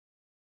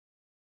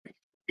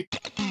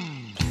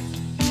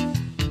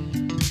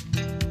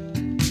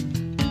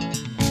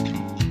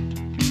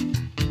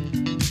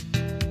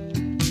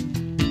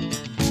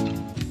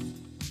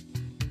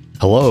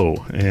Hello,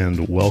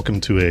 and welcome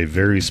to a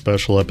very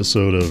special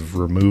episode of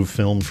Remove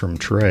Film from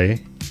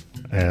Tray.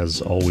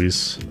 As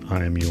always,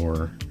 I am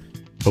your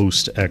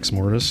host, Ex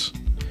Mortis,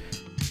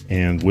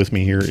 and with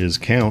me here is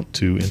Count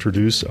to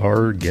introduce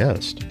our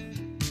guest.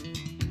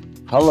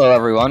 Hello,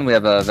 everyone. We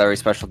have a very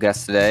special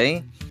guest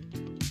today.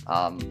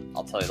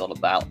 I'll tell you a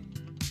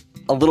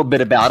little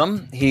bit about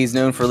him. He's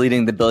known for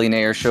leading the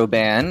Billionaire Show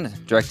Band,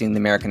 directing The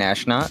American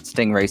Astronaut,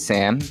 Stingray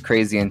Sam,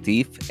 Crazy and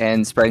Thief,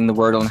 and spreading the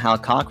word on how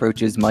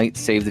cockroaches might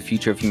save the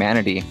future of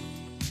humanity.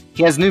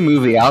 He has a new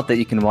movie out that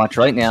you can watch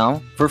right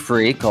now for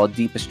free called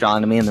Deep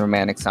Astronomy and the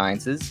Romantic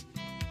Sciences.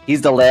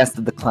 He's the last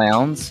of the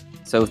clowns,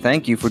 so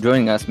thank you for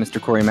joining us,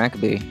 Mr. Cory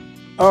McAbee.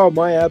 Oh,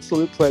 my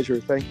absolute pleasure.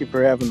 Thank you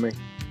for having me.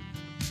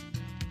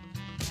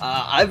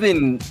 I've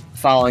been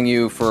following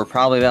you for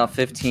probably about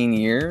 15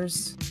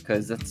 years,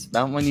 because that's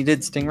about when you did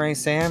Stingray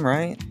Sam,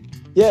 right?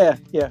 Yeah,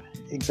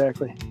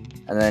 exactly.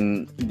 And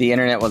then the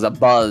internet was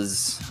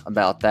abuzz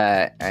about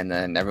that, and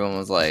then everyone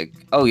was like,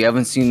 "Oh, you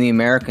haven't seen The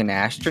American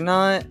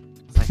Astronaut?"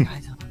 It's like,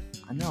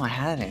 I know I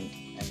hadn't.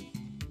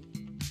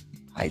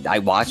 And I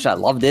watched. I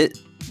loved it.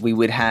 We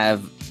would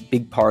have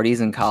big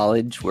parties in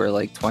college where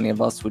like 20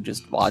 of us would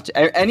just watch.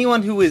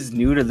 Anyone who was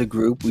new to the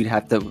group, we'd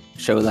have to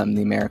show them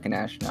The American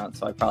Astronaut.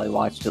 So I probably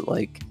watched it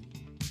like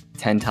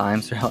 10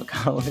 times throughout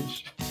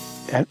college.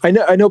 Yeah,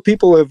 I know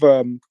people have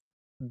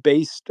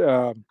based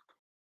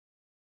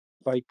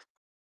like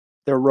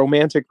their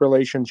romantic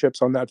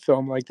relationships on that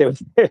film. Like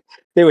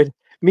they would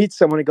meet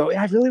someone and go,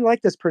 "I really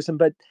like this person,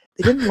 but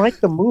they didn't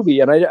like the movie,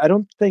 and I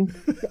don't think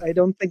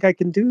I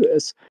can do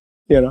this."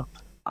 You know,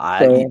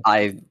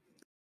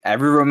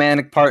 every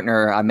romantic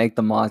partner, I make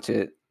them watch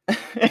it. It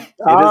is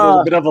a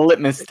little bit of a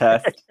litmus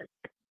test.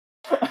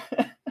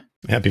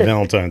 Happy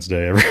Valentine's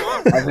Day,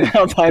 everyone. Happy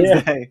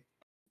Valentine's Day.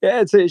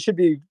 Yeah, it should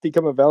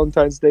become a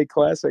Valentine's Day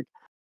classic.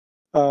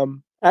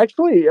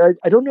 Actually,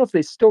 I don't know if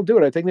they still do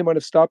it. I think they might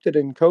have stopped it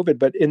in COVID.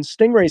 But in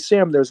Stingray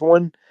Sam, there's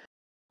one.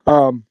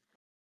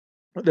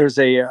 There's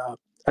a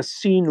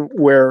scene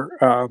where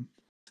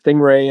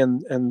Stingray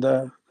and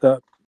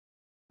the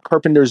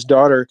carpenter's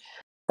daughter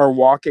are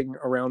walking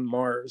around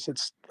Mars.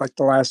 It's like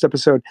the last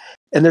episode,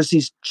 and there's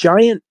these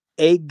giant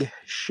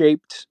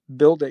egg-shaped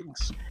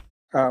buildings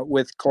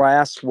with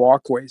glass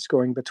walkways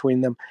going between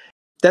them.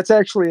 That's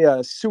actually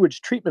a sewage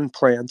treatment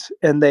plant,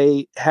 and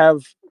they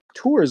have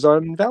tours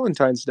on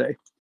Valentine's Day.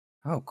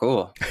 Oh,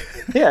 cool.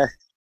 Yeah.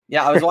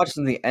 Yeah, I was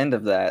watching the end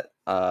of that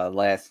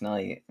last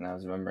night, and I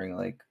was remembering,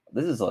 like,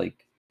 this is,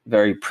 like,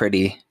 very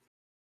pretty.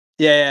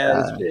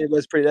 Yeah, it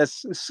was pretty.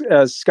 That's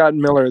Scott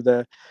Miller,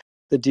 the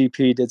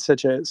DP, did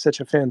such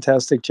a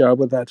fantastic job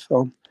with that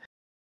film.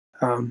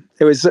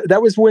 That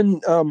was when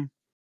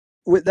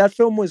that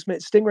film was made.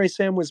 Stingray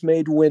Sam was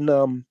made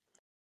when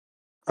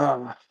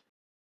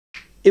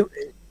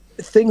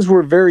things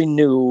were very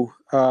new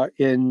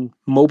in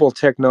mobile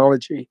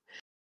technology.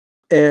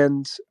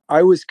 And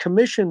I was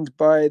commissioned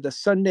by the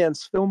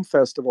Sundance Film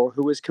Festival,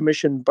 who was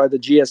commissioned by the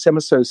GSM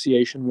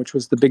Association, which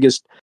was the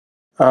biggest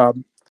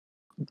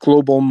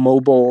global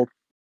mobile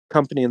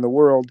company in the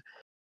world.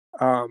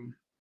 I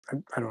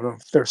don't know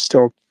if they're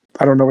still,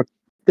 I don't know what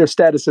their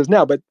status is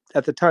now, but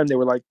at the time they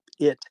were like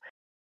it.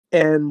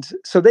 And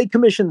so they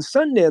commissioned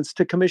Sundance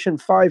to commission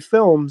 5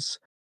 films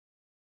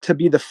to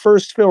be the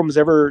first films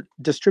ever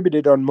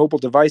distributed on mobile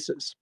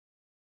devices.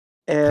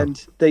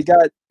 And they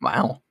got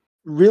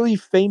really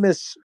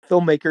famous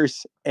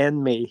filmmakers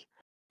and me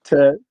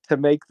to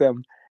make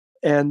them.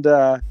 And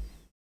like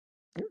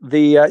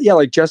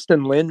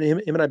Justin Lin,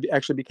 him and I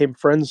actually became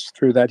friends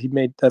through that. He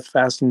made the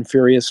Fast and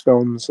Furious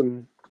films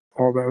and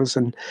all those.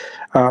 And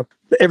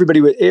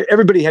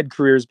everybody had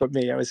careers but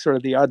me. I was sort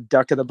of the odd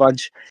duck of the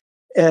bunch.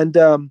 And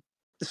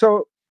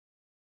so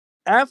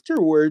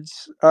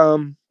afterwards,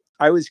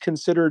 I was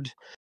considered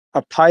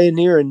a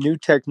pioneer in new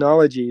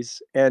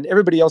technologies, and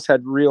everybody else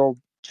had real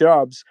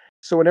jobs.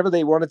 So whenever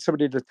they wanted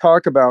somebody to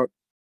talk about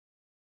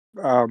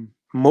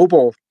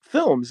mobile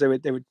films, they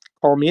would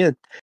call me in.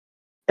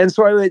 And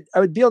so I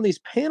would be on these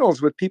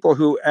panels with people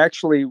who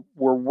actually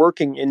were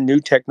working in new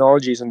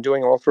technologies and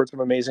doing all sorts of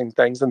amazing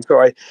things. And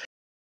so I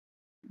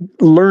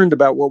learned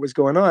about what was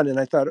going on, and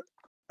I thought,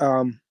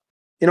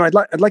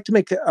 I'd like to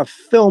make a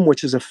film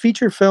which is a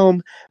feature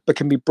film, but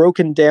can be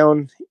broken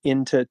down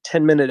into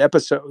 10-minute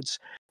episodes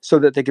so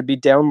that they could be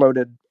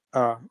downloaded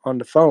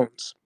onto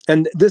phones.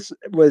 And this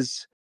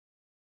was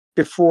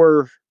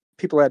before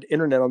people had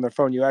internet on their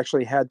phone. You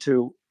actually had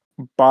to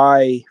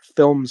buy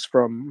films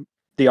from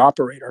the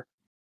operator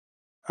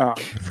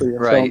for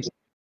your films.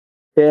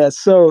 Yeah,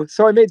 so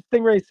I made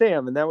Stingray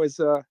Sam, and that was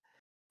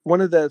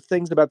one of the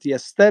things about the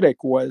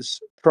aesthetic was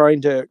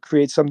trying to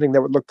create something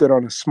that would look good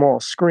on a small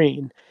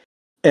screen.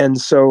 And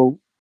so,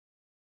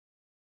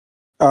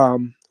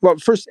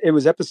 first it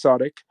was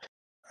episodic,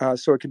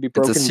 so it could be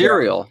broken down. It's a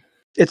serial.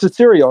 It's a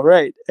serial,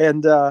 right?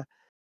 And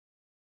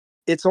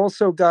it's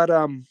also got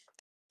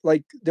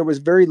there was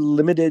very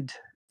limited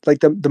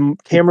the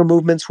camera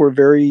movements were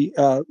very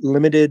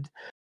limited.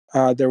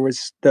 There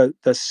was the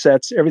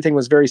sets, everything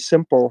was very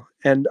simple,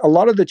 and a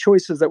lot of the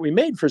choices that we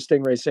made for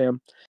Stingray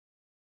Sam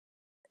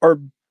are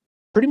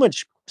pretty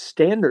much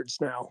standards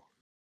now,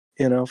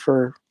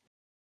 for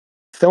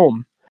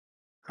film.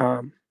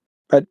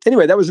 But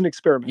anyway, that was an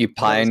experiment. You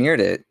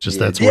pioneered it.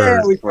 That's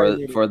where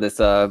for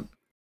this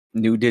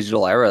new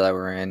digital era that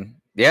we're in.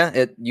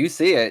 Yeah, you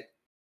see it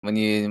when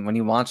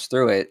you watch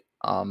through it.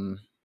 And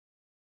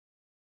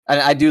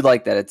I do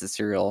like that it's a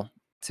serial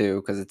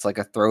too, because it's like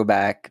a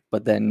throwback,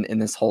 but then in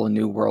this whole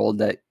new world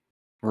that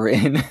we're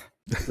in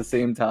at the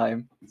same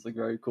time. It's like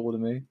very cool to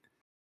me.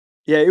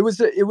 Yeah, it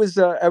was.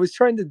 I was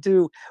trying to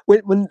do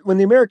when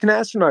the American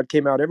Astronaut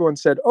came out. Everyone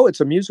said, "Oh, it's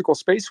a musical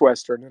space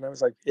western," and I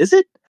was like, "Is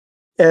it?"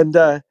 And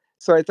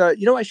so I thought,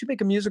 I should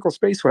make a musical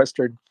space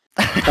western.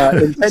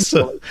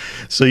 Intentionally.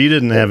 So you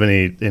didn't have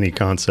any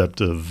concept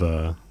of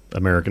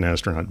American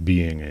Astronaut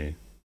being a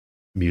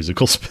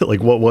musical?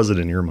 Like, what was it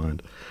in your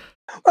mind?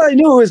 Well, I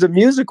knew it was a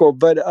musical,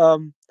 but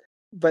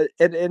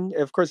and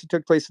of course it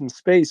took place in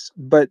space.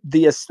 But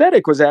the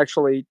aesthetic was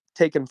actually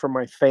taken from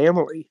my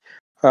family.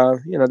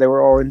 They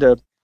were all into,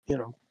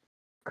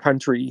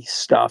 country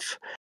stuff.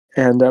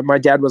 And my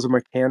dad was a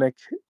mechanic,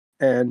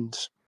 and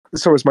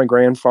so was my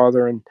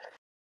grandfather. And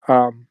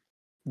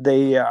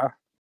the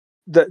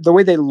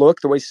way they look,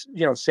 the way,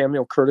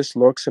 Samuel Curtis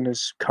looks in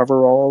his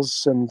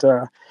coveralls, and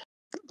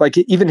like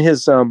even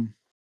his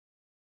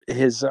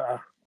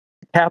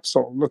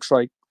capsule looks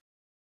like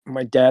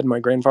my dad and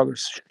my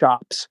grandfather's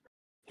shops,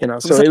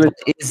 So what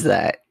is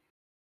that?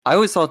 I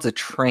always thought it's a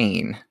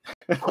train.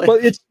 Well,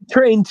 it's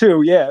train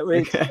too. Yeah,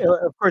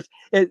 of course.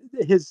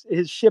 His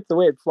ship, the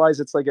way it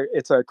flies,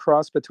 it's a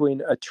cross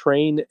between a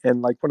train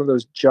and like one of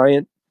those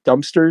giant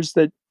dumpsters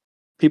that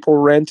people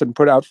rent and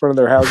put out front of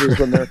their houses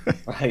when they're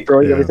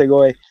throwing everything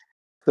away.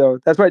 So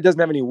that's why it doesn't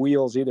have any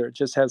wheels either. It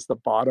just has the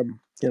bottom,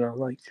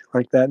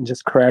 like that, and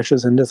just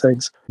crashes into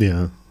things.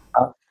 Yeah.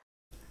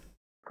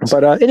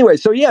 But anyway,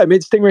 so yeah, I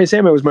made Stingray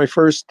Sam. It was my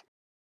first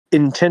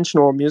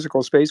intentional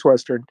musical space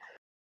western.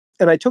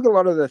 And I took a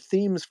lot of the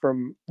themes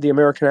from the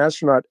American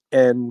Astronaut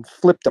and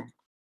flipped them,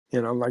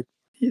 like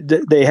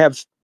they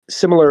have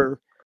similar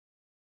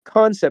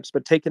concepts,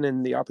 but taken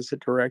in the opposite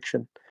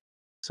direction.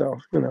 So,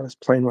 I was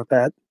playing with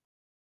that.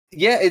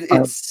 Yeah,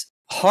 it's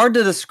hard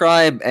to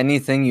describe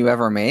anything you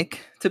ever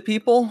make to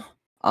people.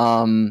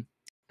 And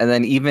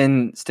then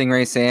even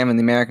Stingray Sam and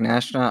the American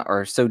Astronaut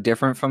are so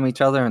different from each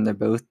other, and they're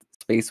both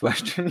space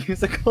western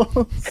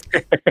musicals.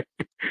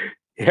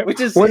 Yeah, which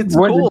is it's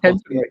cool.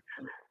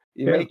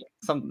 Make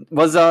some.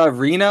 Was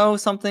Reno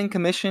something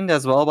commissioned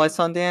as well by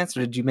Sundance,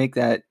 or did you make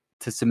that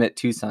to submit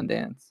to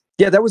Sundance?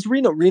 Yeah, that was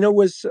Reno. Reno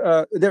was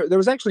there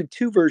was actually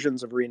two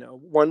versions of Reno.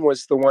 One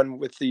was the one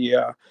with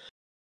the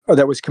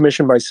that was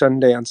commissioned by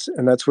Sundance,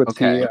 and that's with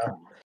the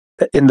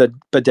in the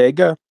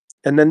bodega.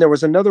 And then there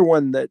was another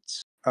one that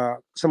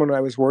someone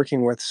I was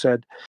working with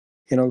said,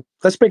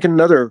 let's make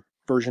another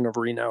version of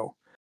Reno.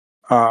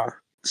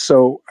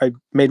 So I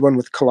made one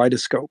with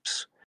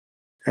kaleidoscopes,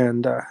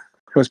 and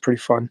it was pretty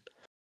fun.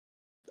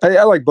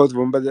 I like both of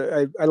them, but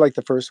I like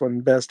the first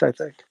one best, I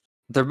think.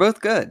 They're both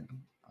good.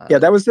 Yeah,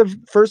 that was the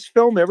first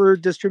film ever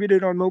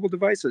distributed on mobile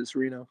devices,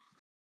 Reno.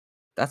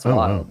 That's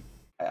wild. Wow.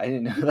 I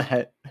didn't know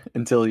that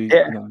until you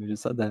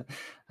just said that.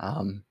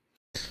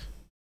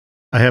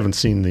 I haven't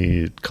seen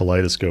the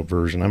kaleidoscope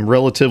version. I'm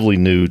relatively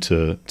new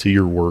to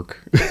your work.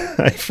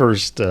 I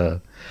first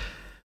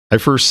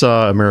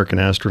saw American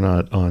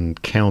Astronaut on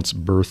Count's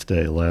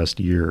birthday last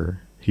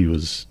year. He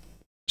was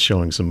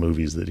showing some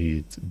movies that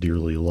he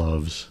dearly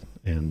loves.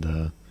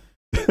 And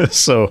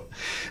so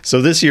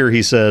this year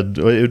he said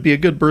it would be a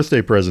good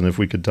birthday present if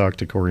we could talk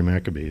to Cory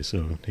McAbee.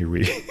 So here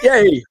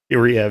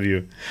we have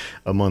you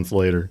a month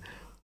later.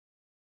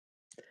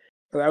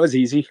 Well, that was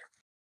easy.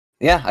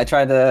 Yeah, I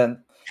tried to.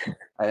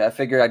 I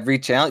figured I'd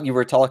reach out. You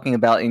were talking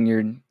about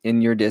in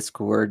your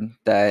Discord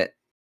that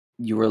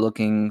you were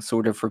looking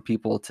sort of for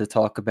people to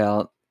talk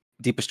about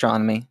deep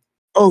astronomy.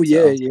 Oh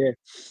yeah,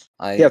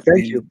 yeah.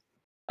 Thank you.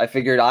 I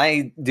figured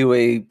I do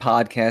a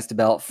podcast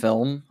about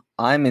film.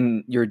 I'm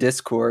in your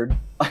Discord.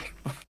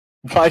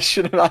 Why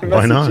shouldn't I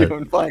message you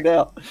and find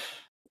out?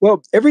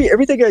 Well,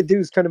 everything I do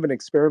is kind of an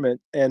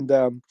experiment.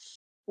 And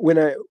when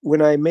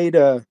I made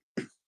a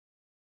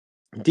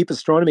deep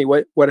astronomy,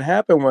 what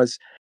happened was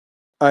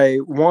I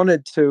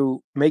wanted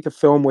to make a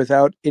film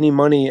without any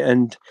money,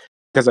 and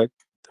because I,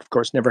 of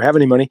course, never have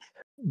any money,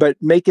 but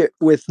make it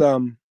with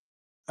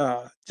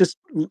just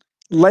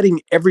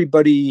letting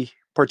everybody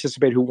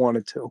participate who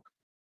wanted to.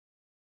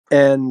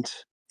 And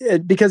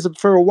because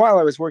for a while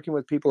I was working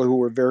with people who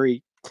were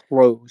very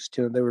closed,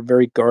 they were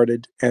very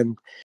guarded. And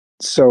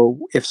so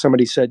if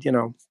somebody said,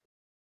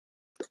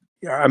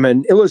 I'm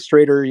an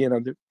illustrator,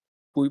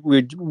 we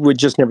would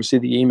just never see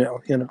the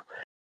email,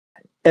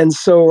 And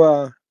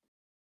so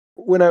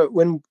when I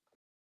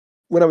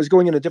was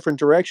going in a different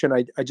direction,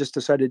 I just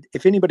decided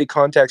if anybody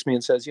contacts me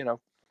and says,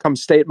 come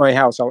stay at my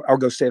house, I'll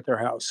go stay at their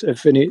house.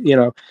 If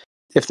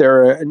if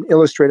they're an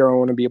illustrator, I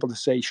want to be able to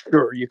say,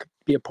 sure, you could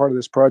be a part of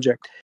this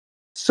project.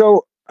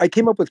 So I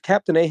came up with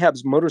Captain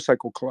Ahab's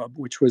Motorcycle Club,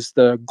 which was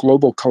the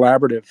global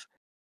collaborative.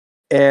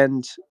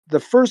 And the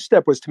first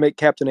step was to make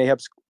Captain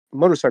Ahab's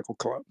Motorcycle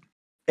Club.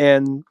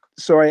 And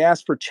so I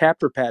asked for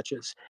chapter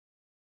patches.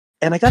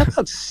 And I got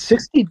about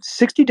 60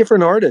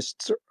 different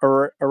artists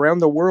around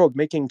the world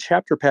making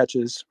chapter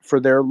patches for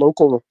their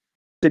local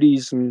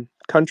cities and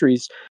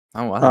countries.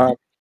 Oh, wow.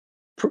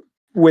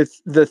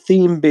 With the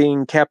theme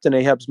being Captain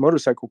Ahab's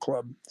Motorcycle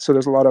Club. So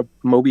there's a lot of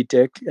Moby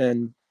Dick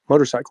and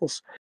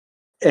motorcycles.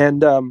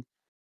 And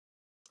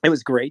it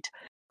was great.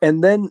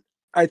 And then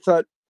I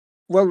thought,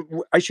 well,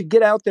 I should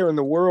get out there in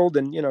the world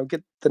and,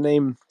 get the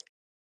name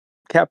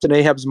Captain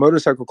Ahab's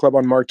Motorcycle Club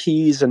on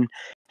marquees and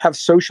have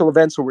social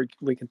events where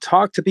we can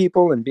talk to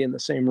people and be in the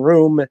same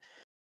room.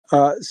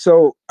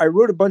 So I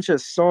wrote a bunch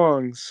of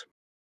songs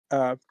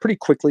pretty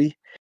quickly,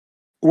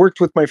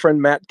 worked with my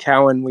friend Matt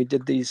Cowan. We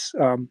did these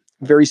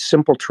very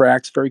simple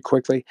tracks very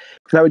quickly.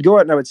 And I would go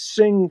out and I would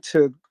sing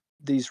to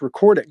these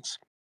recordings.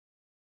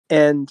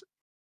 And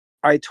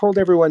I told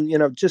everyone,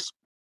 just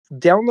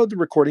download the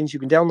recordings. You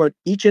can download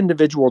each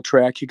individual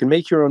track. You can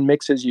make your own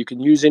mixes. You can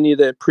use any of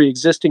the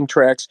pre-existing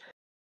tracks.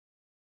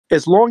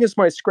 As long as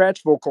my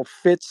scratch vocal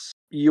fits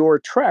your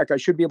track, I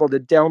should be able to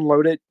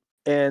download it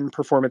and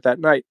perform it that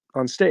night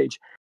on stage.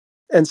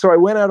 And so I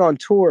went out on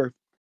tour.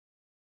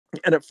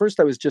 And at first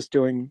I was just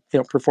doing,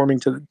 performing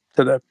to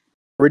the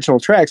original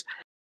tracks.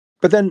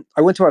 But then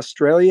I went to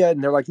Australia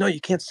and they're like, no,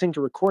 you can't sing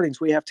to recordings.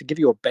 We have to give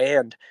you a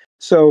band.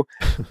 So,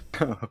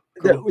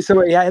 Cool.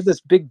 so I had this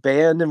big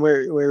band and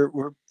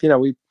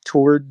we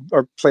toured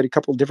or played a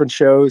couple of different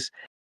shows.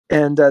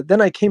 And then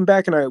I came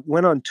back and I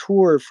went on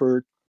tour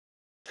for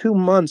 2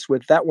 months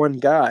with that one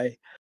guy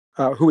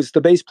who was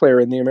the bass player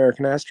in the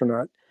American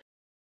Astronaut.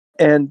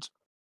 And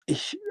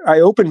I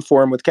opened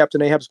for him with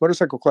Captain Ahab's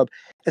Motorcycle Club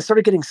and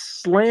started getting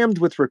slammed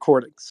with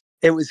recordings.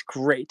 It was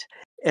great.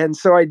 And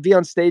so I'd be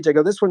on stage. I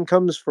go, this one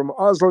comes from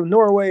Oslo,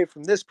 Norway,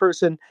 from this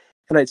person.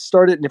 And I'd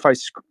start it. And if I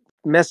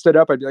messed it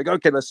up, I'd be like,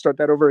 okay, let's start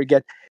that over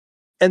again.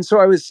 And so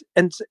I was,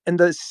 and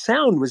the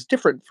sound was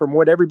different from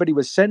what everybody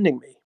was sending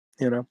me,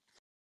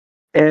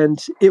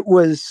 and it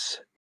was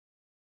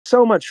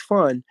so much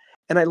fun.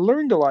 And I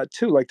learned a lot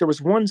too. Like there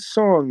was one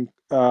song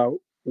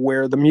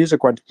where the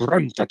music went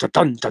run, da, da,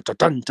 dun, da, da,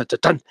 dun, da, da,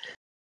 dun.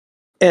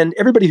 And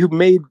everybody who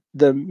made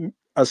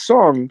a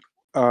song,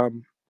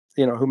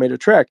 who made a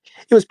track,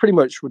 it was pretty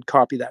much would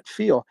copy that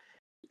feel.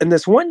 And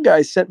this one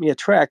guy sent me a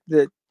track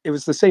that it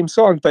was the same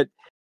song, but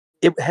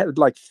it had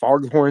like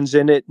foghorns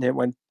in it, and it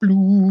went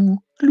blue,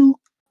 blue,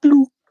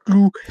 blue,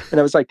 blue. And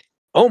I was like,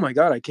 oh my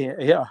God, I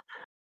can't, yeah.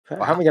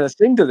 Wow. How am I going to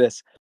sing to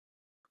this?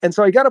 And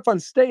so I got up on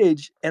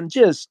stage and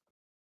just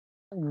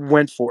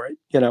went for it,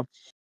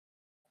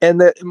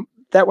 And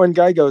that one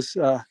guy goes, he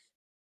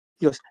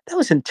goes, that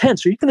was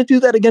intense. Are you going to do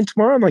that again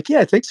tomorrow? I'm like,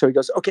 yeah, I think so. He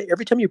goes, okay,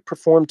 every time you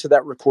perform to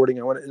that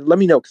recording, let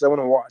me know because I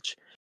want to watch,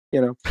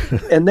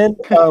 And then,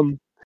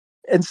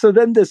 and so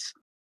then this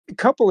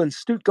couple in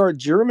Stuttgart,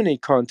 Germany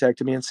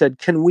contacted me and said,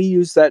 can we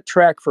use that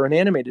track for an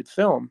animated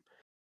film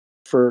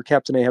for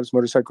Captain Ahab's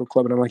Motorcycle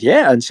Club? And I'm like,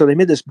 yeah. And so they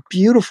made this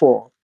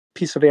beautiful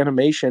piece of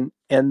animation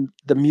and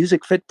the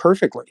music fit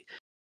perfectly.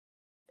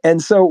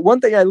 And so one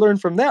thing I learned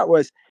from that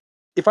was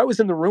if I was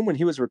in the room when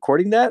he was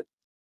recording that,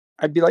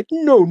 I'd be like,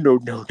 no,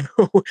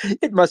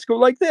 it must go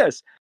like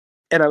this.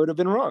 And I would have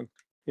been wrong,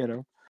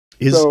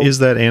 Is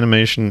that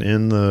animation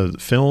in the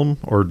film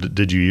or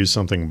did you use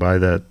something by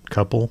that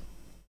couple?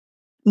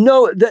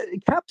 No,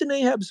 the Captain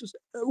Ahab's,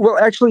 well,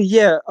 actually,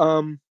 yeah.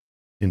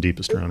 In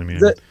Deep Astronomy.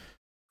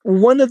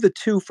 One of the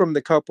two from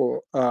the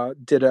couple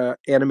did a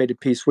animated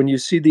piece. When you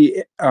see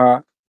they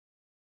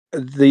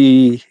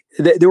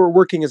were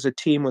working as a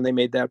team when they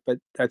made that, but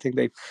I think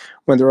they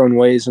went their own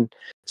ways. And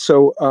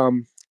so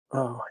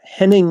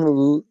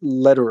Henning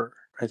Lederer,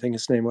 I think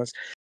his name was,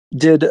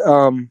 did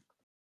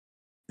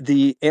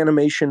the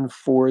animation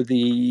for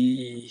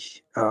the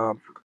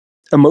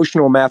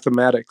emotional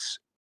mathematics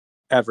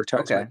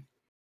advertisement. Okay.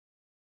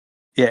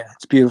 Yeah,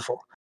 it's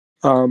beautiful.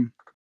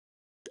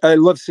 I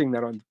love seeing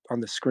that on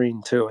the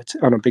screen too. It's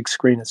on a big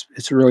screen.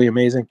 It's really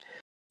amazing.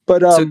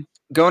 But so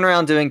going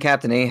around doing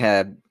Captain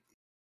Ahab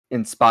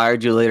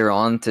inspired you later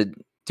on to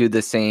do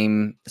the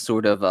same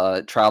sort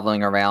of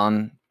traveling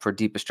around for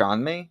Deep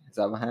Astronomy? Is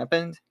that what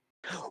happened?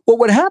 Well,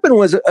 what happened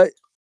was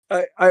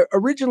I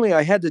originally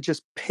I had to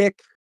just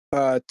pick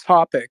a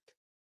topic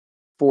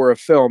for a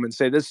film and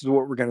say, this is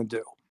what we're going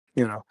to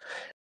do,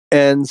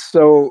 And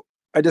so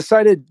I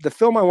decided the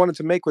film I wanted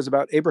to make was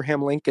about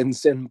Abraham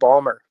Lincoln's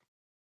embalmer.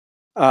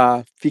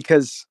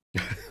 Because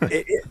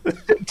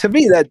to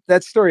me,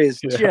 that story is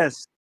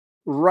just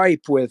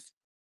ripe with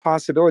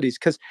possibilities.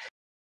 Because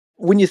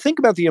when you think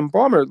about the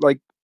embalmer,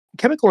 like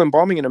chemical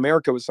embalming in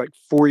America was like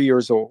 4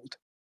 years old.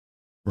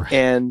 Right.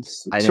 And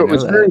I so it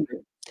was that.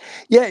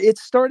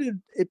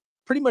 it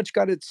pretty much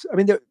got its,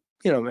 the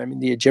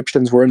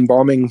Egyptians were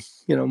embalming,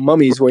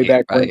 mummies way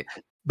back when,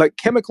 but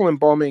chemical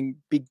embalming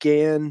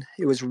began,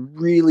 it was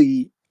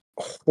really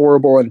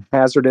horrible and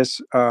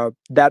hazardous.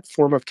 That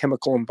form of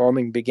chemical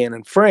embalming began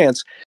in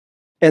France,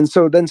 And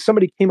so then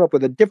somebody came up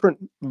with a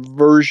different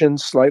version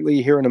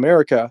slightly here in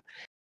America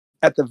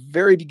at the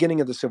very beginning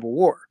of the Civil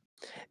War.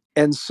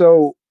 And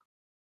so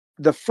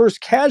the first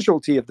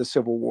casualty of the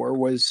Civil War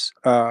was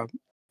a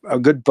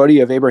good buddy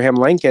of Abraham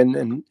Lincoln,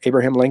 and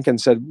Abraham Lincoln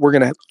said, "We're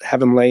going to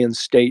have him lay in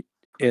state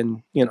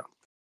in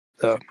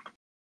the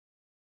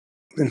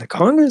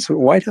Congress or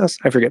White House,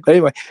 I forget." But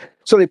anyway,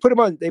 so they put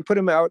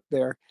him out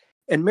there,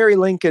 and Mary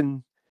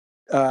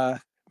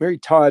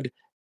Todd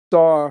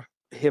saw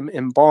him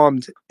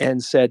embalmed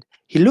and said,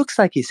 "He looks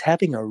like he's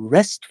having a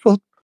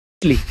restful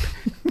sleep."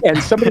 And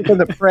somebody from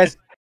the press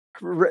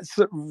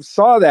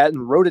saw that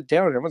and wrote it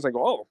down, and everyone's like,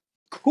 "Oh,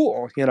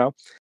 cool,"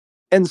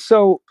 And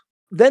so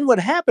then what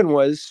happened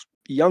was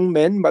young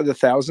men by the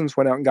thousands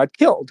went out and got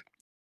killed,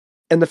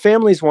 and the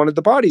families wanted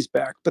the bodies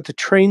back, but the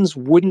trains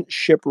wouldn't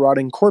ship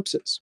rotting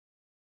corpses.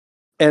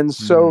 And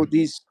so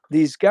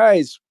these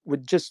guys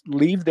would just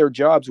leave their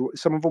jobs.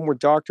 Some of them were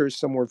doctors,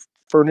 some were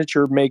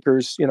furniture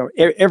makers.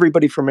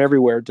 Everybody from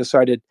everywhere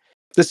decided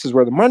this is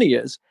where the money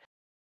is.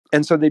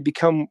 And so they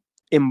become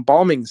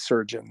embalming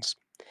surgeons.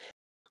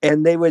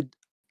 And they would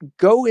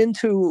go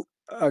into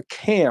a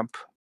camp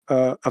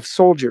of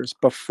soldiers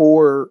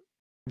before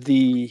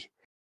the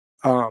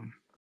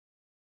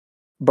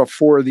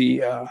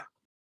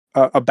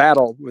a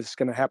battle was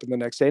going to happen the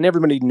next day. And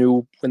everybody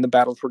knew when the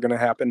battles were going to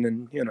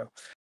happen.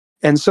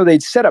 And so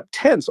they'd set up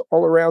tents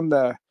all around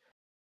the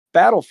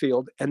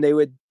battlefield, and they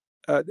would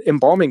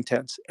embalming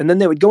tents. And then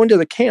they would go into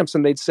the camps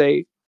and they'd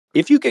say,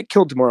 "If you get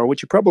killed tomorrow,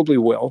 which you probably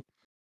will,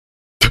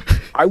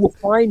 I will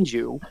find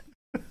you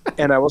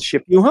and I will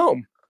ship you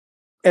home."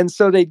 And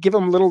so they'd give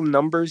them little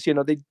numbers,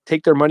 they'd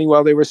take their money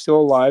while they were still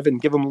alive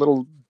and give them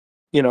little,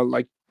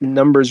 like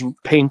numbers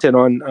painted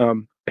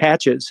on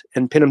patches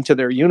and pin them to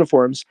their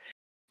uniforms,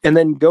 and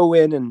then go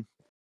in and,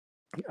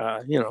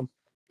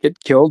 get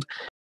killed.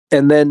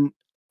 And then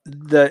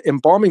the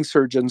embalming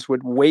surgeons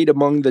would wait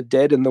among the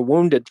dead and the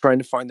wounded, trying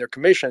to find their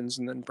commissions,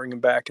 and then bring them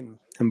back and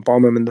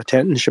embalm them in the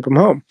tent and ship them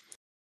home.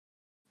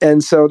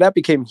 And so that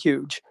became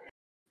huge.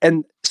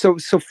 And so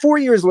 4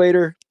 years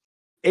later,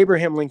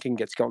 Abraham Lincoln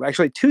gets killed.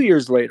 Actually, 2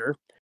 years later,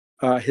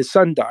 his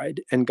son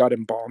died and got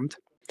embalmed.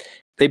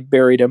 They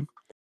buried him.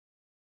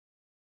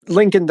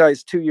 Lincoln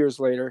dies 2 years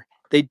later.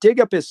 They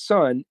dig up his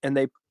son and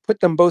they put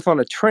them both on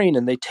a train,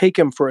 and they take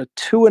him for a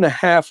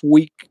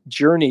 2.5-week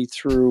journey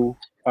through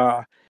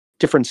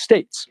different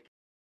states,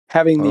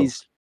 having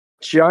these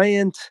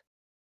giant,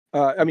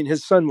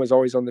 his son was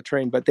always on the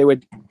train, but they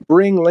would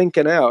bring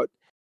Lincoln out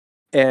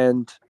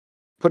and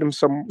put him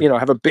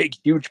have a big,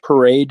 huge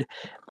parade,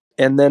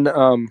 and then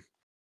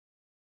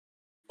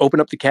open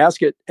up the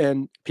casket,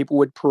 and people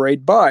would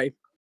parade by.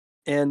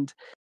 And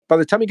by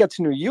the time he got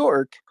to New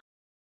York,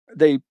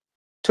 they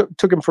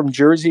took him from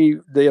Jersey,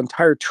 the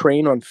entire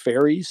train on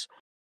ferries,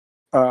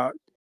 had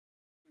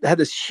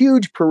this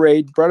huge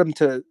parade, brought him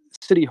to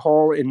City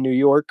Hall in New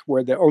York,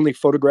 where the only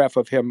photograph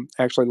of him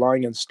actually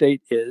lying in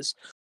state is.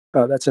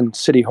 That's in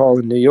City Hall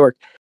in New York.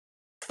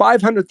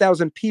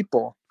 500,000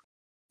 people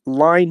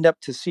lined up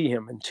to see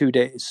him in 2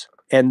 days,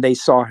 and they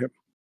saw him.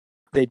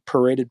 They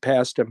paraded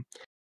past him.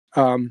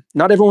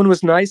 Not everyone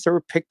was nice. There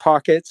were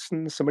pickpockets,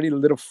 and somebody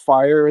lit a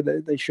fire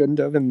that they shouldn't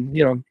have,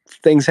 and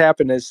things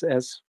happen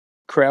as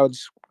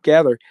crowds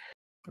gather.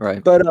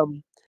 Right. But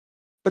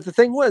the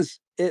thing was,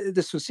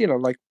 this was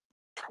like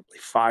probably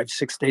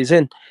 5-6 days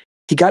in,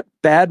 he got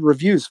bad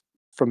reviews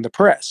from the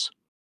press.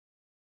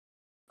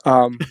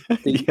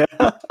 He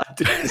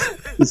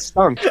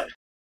stunk.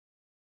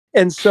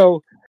 And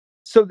so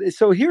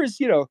here's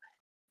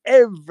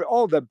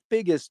all the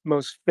biggest,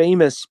 most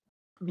famous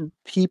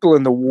people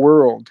in the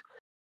world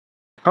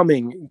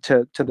coming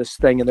to this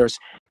thing, and there's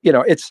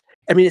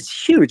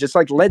it's huge. It's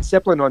like Led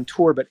Zeppelin on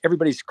tour, but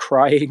everybody's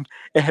crying,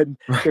 and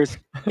there's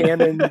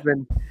cannons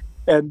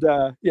and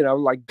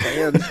like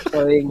bands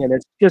playing, and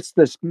it's just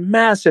this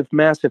massive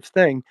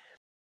thing.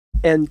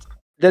 And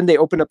then they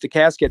open up the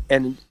casket,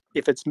 and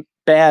if it's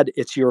bad,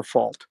 it's your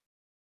fault.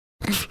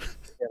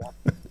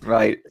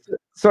 Right.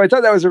 So I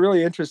thought that was a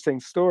really interesting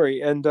story,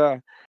 and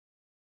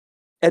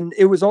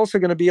it was also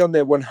going to be on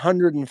the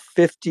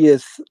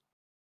 150th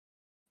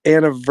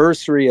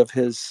anniversary of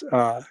his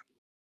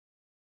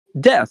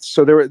death.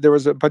 So there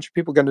was a bunch of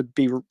people going to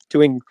be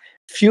doing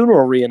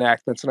funeral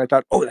reenactments, and I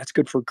thought, oh, that's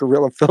good for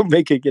guerrilla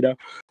filmmaking.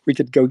 We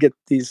could go get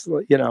these,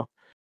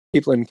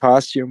 people in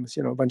costumes.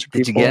 A bunch of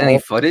people. Did you get any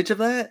footage of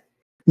that?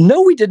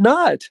 No, we did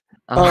not.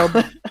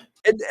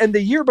 And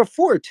the year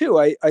before too,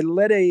 I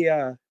led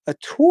a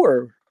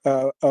tour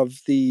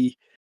of the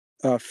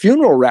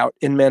funeral route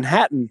in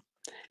Manhattan,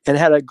 and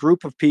had a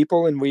group of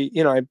people, and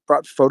I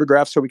brought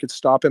photographs so we could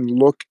stop and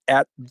look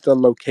at the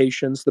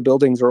locations. The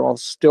buildings are all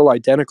still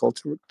identical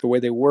to the way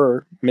they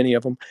were, many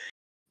of them,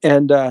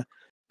 and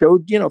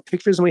showed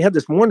pictures, and we had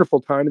this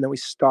wonderful time. And then we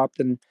stopped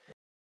and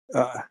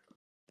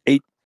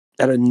ate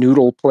at a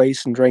noodle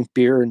place and drank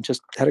beer and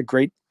just had a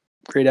great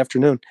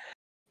afternoon.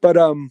 But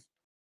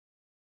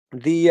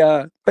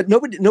but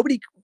nobody.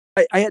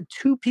 I had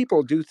 2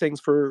 people do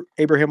things for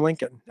Abraham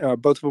Lincoln.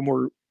 Both of them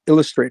were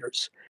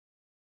illustrators.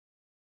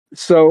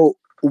 So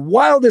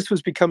while this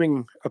was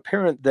becoming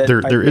apparent that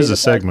there is a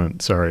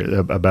segment,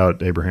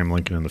 about Abraham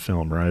Lincoln in the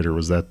film, right? Or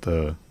was that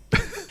the?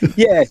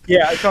 yeah,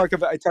 I talk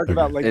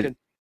about Lincoln.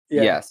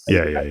 Yes.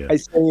 Yeah. I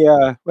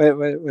say,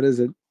 what is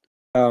it?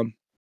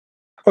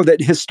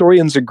 That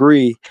historians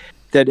agree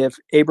that if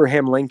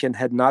Abraham Lincoln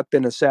had not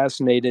been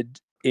assassinated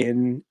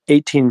in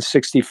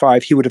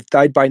 1865, he would have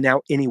died by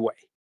now anyway.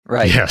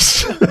 Right.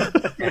 Yes.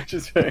 Which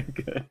is very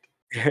good.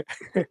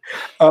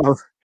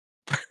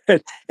 And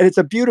it's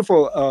a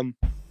beautiful,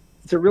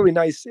 it's a really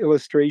nice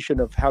illustration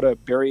of how to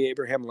bury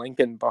Abraham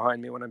Lincoln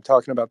behind me when I'm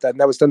talking about that. And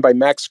that was done by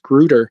Max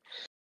Gruder,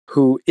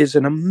 who is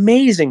an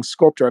amazing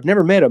sculptor. I've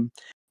never met him,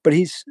 but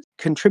he's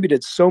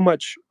contributed so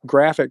much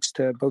graphics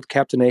to both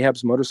Captain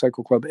Ahab's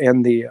Motorcycle Club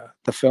and the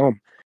film.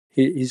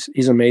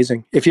 He's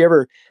amazing. If you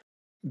ever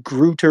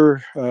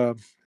Gruter,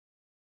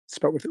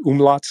 spelled with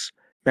umlauts,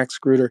 Max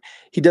Gruder,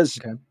 he does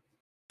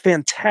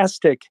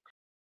fantastic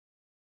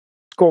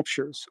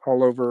sculptures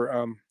all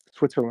over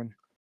Switzerland.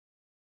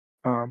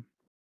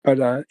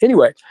 But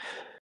anyway,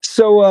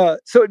 so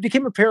it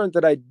became apparent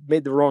that I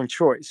made the wrong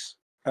choice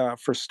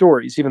for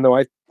stories, even though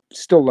I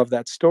still love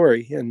that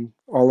story and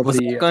all of Was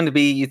it going to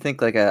be, you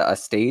think, like a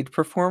stage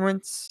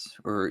performance,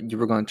 or you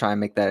were going to try and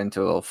make that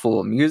into a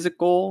full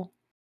musical?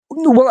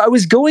 Well, I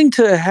was going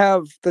to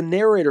have the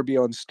narrator be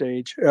on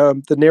stage.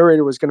 The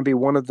narrator was going to be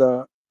one of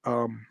the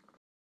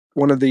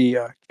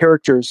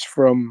characters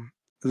from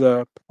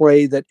the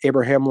play that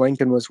Abraham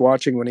Lincoln was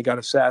watching when he got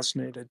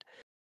assassinated,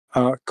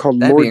 called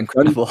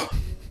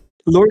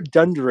Lord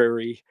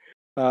Dundreary.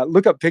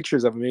 Look up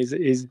pictures of him.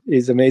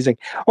 He's amazing.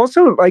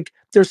 Also, like,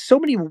 there's so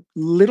many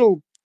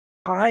little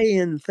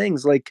tie-in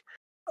things, like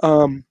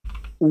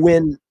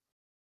when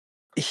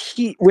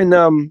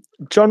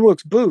John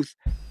Wilkes Booth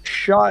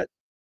shot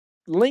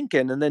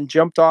Lincoln and then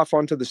jumped off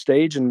onto the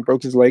stage and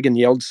broke his leg and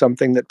yelled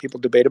something that people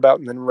debate about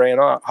and then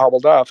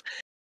hobbled off.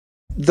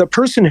 The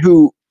person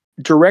who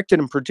directed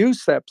and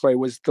produced that play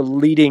was the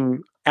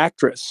leading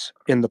actress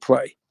in the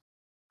play.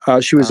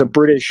 She was a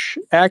British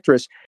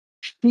actress.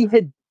 She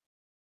had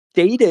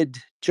dated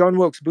John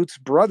Wilkes Booth's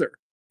brother.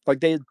 Like,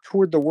 they had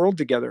toured the world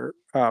together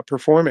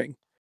performing.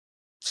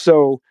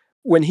 So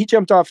when he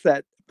jumped off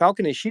that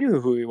balcony, she knew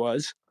who he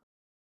was.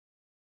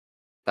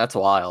 That's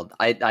wild.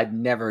 I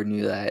never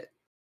knew that.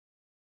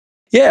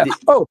 Yeah.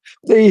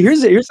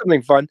 Here's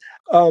something fun.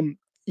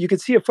 You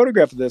could see a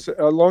photograph of this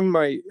along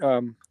my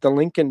the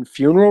Lincoln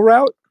funeral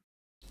route.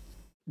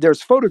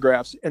 There's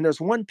photographs, and there's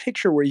one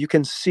picture where you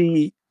can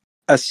see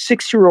a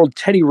 6-year-old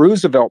Teddy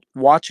Roosevelt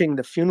watching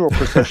the funeral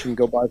procession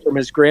go by from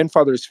his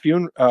grandfather's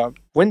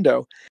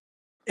window.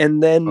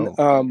 And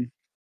then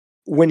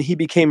when he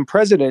became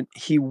president,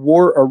 he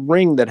wore a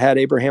ring that had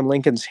Abraham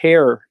Lincoln's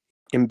hair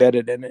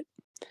embedded in it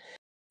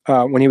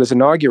when he was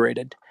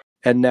inaugurated.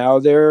 And now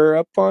they're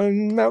up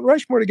on Mount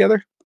Rushmore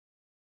together.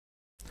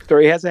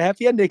 Story has a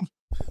happy ending.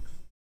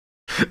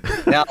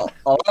 Now,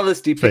 all of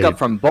this, do you pick up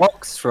from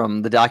books,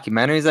 from the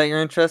documentaries that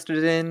you're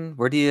interested in?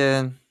 Where do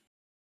you...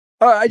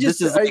 this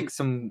is like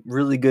some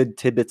really good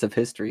tidbits of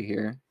history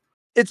here.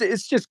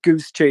 It's just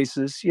goose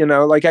chases, you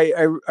know. Like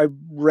I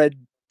read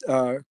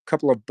a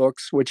couple of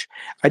books, which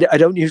I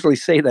don't usually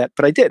say that,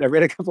 but I did. I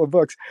read a couple of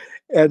books,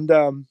 and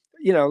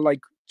you know, like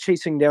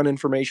chasing down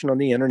information on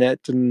the internet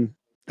and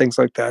things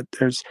like that.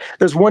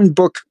 There's one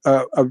book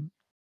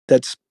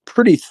that's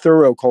pretty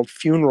thorough called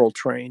Funeral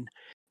Train.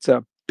 It's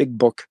a big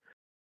book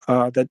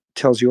that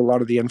tells you a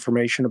lot of the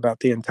information about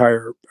the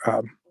entire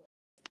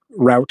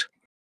route.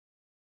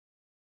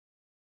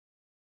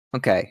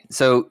 Okay,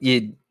 so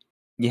you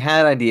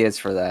had ideas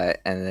for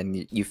that, and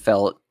then you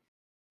felt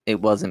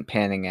it wasn't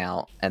panning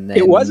out, and then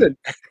it wasn't.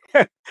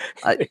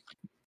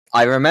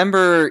 I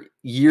remember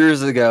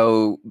years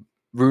ago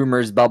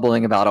rumors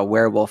bubbling about a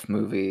werewolf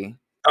movie.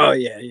 Oh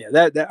yeah.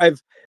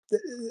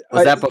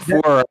 Was that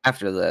before or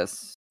after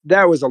this?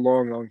 That was a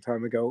long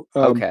time ago.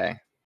 Okay.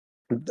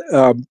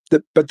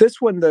 But this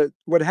one,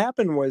 what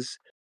happened was,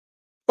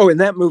 in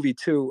that movie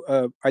too.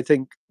 I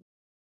think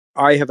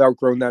I have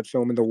outgrown that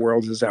film, and the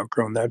world has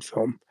outgrown that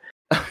film.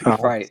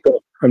 Right. So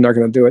I'm not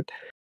going to do it,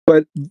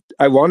 but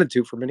I wanted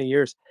to for many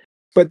years.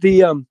 But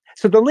the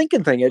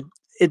Lincoln thing,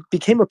 it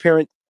became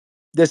apparent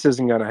this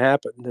isn't going to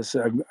happen.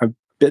 I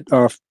bit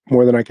off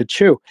more than I could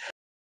chew.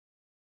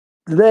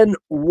 Then,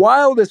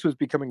 while this was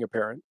becoming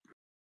apparent,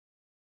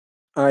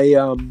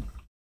 I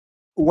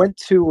went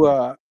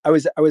to. I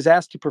was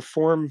asked to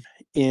perform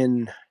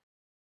in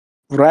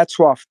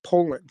Wrocław,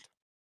 Poland,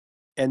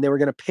 and they were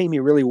going to pay me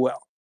really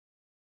well,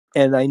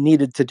 and I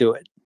needed to do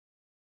it.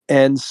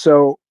 And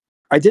so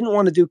I didn't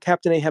want to do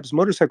Captain Ahab's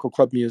Motorcycle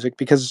Club music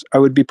because I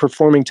would be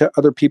performing to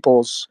other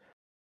people's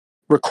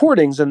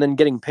recordings and then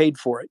getting paid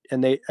for it.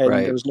 And there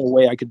was no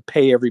way I could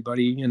pay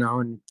everybody, you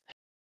know, and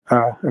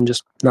I'm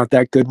just not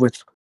that good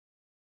with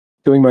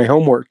doing my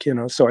homework, you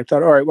know. So I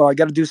thought, all right, well, I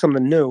got to do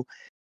something new.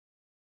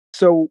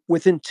 So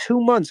within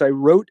 2 months, I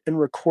wrote and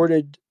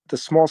recorded the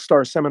Small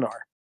Star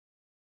Seminar,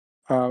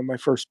 my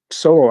first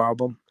solo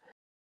album.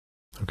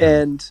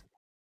 Okay. And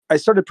I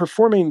started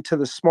performing to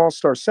the Small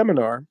Star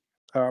Seminar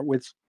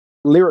with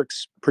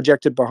lyrics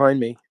projected behind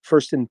me,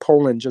 first in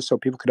Poland, just so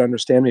people could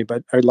understand me,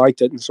 but I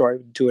liked it, and so I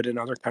would do it in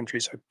other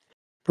countries. I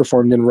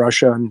performed in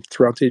Russia and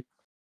throughout the,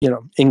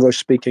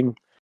 English-speaking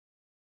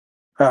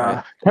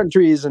Right.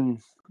 countries, and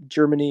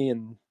Germany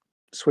and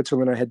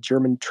Switzerland. I had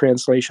German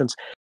translations.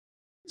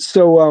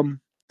 So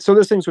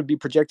those things would be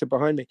projected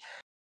behind me.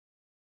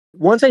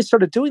 Once I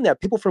started doing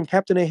that, people from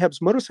Captain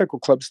Ahab's Motorcycle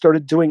Club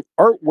started doing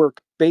artwork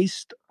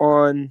based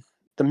on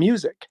the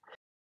music.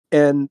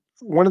 And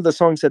one of the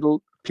songs that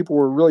people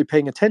were really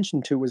paying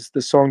attention to was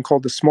the song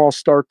called The Small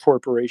Star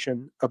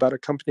Corporation, about a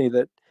company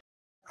that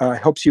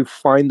helps you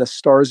find the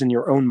stars in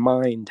your own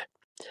mind.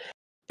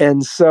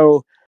 And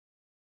so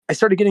I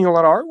started getting a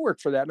lot of artwork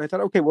for that. And I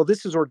thought, okay, well,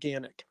 this is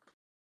organic.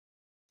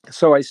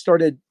 So I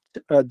started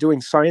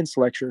doing science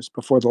lectures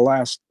before the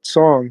last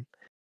song.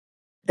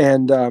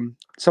 And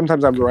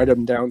sometimes I would write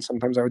them down.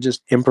 Sometimes I would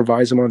just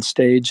improvise them on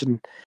stage and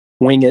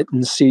wing it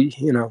and see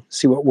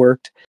what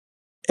worked.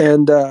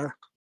 And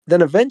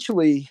then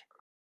eventually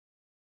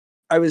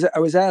I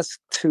was asked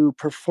to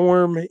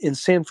perform in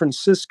San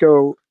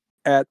Francisco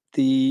at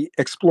the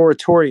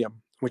Exploratorium,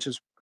 which is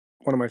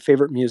one of my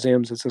favorite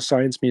museums. It's a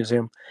science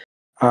museum,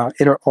 all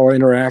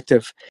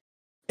interactive.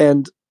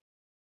 And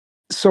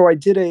so I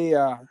did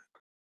a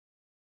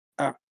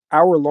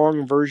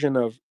hour-long version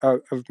of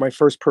my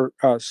first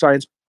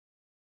science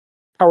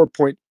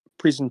PowerPoint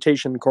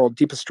presentation called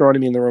Deep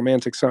Astronomy and the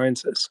Romantic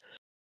Sciences.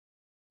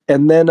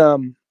 And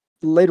then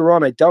later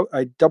on, I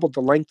doubled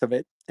the length of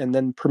it, and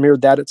then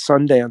premiered that at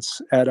Sundance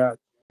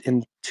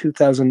in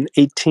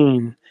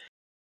 2018.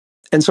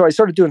 And so I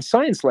started doing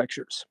science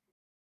lectures.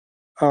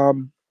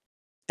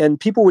 And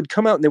people would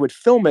come out and they would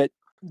film it.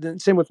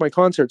 Same with my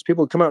concerts.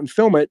 People would come out and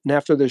film it, and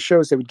after the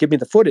shows, they would give me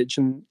the footage,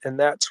 and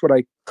that's what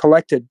I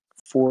collected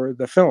for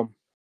the film.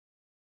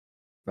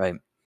 Right.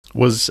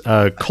 Was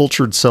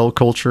cultured cell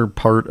culture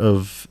part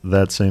of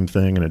that same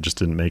thing, and it just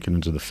didn't make it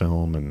into the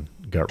film and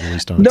got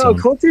released on its own?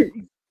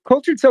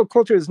 Cultured cell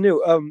culture is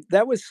new.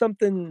 That was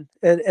something,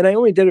 and I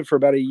only did it for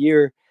about a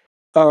year.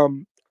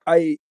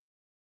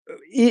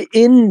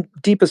 In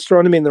Deep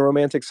Astronomy and the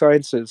Romantic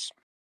Sciences,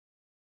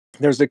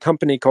 there's a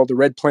company called the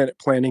Red Planet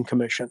Planning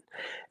Commission,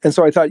 and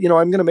so I thought, I'm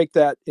going to make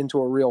that into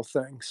a real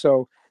thing.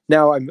 So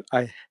now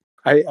I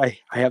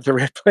have the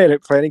Red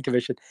Planet Planning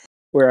Commission,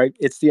 where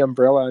it's the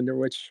umbrella under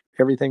which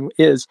everything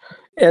is.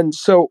 And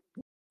so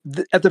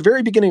at the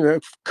very beginning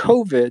of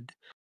COVID,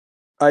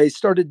 I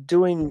started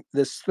doing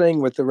this thing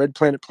with the Red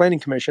Planet Planning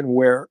Commission,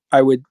 where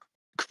I would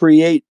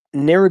create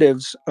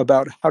narratives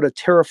about how to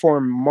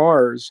terraform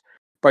Mars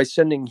by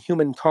sending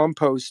human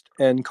compost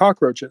and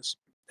cockroaches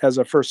as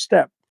a first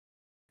step.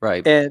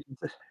 Right. And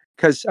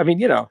because,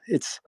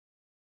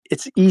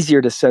 it's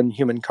easier to send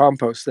human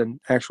compost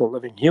than actual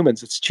living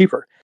humans. It's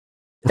cheaper.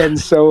 And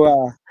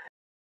so,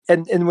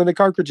 and when the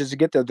cockroaches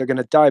get there, they're going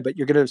to die, but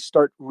you're going to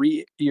start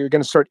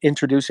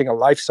introducing a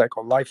life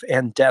cycle, life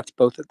and death,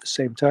 both at the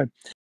same time.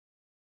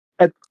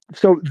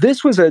 So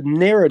this was a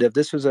narrative.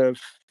 This was a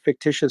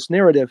fictitious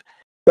narrative,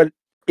 but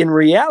in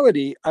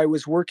reality, I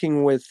was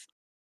working with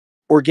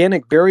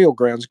organic burial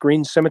grounds,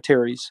 green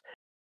cemeteries,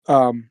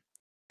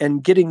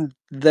 and getting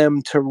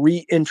them to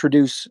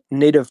reintroduce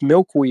native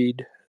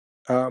milkweed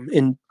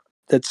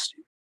that's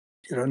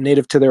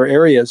native to their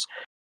areas,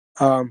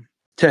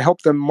 to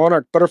help the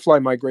monarch butterfly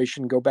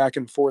migration go back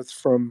and forth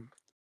from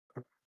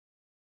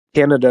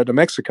Canada to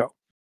Mexico.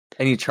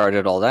 And you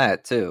charted all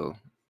that too.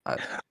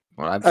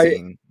 What I've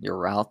seen, your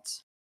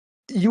routes.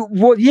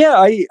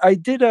 I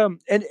did.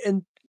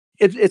 And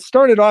it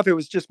started off, it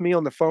was just me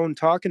on the phone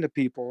talking to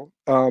people.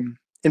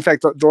 In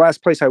fact, the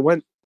last place I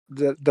went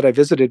that I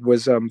visited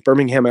was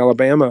Birmingham,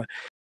 Alabama.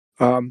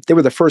 They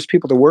were the first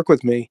people to work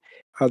with me,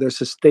 their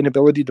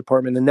sustainability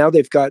department, and now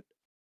they've got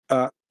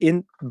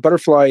in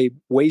butterfly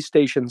way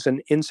stations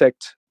and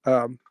insect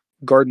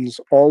gardens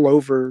all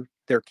over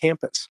their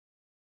campus.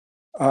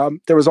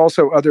 There was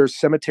also other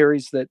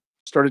cemeteries that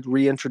started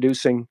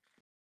reintroducing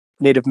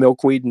native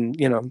milkweed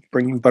and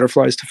bringing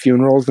butterflies to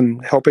funerals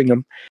and helping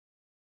them.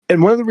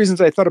 And one of the reasons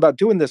I thought about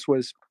doing this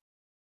was,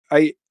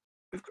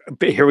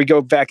 here we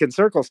go back in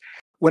circles.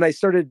 When I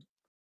started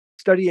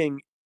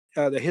studying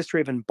the history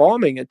of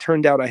embalming, it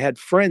turned out I had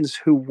friends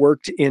who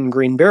worked in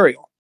green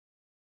burial.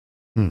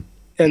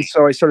 And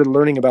so I started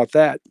learning about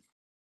that.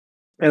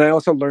 And I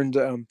also learned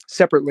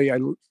separately, I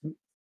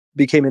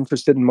became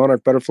interested in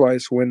monarch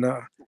butterflies when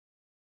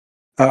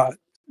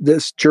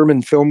this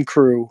German film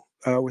crew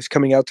was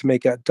coming out to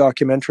make a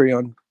documentary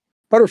on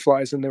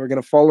butterflies, and they were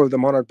going to follow the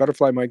monarch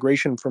butterfly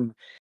migration from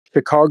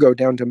Chicago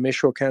down to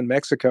Michoacan,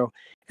 Mexico.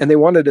 And they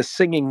wanted a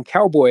singing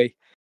cowboy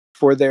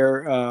for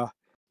their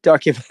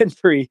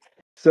documentary.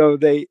 So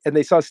they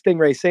saw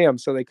Stingray Sam,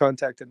 so they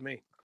contacted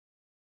me.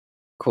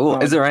 Cool.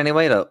 Is there any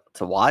way to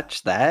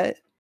watch that?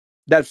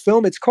 That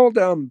film, it's called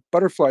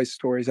Butterfly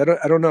Stories. I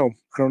don't know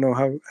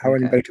how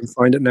anybody can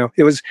find it now.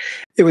 It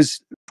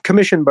was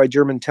commissioned by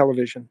German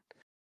television,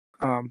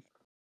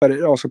 but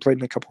it also played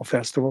in a couple of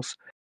festivals.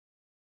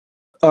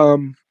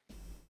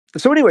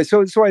 so anyway,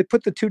 so I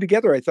put the two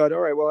together. I thought, all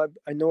right, well,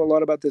 I know a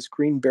lot about this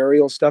green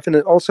burial stuff, and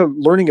also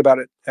learning about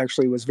it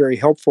actually was very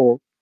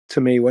helpful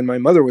to me when my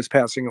mother was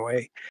passing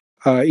away.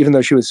 Even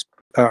though she was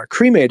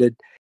cremated,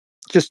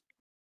 just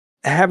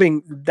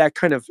having that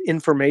kind of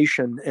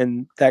information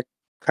and that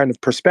kind of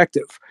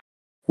perspective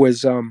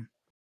was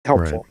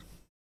helpful. Right.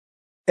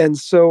 And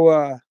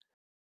so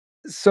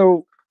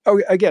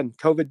again,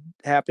 COVID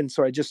happened,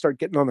 so I just started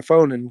getting on the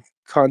phone and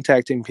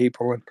contacting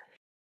people, and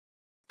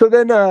so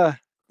then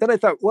I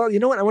thought, well, you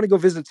know what? I want to go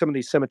visit some of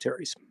these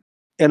cemeteries,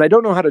 and I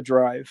don't know how to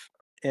drive,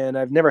 and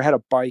I've never had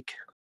a bike,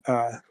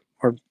 or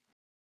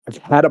I've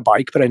had a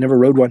bike, but I never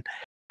rode one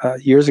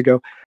years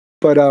ago.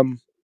 But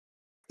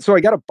so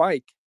I got a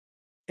bike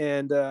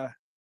and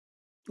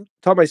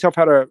taught myself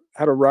how to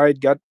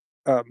ride. Got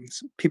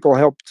people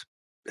helped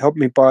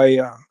me buy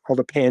all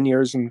the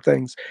panniers and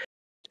things,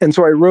 and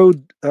so I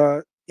rode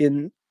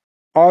in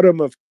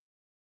autumn of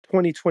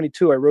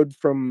 2022. I rode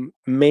from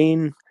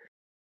Maine,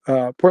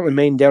 Portland,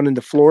 Maine, down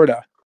into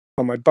Florida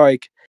on my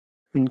bike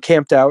and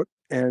camped out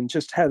and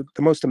just had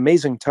the most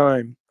amazing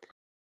time.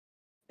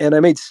 And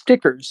I made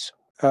stickers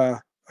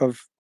of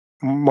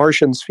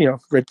Martians,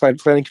 Red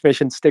Planet Planning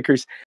Commission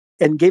stickers,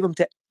 and gave them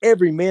to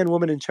every man,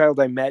 woman, and child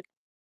I met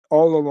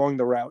all along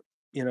the route.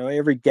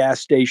 Every gas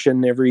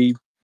station, every,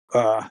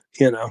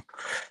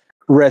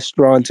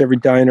 restaurant, every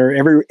diner,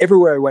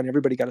 everywhere I went,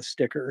 everybody got a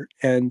sticker,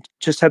 and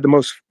just had the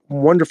most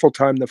wonderful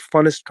time, the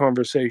funnest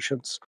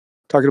conversations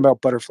talking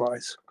about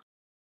butterflies.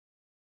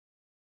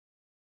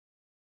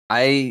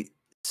 I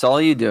saw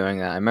you doing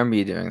that. I remember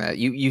you doing that.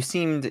 You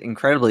seemed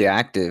incredibly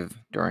active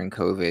during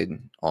COVID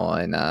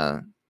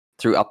on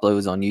through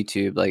uploads on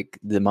YouTube, like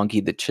the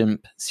Monkey the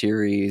Chimp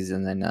series,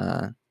 and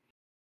then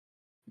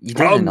you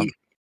did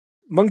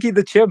Monkey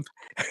the Chimp.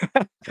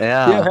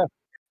 Yeah.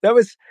 That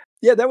was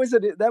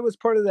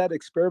part of that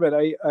experiment.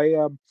 I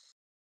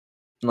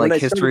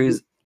like history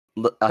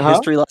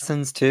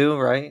lessons too,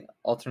 right?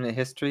 Alternate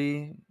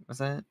history, was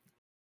that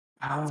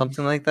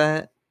something like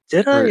that?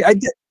 Did I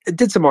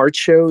did some art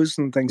shows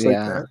and things like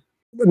that.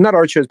 Not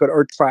art shows, but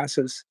art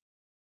classes.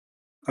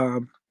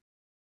 On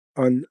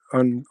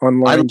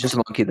online. I loved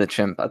Monkey the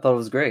Chimp. I thought it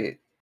was great.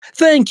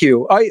 Thank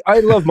you. I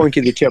love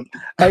Monkey the Chimp.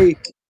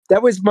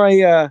 That was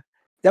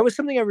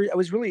something I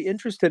was really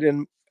interested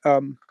in,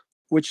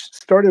 which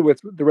started with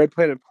the Red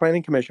Planet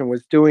Planning Commission,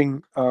 was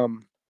doing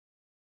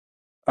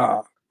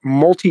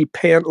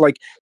multi-panel, like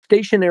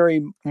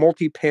stationary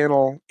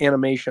multi-panel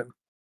animation.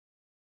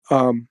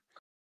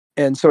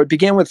 And so it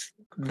began with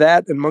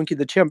that and Monkey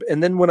the Chimp.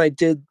 And then when I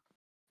did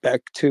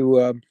back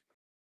to,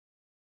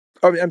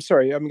 I'm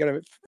sorry, I'm going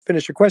to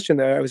finish your question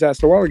that I was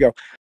asked a while ago.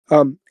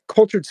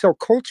 Cultured Cell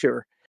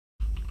Culture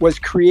was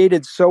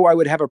created so I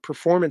would have a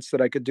performance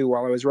that I could do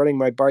while I was riding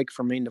my bike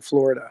from Maine to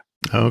Florida.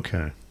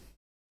 Okay.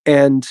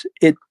 And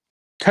it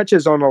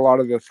touches on a lot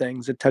of the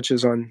things. It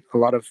touches on a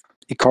lot of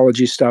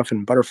ecology stuff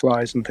and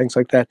butterflies and things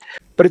like that.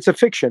 But it's a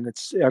fiction.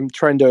 I'm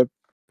trying to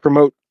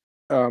promote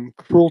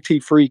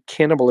cruelty-free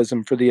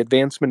cannibalism for the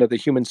advancement of the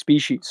human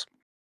species.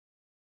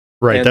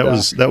 Right. And,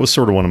 that was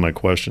sort of one of my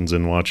questions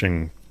in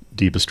watching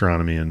Deep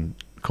Astronomy and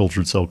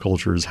Cultured Cell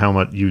Culture, is how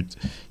much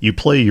you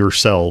play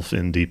yourself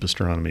in Deep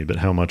Astronomy, but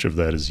how much of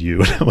that is you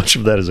and how much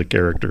of that is a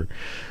character?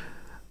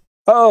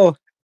 Oh,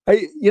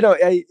 I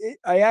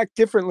act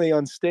differently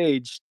on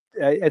stage.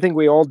 I think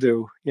we all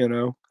do,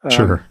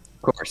 Sure.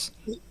 Of course.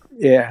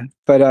 Yeah.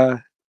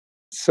 But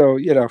so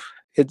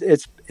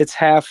it's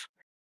half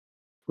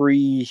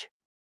preconceived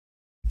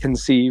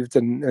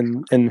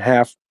and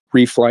half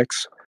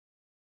reflex.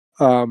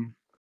 But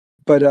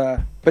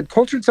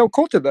Cultured Cell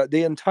Culture,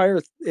 the entire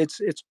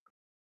it's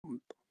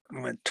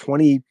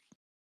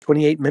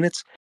 28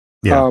 minutes.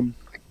 Yeah.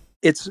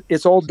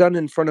 It's all done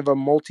in front of a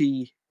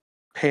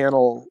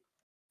multi-panel,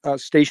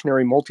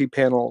 stationary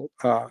multi-panel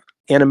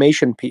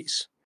animation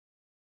piece.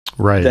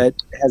 Right. That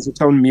has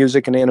its own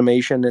music and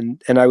animation,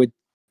 and I would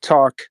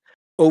talk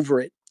over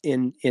it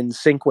in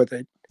sync with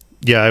it.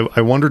 Yeah,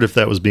 I wondered if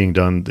that was being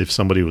done, if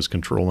somebody was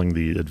controlling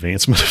the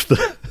advancement of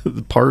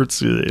the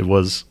parts. It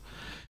was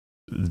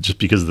just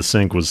because the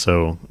sync was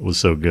so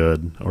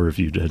good, or if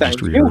you had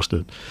just rehearsed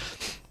it.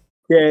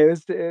 Yeah, it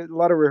was a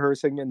lot of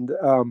rehearsing, and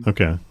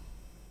okay,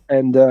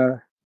 and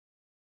a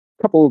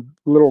couple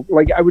little,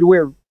 like, I would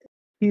wear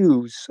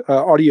cues,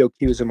 audio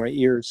cues in my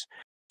ears,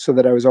 so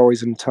that I was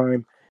always in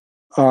time.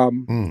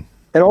 And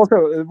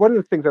also, one of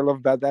the things I love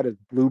about that is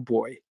Blue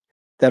Boy,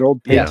 that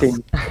old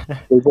painting. Yes.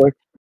 Blue Boy.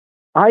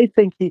 I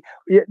think the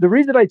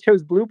reason I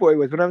chose Blue Boy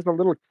was when I was a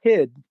little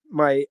kid,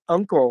 my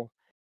uncle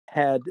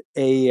had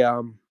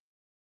a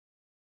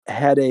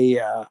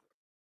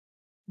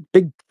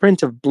big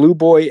print of Blue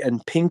Boy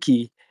and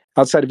Pinky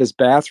outside of his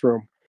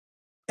bathroom,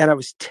 and I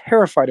was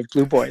terrified of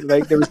Blue Boy.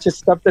 Like, there was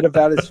just something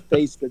about his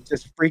face that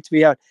just freaked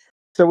me out.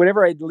 So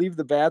whenever I'd leave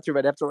the bathroom,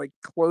 I'd have to, like,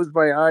 close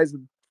my eyes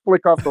and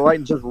flick off the light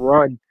and just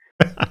run,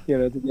 to get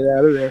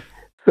out of there.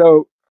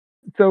 So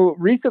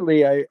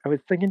recently I was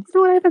thinking,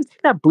 I haven't seen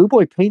that Blue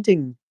Boy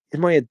painting in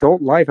my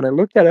adult life, and I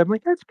looked at it. I'm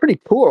like, that's pretty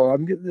cool.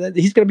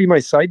 He's going to be my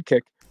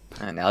sidekick.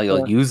 And now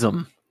you'll use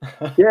him.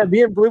 Yeah,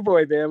 me and Blue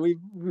Boy, man,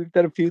 we've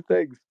done a few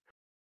things.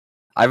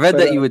 I read But,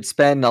 that you would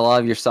spend a lot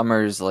of your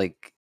summers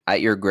like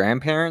at your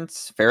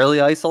grandparents,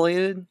 fairly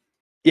isolated.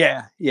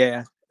 Yeah.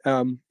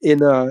 In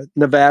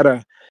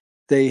Nevada,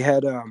 they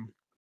had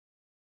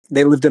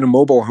they lived in a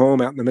mobile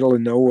home out in the middle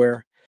of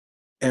nowhere,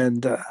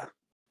 and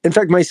in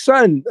fact, my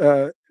son,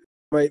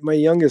 my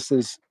youngest,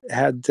 has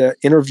had to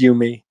interview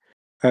me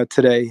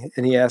today,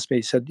 and he asked me.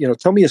 He said,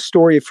 tell me a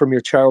story from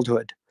your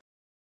childhood.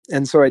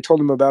 And so I told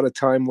him about a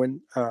time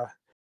when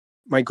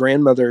my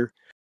grandmother,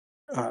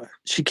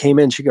 she came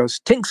in. She goes,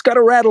 "Tink's got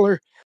a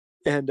rattler,"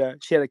 and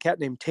she had a cat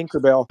named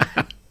Tinkerbell,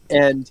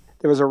 and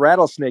there was a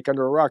rattlesnake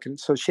under a rock, and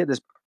so she had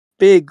this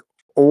big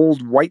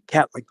old white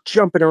cat like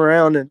jumping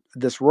around in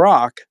this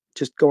rock,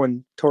 just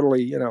going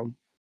totally,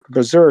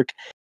 berserk.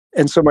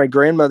 And so my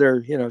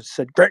grandmother,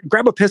 said,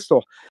 "Grab a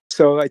pistol."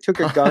 So I took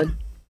a gun,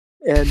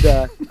 and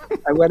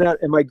I went out,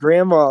 and my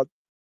grandma,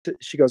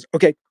 she goes,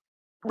 "Okay,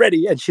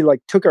 ready," and she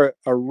like took a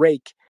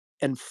rake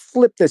and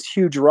flipped this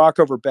huge rock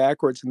over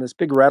backwards, and this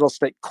big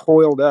rattlesnake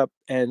coiled up,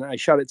 and I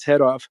shot its head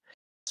off.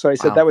 So I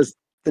said Wow. that was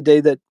the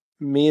day that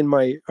me and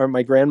my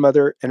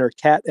grandmother and her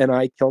cat and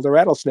I killed a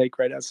rattlesnake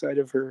right outside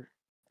of her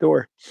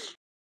door.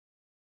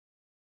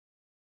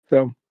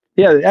 So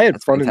yeah, I had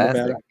That's fun in Nevada.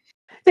 fantastic.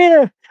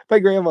 Yeah, my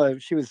grandma,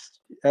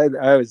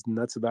 I was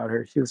nuts about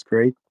her. She was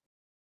great.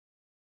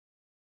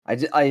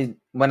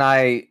 When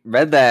I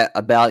read that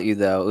about you,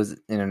 though, it was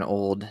in an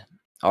old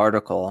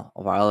article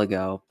a while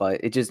ago, but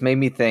it just made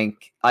me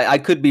think. I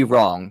could be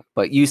wrong,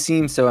 but you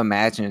seem so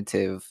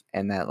imaginative,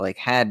 and that like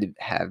had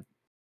to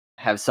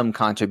have some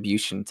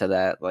contribution to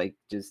that, like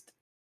just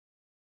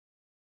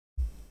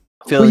Well,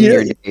 filling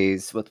your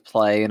days with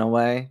play in a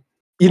way.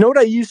 you know what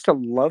I used to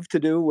love to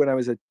do when I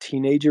was a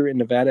teenager in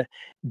Nevada?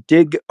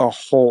 Dig a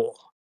hole.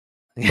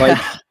 Like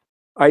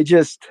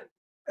Yeah.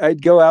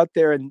 I'd go out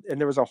there, and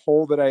there was a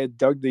hole that I had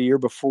dug the year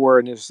before,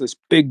 and it was this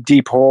big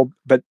deep hole.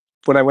 But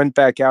when I went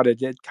back out, it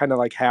kind of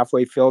like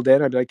halfway filled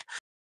in. I'd be like,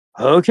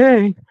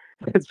 okay.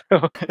 And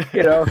so,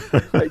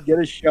 I'd get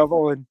a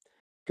shovel and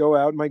go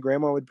out. My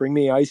grandma would bring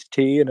me iced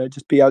tea, and I'd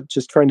just be out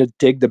just trying to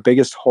dig the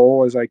biggest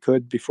hole as I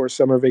could before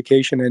summer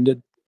vacation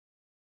ended.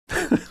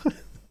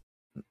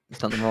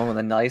 Something wrong with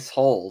a nice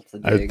hole to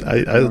dig.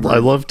 I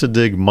love to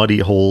dig muddy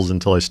holes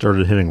until I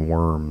started hitting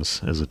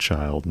worms as a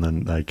child, and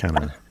then I kind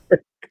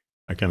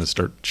of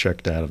start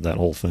checked out of that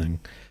whole thing.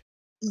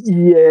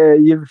 Yeah,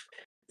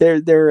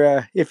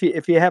 they're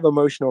if you have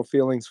emotional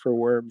feelings for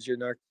worms, you're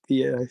not.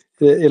 Yeah,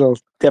 it'll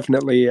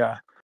definitely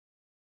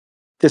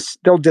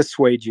they'll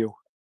dissuade you.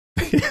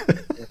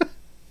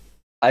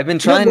 I've been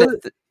trying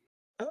to.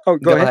 Oh,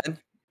 go ahead.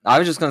 I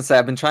was just going to say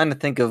I've been trying to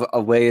think of a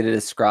way to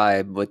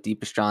describe what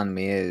deep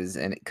astronomy is,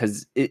 and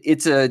because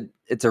it's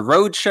a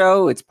road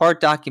show, it's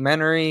part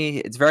documentary,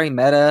 it's very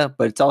meta,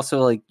 but it's also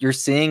like you're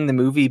seeing the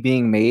movie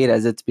being made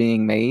as it's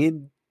being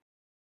made.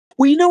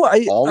 Well,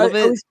 all of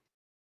it.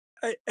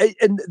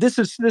 And this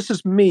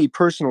is me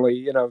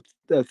personally,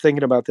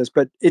 thinking about this,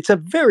 but it's a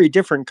very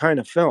different kind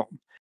of film.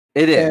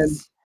 It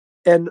is,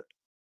 and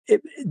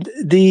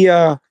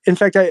in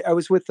fact, I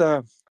was with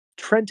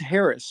Trent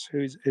Harris,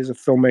 who's a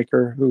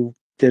filmmaker who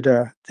did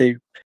the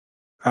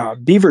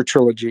Beaver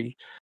trilogy,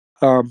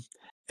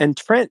 and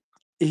Trent,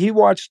 he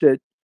watched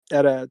it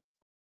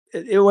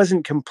it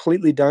wasn't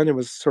completely done. It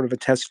was sort of a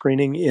test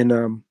screening in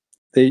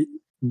the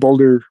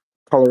Boulder,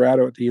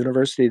 Colorado, at the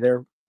university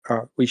there.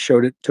 We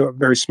showed it to a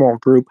very small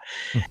group,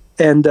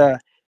 and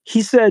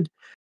he said,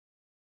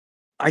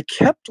 "I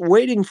kept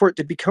waiting for it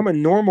to become a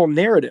normal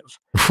narrative,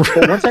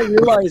 but once I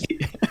realized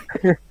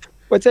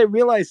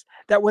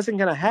that wasn't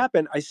going to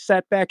happen, I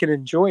sat back and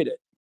enjoyed it."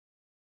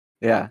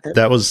 Yeah,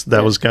 that was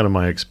kind of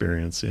my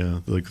experience. Yeah,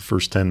 like the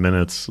first 10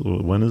 minutes.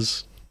 When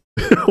is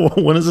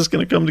this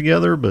going to come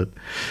together? But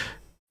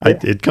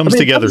it comes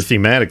together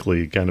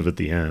thematically, kind of at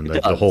the end.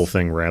 The whole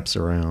thing wraps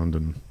around,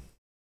 and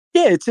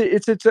yeah, it's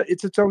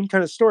its own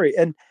kind of story.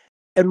 And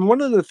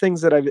one of the things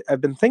that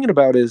I've been thinking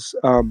about is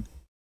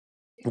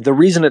the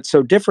reason it's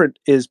so different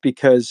is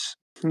because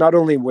not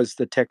only was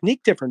the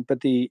technique different,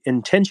 but the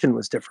intention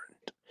was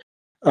different.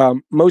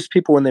 Most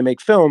people, when they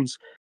make films,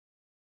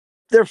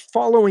 they're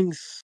following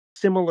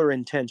similar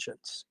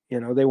intentions.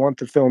 They want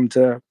the film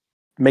to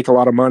make a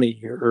lot of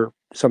money or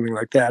something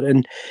like that.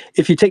 And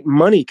if you take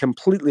money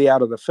completely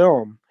out of the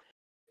film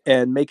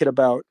and make it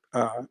about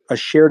a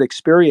shared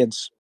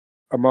experience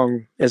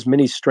among as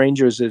many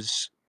strangers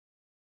as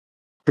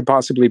could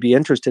possibly be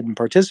interested in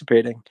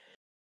participating,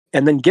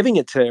 and then giving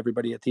it to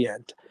everybody at the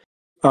end,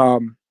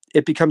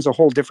 it becomes a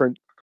whole different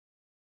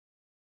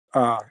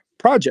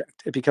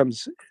project. It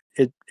becomes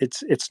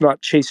it's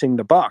not chasing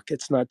the buck.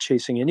 It's not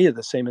chasing any of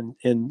the same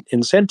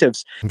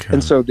incentives,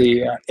 and so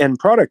the end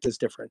product is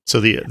different.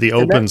 So the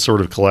open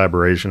sort of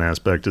collaboration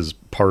aspect is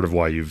part of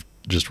why you've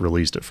just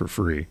released it for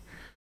free.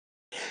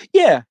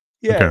 Yeah.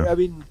 Okay. I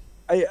mean,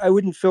 I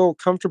wouldn't feel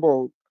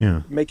comfortable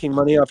making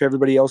money off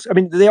everybody else. I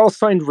mean, they all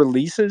signed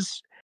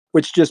releases,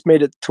 which just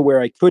made it to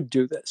where I could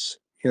do this.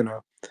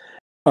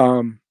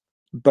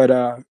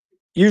 But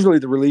usually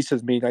the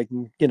releases mean I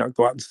can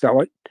go out and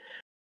sell it.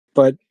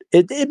 But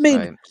It made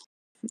Right.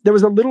 there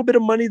was a little bit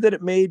of money that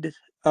it made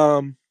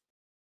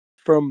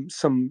from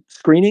some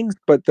screenings,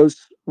 but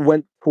those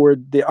went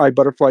toward the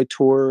iButterfly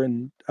tour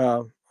and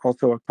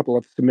also a couple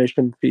of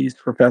submission fees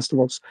for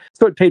festivals.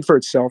 So it paid for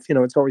itself.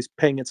 It's always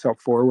paying itself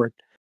forward.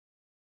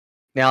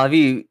 Now, have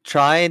you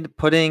tried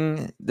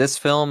putting this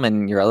film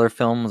and your other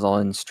films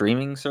on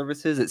streaming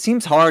services? It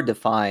seems hard to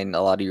find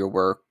a lot of your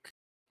work.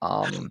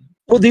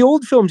 Well, the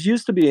old films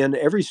used to be in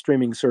every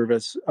streaming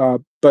service,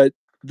 but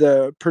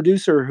the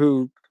producer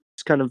who's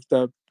kind of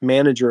the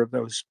manager of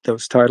those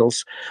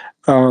titles,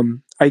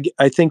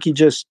 I think he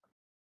just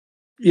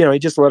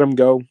let them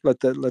go, let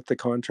the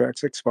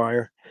contracts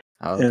expire,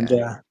 and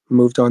Okay.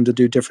 moved on to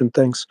do different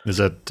things. Is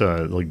that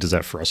does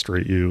that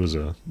frustrate you as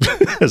a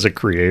as a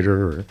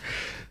creator, or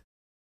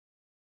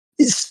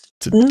It's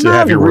to not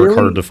have your work really.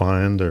 hard to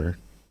find, or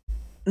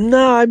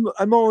No,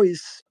 I'm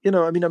always,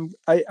 I mean,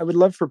 I would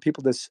love for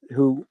people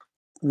who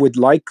would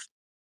like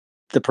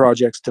the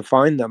projects to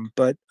find them,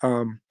 but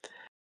I'm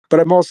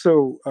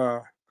also,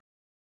 I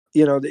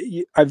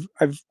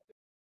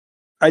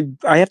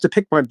have to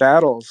pick my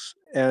battles,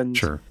 and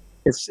sure?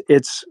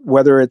 it's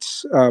whether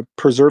it's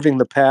preserving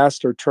the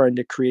past or trying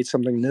to create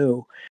something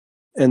new,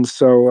 and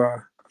so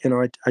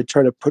I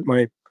try to put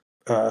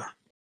uh,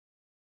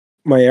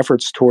 my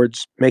efforts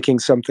towards making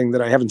something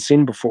that I haven't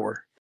seen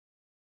before.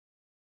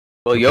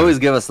 Well, you Okay. always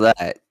give us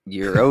that.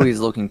 You're always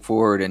looking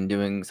forward and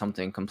doing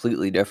something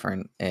completely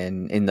different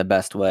and in the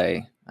best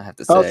way, I have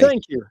to Oh, say.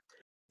 thank you.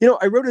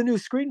 I wrote a new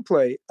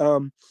screenplay.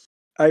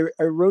 I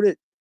wrote it.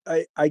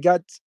 I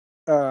got.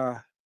 Uh,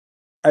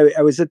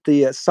 I was at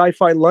the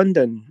Sci-Fi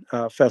London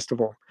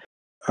festival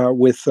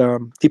with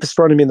Deep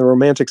Astronomy and the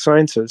Romantic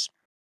Sciences,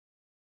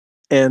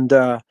 and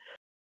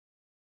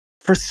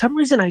for some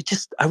reason,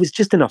 I was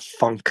just in a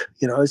funk.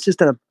 I was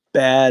just in a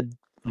bad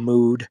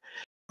mood,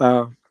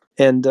 uh,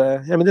 and I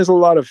mean, there's a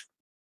lot of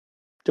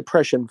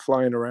depression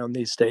flying around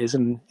these days,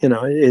 and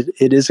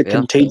it is a Yeah.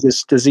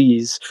 contagious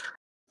disease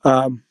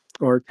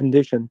or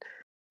condition,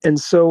 and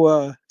so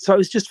I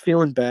was just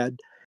feeling bad,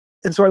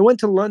 and so I went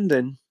to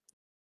London,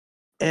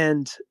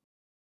 and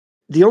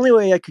the only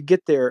way I could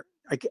get there,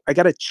 I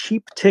got a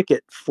cheap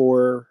ticket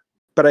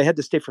but I had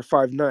to stay for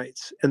 5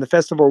 nights, and the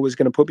festival was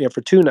going to put me up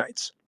for 2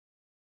 nights.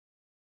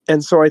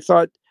 And so I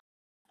thought,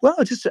 well,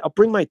 I'll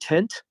bring my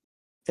tent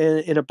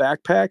in a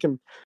backpack and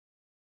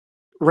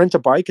rent a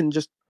bike and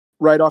just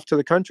ride off to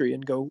the country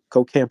and go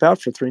camp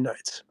out for 3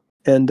 nights.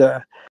 And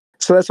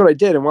so that's what I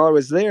did. And while I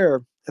was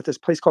there at this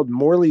place called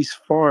Morley's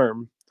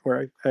Farm,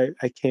 where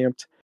I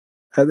camped,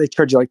 they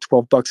charge you like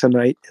 $12 a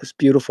night. It was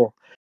beautiful.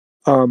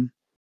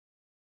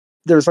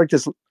 There's like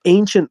this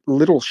ancient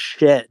little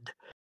shed,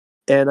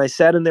 and I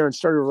sat in there and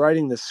started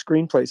writing this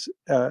screenplay,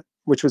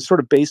 which was sort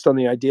of based on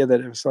the idea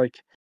that it was like,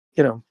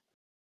 you know,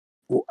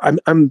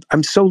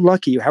 I'm so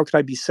lucky. How could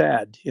I be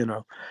sad?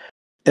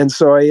 And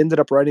so I ended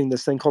up writing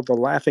this thing called The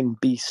Laughing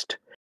Beast.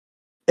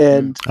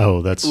 And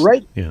Oh, that's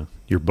right,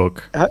 your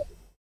book.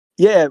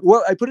 yeah.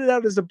 Well, I put it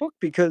out as a book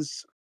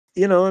because,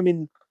 I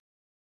mean,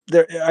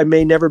 I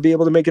may never be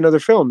able to make another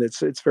film.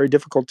 It's very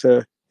difficult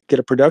to get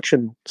a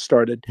production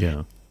started,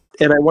 Yeah.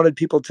 and I wanted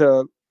people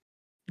to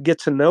get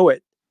to know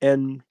it.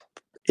 And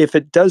if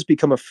it does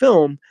become a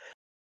film,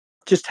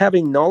 just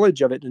having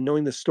knowledge of it and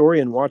knowing the story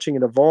and watching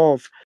it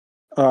evolve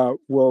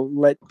will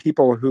let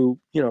people who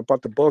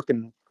bought the book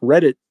and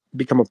read it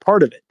become a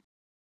part of it.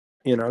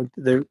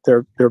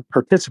 They're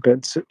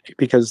participants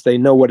because they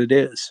know what it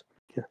is.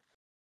 Yeah.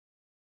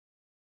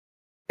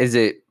 Is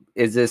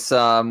this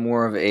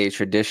more of a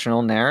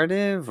traditional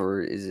narrative,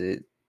 or is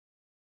it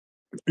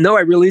No,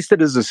 I released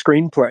it as a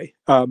screenplay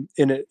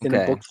in a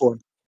okay? book form.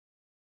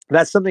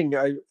 That's something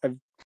I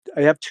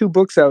have 2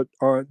 books out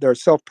on. They're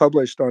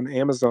self-published on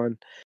Amazon.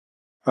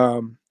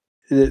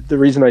 The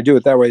reason I do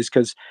it that way is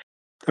because,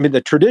 I mean,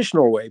 the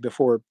traditional way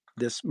before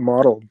this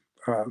model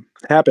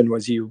happened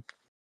was you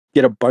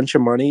get a bunch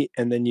of money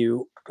and then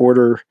you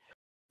order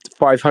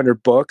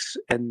 500 books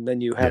and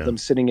then you have Yeah. them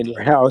sitting in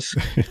your house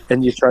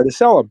and you try to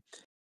sell them.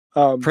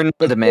 Print on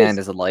But demand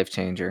is a life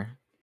changer.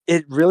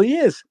 it really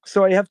is.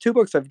 So I have 2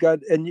 books I've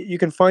got, and you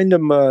can find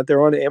them.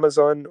 They're on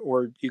Amazon,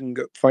 or you can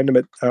find them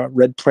at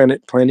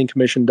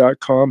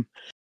redplanetplanningcommission.com.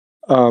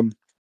 Um,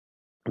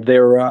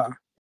 they're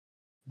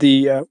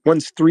the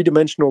one's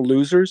Three-Dimensional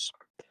Losers,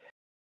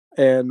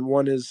 and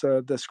one is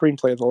the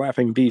screenplay of The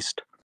Laughing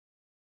Beast.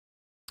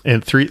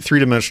 And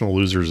three-dimensional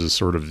losers is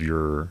sort of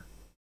your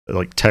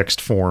like text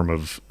form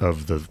of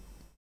the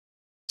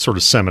sort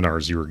of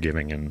seminars you were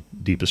giving in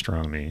deep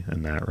astronomy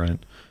and that, right?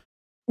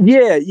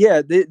 Yeah.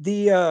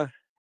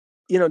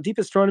 Deep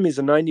Astronomy is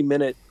a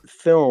 90-minute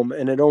film,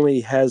 and it only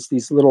has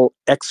these little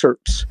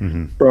excerpts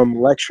from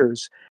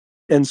lectures.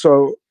 And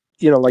so,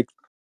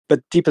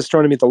 but Deep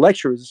Astronomy, the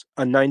lecture is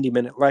a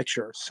 90-minute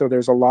lecture. So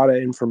there's a lot of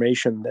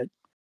information that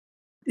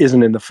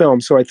isn't in the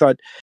film. So I thought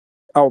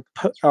I'll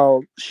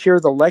share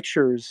the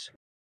lectures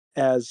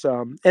as,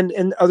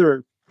 and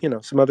other,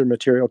 some other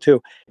material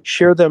too,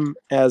 share them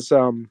as,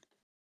 um,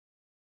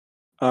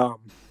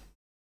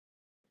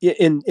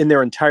 in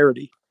their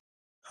entirety.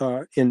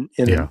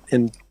 Yeah.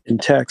 in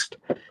text,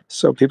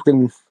 so people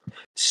can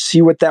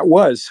see what that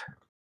was.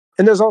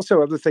 And there's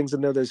also other things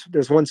in there.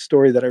 There's one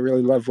story that I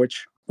really love,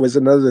 which was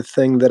another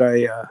thing that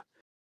I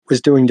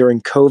was doing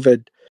during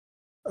COVID.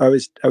 I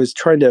was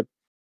trying to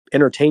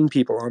entertain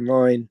people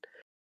online,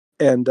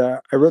 and I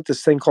wrote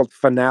this thing called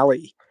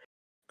Finale,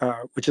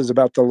 which is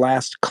about the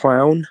last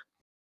clown.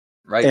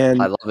 Right.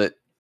 And I love it.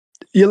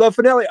 you love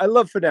Finale? I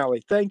love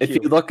Finale. Thank If you.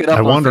 you look it I up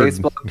on wondered.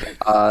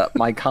 Facebook,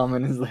 my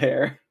comment is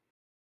there.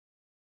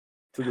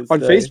 To this On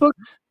day. Facebook?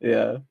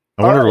 Yeah.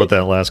 I wondered All right. what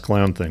that last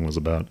clown thing was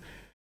about.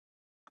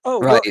 Oh,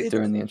 Right, well,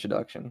 during the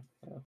introduction.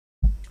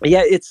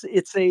 yeah, it's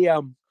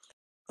a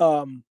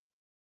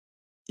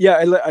yeah,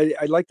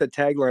 I like the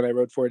tagline I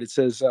wrote for it. It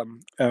says,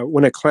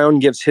 "When a clown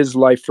gives his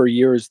life for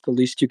years, the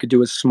least you could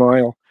do is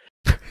smile."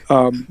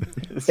 And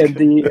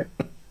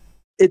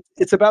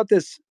it's about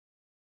this.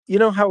 You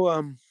know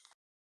how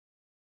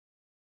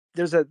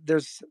there's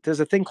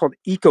a thing called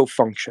eco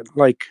function,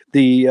 like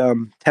the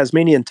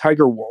Tasmanian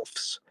tiger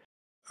wolves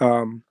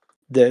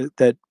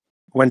that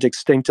went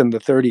extinct in the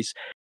 30s.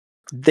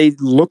 They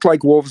looked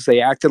like wolves,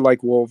 they acted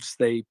like wolves,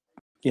 they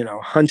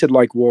hunted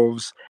like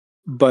wolves,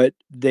 but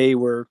they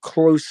were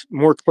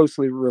more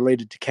closely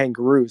related to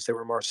kangaroos. They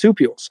were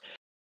marsupials,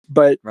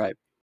 but Right.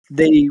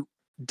 they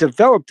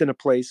developed in a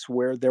place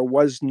where there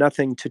was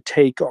nothing to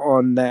take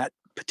on that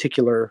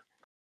particular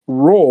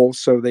role,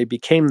 so they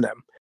became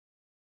them.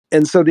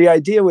 And so the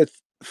idea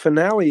with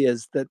Finale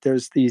is that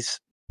there's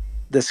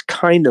this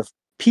kind of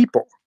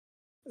people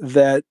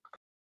that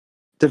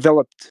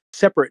developed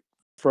separate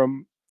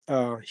from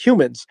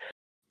humans.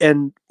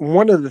 And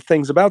one of the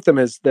things about them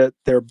is that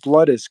their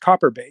blood is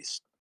copper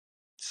based.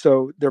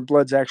 So their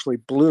blood's actually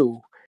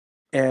blue.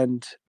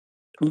 And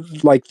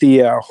like the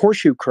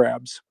horseshoe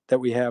crabs that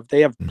we have, they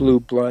have blue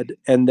blood,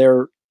 and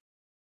they're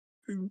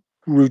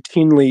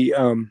routinely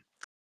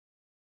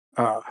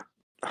uh,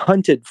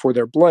 hunted for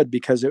their blood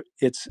because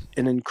it's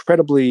an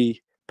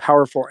incredibly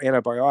powerful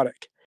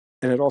antibiotic.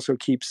 And it also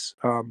keeps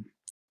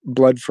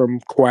blood from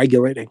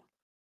coagulating.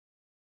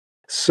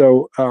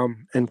 So,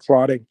 and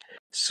clotting.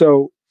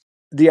 So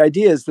the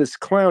idea is this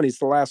clown, he's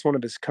the last one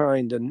of his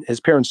kind, and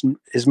his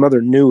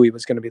mother knew he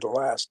was going to be the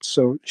last.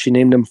 So she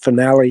named him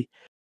Finale.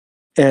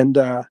 And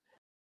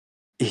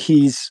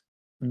he's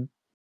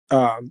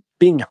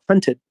being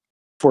hunted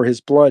for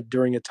his blood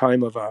during a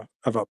time of a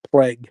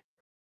plague.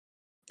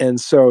 And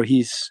so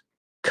he's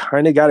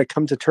kind of got to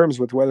come to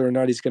terms with whether or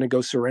not he's going to go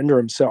surrender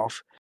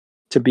himself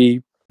to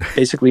be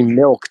basically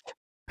milked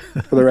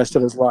for the rest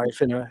of his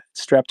life in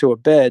strapped to a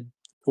bed,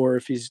 or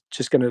if he's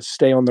just going to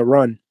stay on the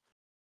run.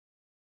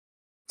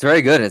 It's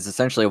very good. It's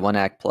essentially a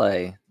one-act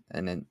play,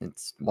 and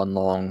it's one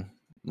long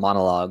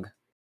monologue.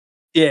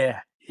 Yeah,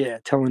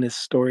 telling his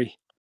story.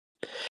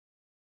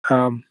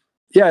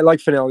 Yeah, I like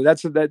Finale.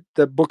 That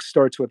the book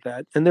starts with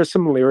that, and there's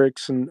some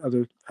lyrics and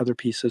other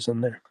pieces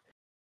in there.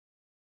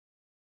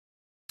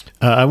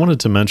 I wanted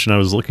to mention, I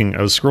was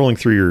scrolling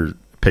through your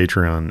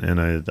Patreon,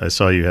 and I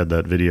saw you had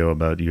that video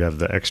about you have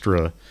the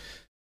extra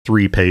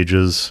 3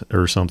 pages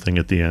or something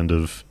at the end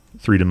of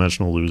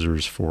Three-Dimensional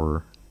Losers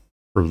for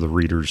the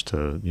readers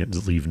to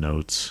leave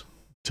notes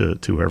to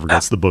whoever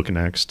gets the book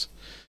next.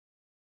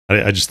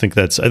 I just think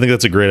that's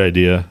a great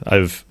idea.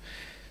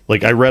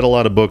 I read a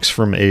lot of books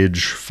from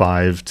age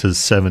 5 to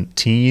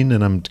 17,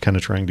 and I'm kind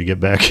of trying to get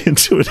back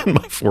into it in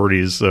my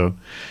 40s. So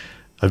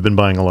I've been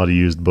buying a lot of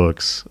used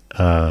books.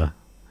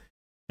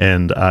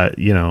 And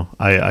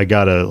I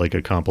got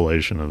a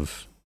compilation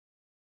of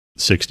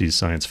 60s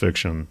science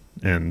fiction,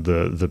 and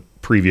the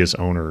previous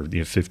owner,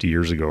 50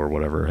 years ago or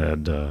whatever,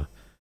 had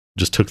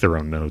just took their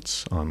own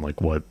notes on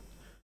like what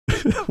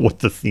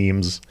the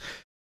themes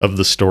of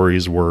the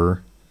stories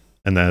were,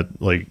 and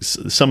that like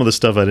some of the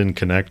stuff I didn't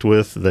connect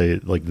with,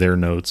 their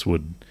notes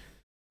would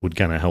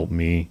kind of help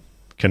me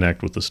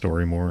connect with the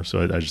story more.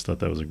 So I just thought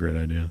that was a great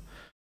idea.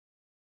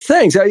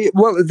 Thanks.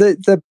 Well,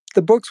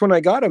 the books, when I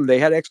got them, they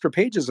had extra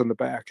pages on the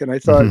back, and I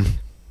thought,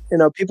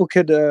 people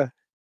could,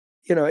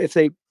 if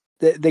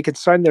they could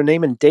sign their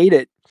name and date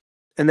it,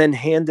 and then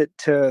hand it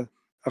to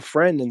a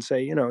friend and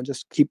say,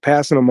 just keep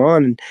passing them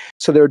on. And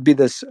so there would be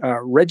this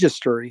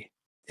registry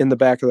in the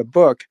back of the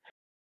book.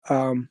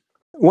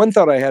 One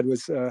thought I had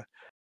was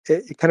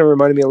it kind of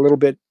reminded me a little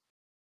bit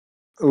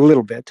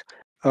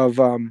of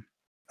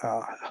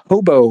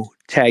hobo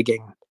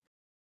tagging.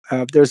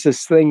 There's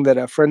this thing that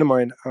a friend of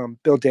mine,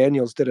 Bill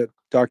Daniels, did a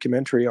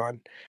documentary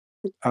on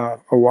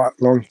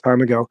long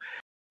time ago.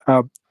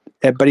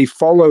 But he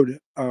followed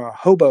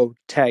hobo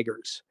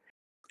taggers.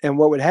 And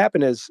what would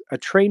happen is a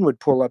train would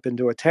pull up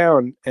into a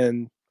town,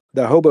 and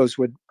the hobos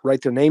would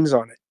write their names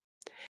on it.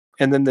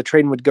 And then the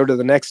train would go to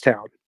the next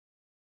town.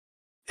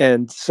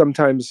 And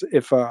sometimes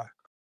if,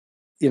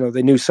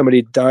 they knew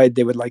somebody died,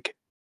 they would like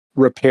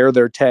repair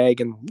their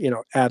tag and,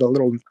 add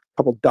a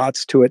couple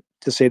dots to it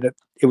to say that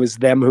it was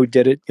them who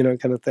did it,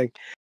 kind of thing.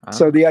 Wow.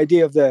 So the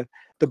idea of the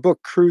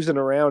book cruising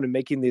around and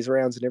making these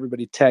rounds and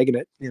everybody tagging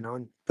it,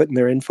 and putting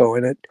their info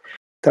in it,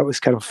 that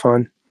was kind of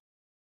fun.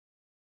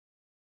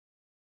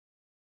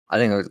 I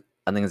think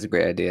it's a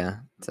great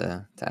idea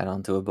to add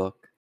on to a book.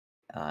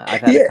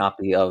 I've had a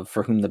copy of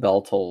For Whom the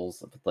Bell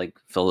Tolls, like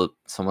fill up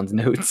someone's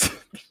notes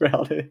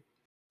throughout it,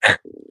 which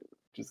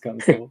is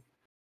kind of cool.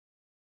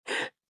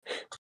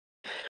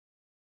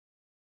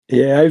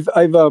 Yeah,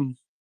 I've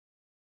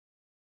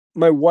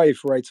my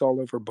wife writes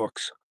all over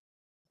books.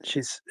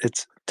 It's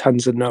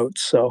tons of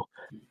notes. So,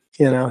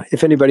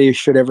 if anybody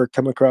should ever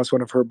come across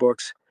one of her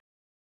books,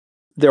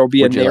 there'll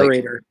be a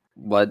narrator.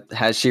 What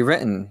has she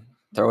written?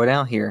 Throw it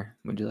out here.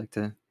 Would you like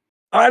to?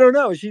 I don't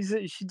know. She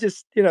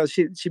just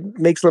she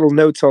makes little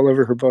notes all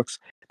over her books.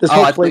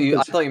 I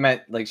thought you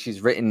meant like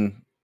she's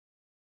written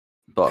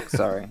books.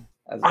 Sorry.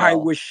 As well. I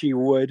wish she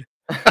would.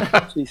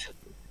 Jeez.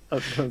 I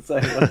was gonna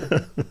say,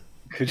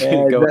 could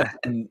you go ahead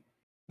and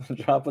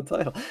drop a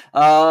title?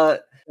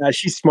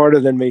 She's smarter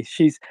than me.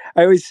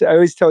 I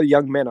always tell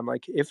young men, I'm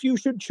like, if you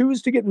should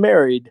choose to get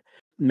married,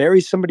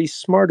 marry somebody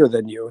smarter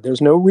than you.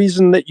 There's no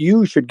reason that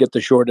you should get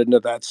the short end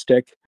of that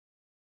stick.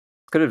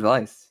 Good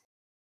advice.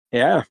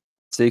 Yeah.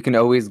 So you can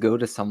always go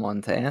to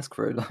someone to ask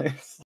for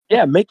advice.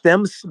 Yeah,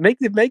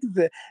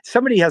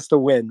 somebody has to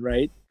win,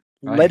 right?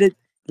 Let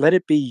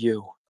it be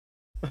you.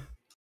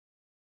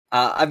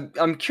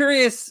 I'm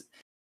curious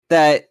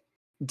that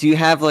do you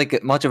have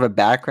like much of a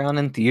background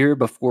in theater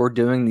before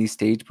doing these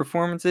stage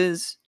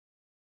performances?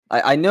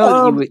 I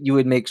know that you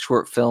would make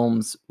short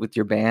films with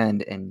your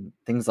band and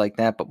things like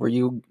that, but were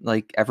you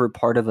like ever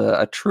part of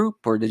a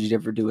troupe, or did you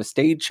ever do a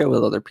stage show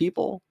with other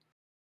people?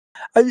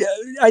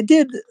 I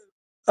did.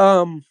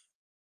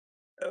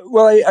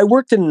 Well, I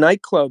worked in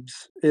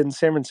nightclubs in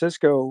San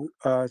Francisco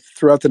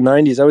throughout the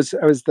 90s. I was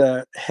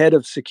the head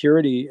of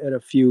security at a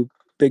few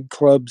big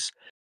clubs,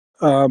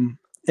 and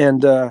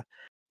a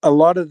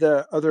lot of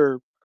the other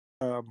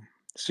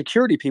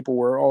security people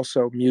were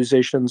also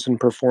musicians and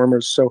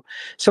performers. So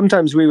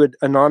sometimes we would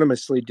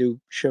anonymously do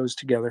shows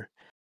together,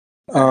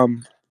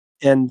 and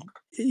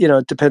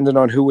it depended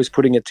on who was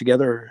putting it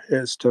together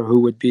as to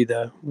who would be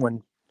the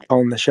one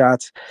calling the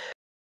shots.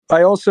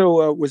 I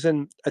also was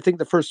in, I think,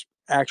 the first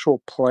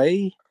actual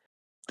play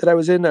that I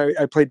was in.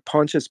 I played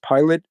Pontius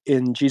Pilate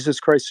in Jesus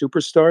Christ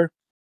Superstar.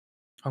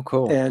 Oh,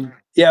 cool. And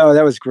yeah,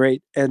 that was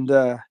great. And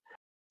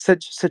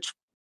such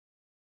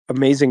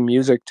amazing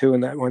music too in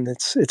that one.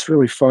 It's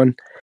really fun.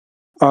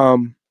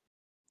 And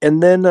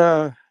then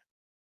I've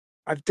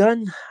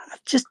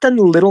just done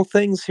little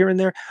things here and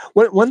there.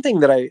 One thing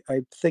that I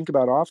think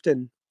about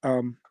often,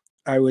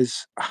 I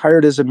was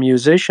hired as a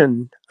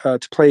musician to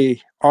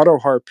play auto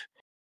harp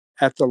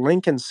at the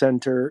Lincoln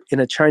Center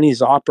in a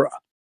Chinese opera.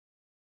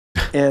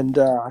 And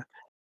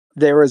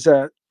there was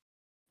a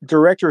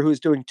director who was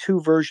doing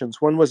two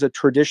versions. One was a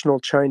traditional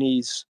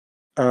Chinese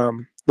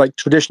version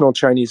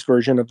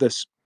of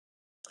this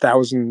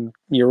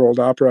 1,000-year-old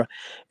opera.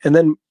 And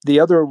then the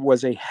other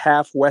was a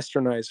half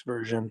westernized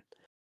version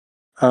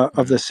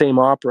of the same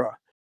opera.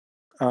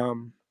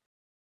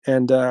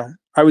 And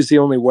I was the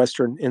only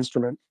Western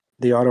instrument,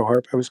 the auto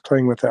harp. I was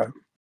playing with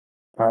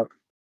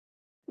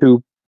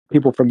two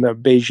people from the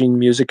Beijing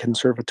Music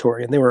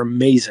Conservatory, and they were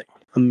amazing.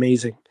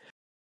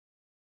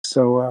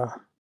 So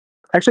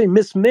actually,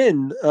 Miss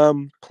Min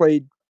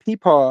played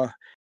Peepaw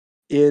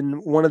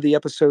in one of the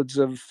episodes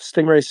of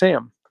Stingray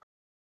Sam.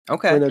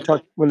 Okay.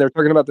 When they're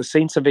talking about the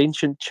saints of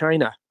ancient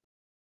China.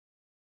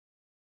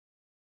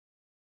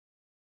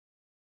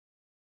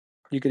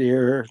 You could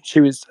hear her.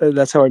 She was.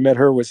 That's how I met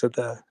her. Was at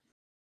the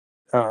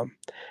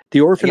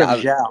Orphan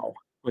of Zhao.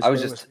 I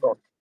was just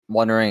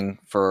wondering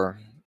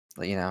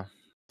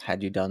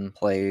had you done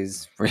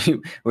plays?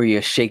 Were you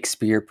a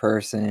Shakespeare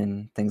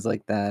person? Things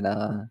like that.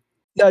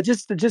 No,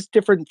 just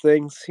different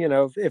things.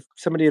 If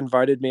somebody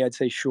invited me, I'd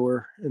say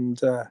sure.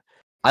 And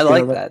I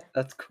like that.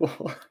 That's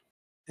cool.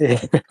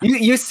 Yeah.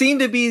 You seem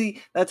to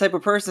be that type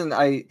of person.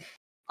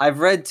 I've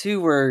read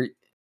too where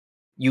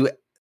you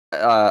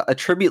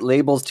attribute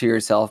labels to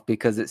yourself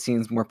because it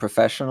seems more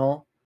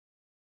professional.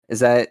 Is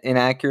that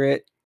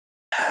inaccurate?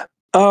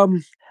 I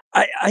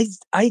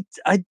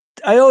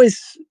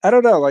always, I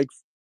don't know, like,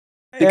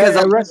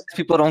 because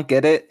people don't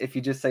get it. If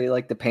you just say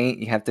like the paint,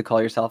 you have to call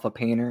yourself a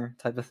painter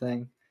type of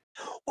thing.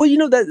 Well,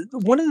 that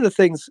one of the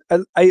things,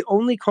 I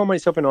only call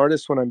myself an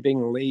artist when I'm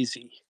being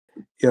lazy,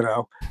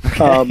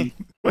 Okay.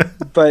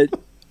 but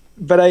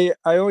I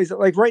always,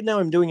 like, right now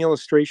I'm doing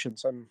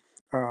illustrations.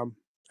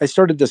 I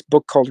started this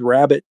book called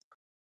Rabbit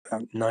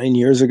 9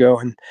 years ago,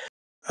 and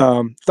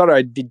thought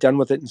I'd be done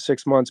with it in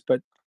 6 months,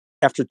 but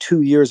after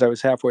 2 years I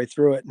was halfway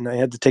through it, and I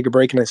had to take a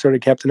break, and I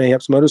started Captain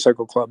Ahab's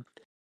Motorcycle Club.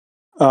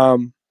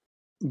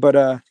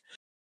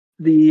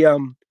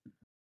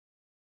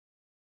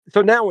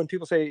 So now when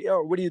people say,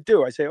 "Oh, what do you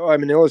do?" I say, "Oh,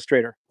 I'm an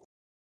illustrator,"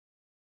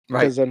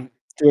 because I'm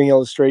doing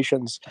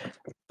illustrations.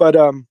 But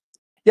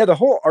yeah, the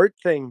whole art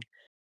thing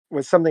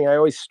was something I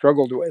always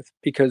struggled with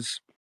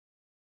because,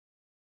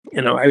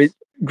 I was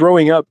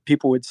growing up.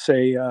 People would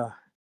say,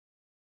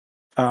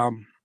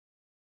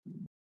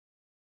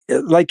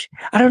 like,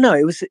 I don't know.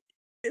 It was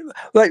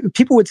like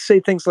people would say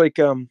things like,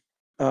 they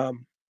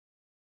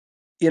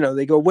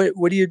go,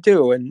 "What do you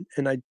do?" And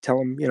I tell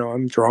them,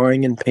 I'm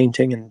drawing and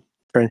painting and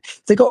trying.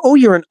 They go, "Oh,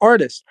 you're an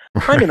artist.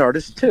 I'm an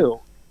artist too,"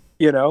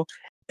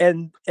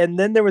 and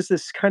then there was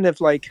this kind of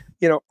like,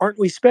 aren't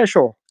we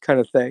special kind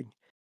of thing.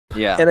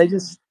 Yeah.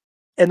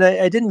 And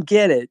I didn't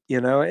get it,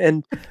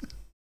 and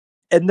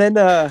then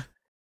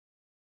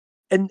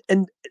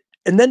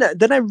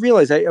then I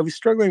realized I was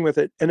struggling with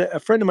it. And a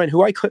friend of mine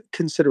who I could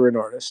consider an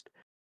artist,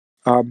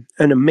 an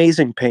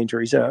amazing painter.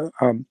 He's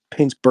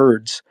paints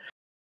birds,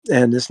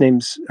 and his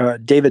name's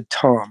David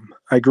Tom.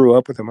 I grew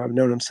up with him. I've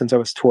known him since I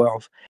was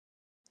 12.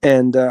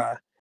 And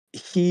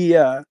he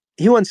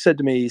once said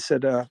to me, he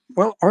said,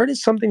 well, art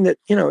is something that,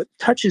 it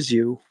touches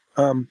you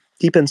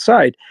deep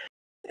inside.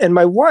 And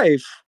my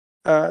wife,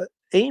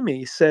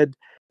 Amy, said,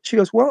 she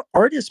goes, well,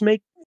 art is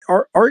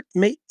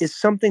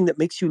something that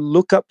makes you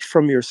look up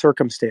from your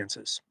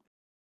circumstances.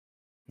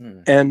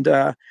 And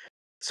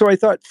so I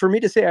thought, for me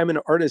to say I'm an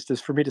artist is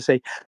for me to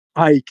say,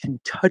 I can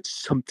touch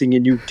something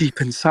in you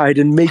deep inside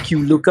and make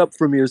you look up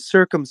from your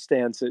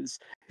circumstances,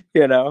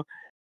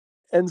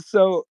 And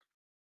so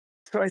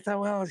I thought,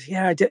 well,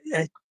 yeah,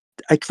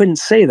 I couldn't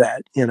say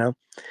that,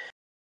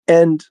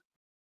 And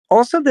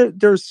also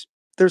there's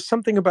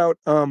something about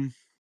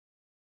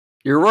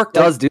your work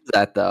does do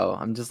that, though.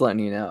 I'm just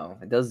letting you know.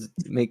 It does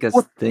make us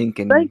think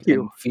and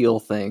feel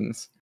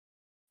things.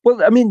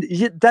 Well, I mean,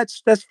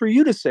 that's for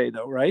you to say,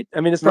 though, right?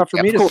 I mean, it's not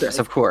for me to say.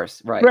 Of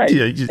course, right? Right.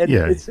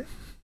 Yeah.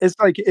 It's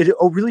like,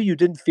 oh, really? You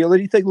didn't feel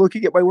anything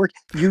looking at my work?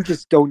 You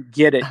just don't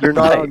get it. You're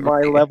not on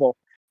my level,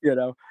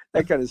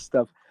 that kind of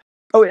stuff.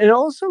 Oh, and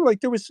also, like,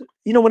 there was,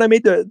 when I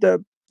made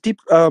the deep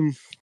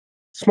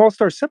small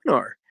star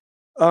seminar,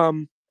 I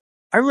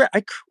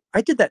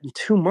did that in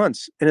 2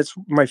 months, and it's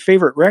my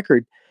favorite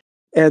record.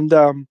 And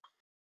but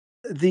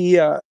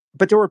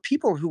there were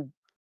people who,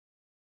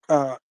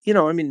 I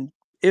mean,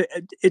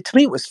 it to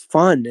me it was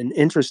fun and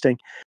interesting,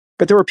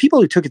 but there were people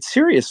who took it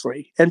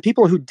seriously, and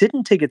people who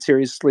didn't take it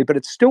seriously, but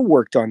it still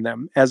worked on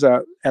them as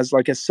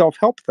like a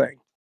self-help thing.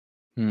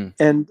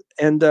 And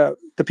the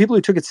people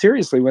who took it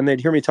seriously, when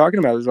they'd hear me talking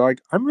about it, they're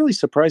like, I'm really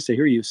surprised to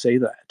hear you say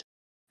that.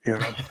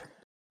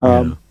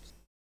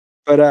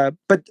 But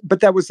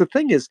that was the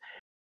thing, is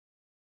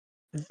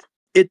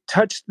it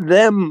touched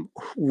them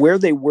where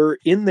they were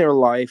in their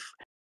life,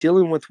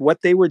 dealing with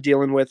what they were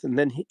dealing with. And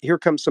then here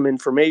comes some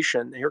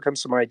information, here comes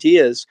some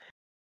ideas,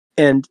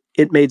 and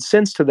it made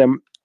sense to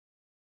them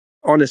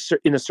in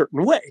a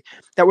certain way.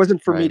 That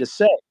wasn't for me to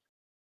say,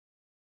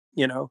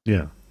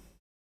 Yeah.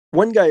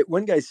 One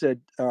guy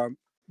said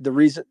the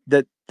reason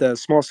that the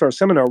small star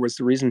seminar was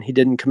the reason he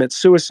didn't commit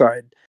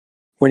suicide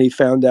when he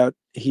found out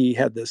he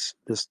had this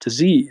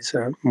disease.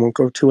 I won't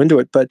go too into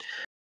it, but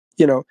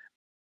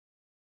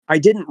I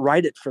didn't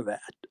write it for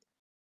that.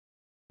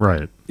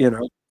 Right.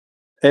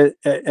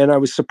 And I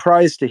was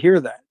surprised to hear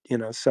that,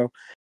 so,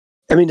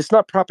 I mean, it's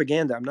not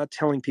propaganda. I'm not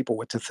telling people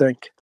what to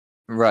think.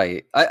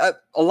 Right. A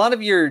lot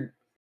of your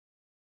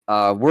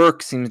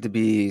work seems to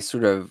be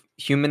sort of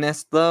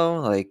humanist, though,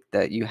 like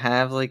that you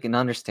have like an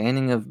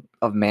understanding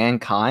of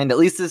mankind. At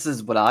least this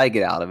is what I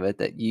get out of it,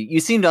 that you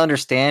seem to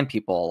understand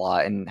people a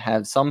lot and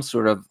have some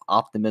sort of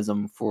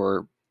optimism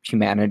for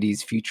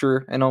humanity's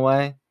future in a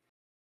way,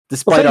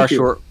 despite our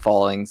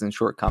shortfallings and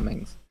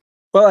shortcomings.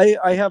 Well,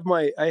 I have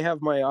my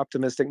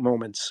optimistic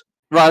moments.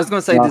 Well, I was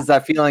going to say, does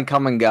that feeling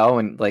come and go?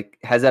 And like,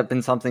 has that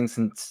been something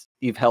since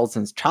you've held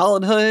since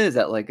childhood? Is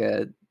that like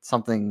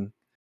something?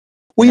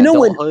 Well,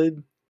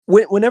 adulthood?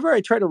 Whenever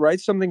I try to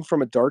write something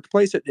from a dark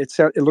place,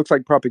 it looks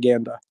like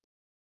propaganda.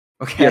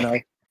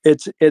 Okay.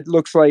 It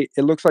looks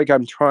like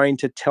I'm trying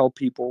to tell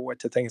people what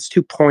to think. It's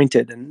too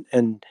pointed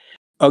and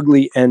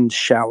ugly and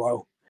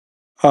shallow.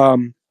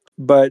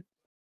 But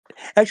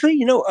actually,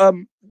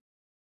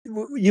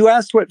 you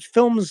asked what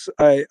films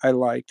I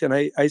liked, and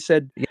I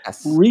said,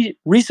 yes.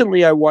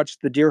 Recently I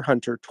watched The Deer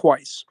Hunter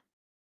twice,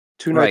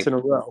 2 nights in a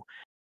row,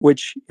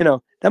 which,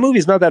 that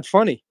movie's not that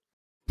funny.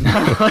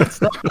 No,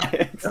 it's not.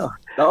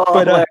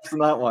 But on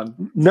that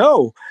one.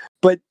 No,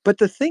 but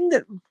the thing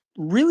that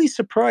really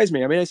surprised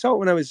me, I mean, I saw it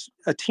when I was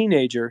a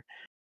teenager.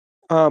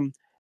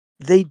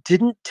 They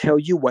didn't tell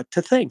you what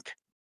to think.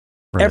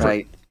 Ever.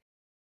 Right.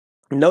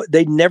 No,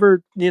 they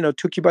never,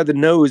 took you by the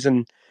nose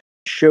and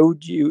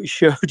showed you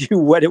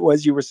what it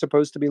was you were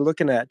supposed to be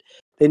looking at.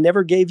 They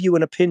never gave you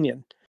an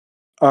opinion.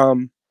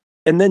 And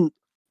then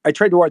I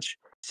tried to watch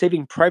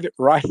Saving Private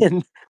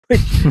Ryan,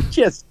 which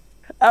just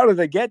out of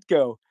the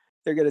get-go,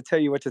 they're going to tell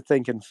you what to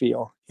think and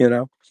feel,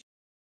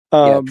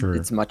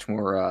 It's much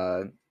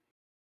more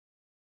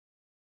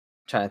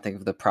trying to think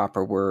of the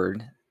proper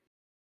word.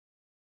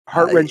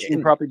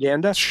 Heart-wrenching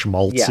propaganda.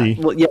 Schmaltzy.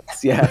 Yeah. Well,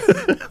 yes.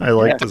 I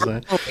like to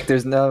say.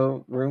 There's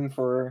no room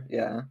for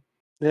Yeah,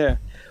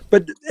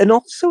 and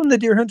also in The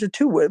Deer Hunter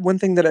too, one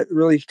thing that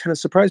really kind of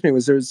surprised me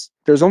was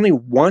there's only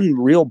one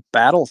real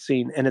battle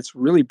scene, and it's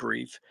really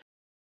brief.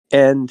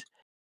 And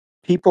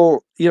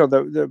people,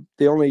 the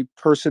only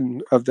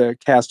person of the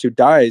cast who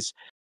dies,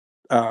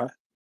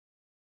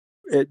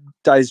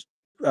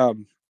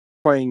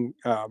 playing,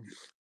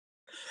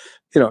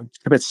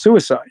 commits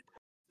suicide.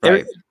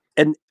 Right.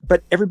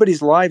 But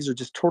everybody's lives are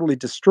just totally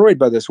destroyed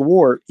by this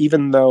war,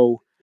 even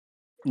though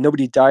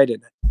nobody died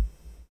in it.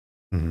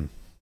 Mm-hmm.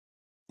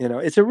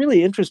 It's a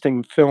really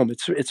interesting film.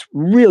 It's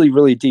really,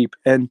 really deep,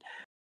 and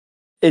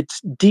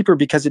it's deeper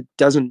because it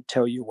doesn't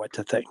tell you what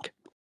to think.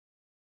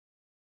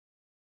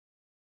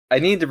 I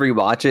need to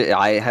rewatch it.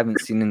 I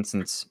haven't seen it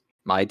since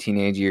my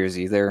teenage years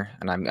either,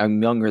 and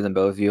I'm younger than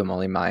both of you. I'm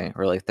only in my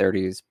early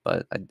 30s,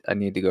 but I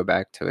need to go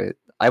back to it.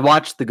 I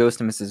watched The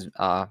Ghost of Mrs.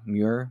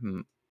 Muir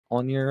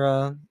on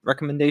your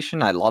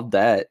recommendation. I loved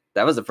that.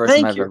 That was the first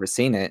time Thank I've you. ever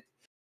seen it.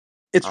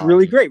 It's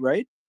really great,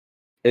 right?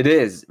 It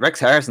is. Rex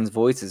Harrison's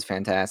voice is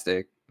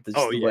fantastic.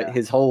 Yeah.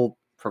 His whole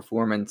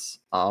performance.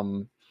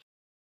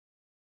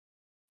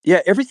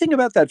 Yeah, everything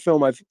about that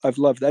film I've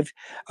loved.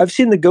 I've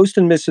seen The Ghost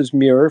and Mrs.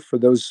 Muir.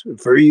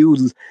 For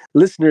you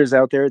listeners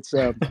out there, it's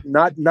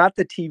not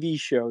the TV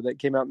show that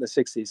came out in the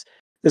 60s.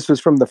 This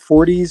was from the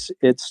 40s.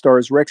 It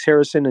stars Rex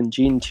Harrison and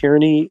Gene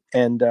Tierney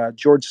and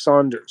George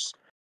Saunders.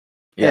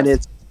 Yes.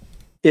 And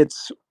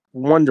it's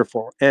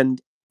wonderful.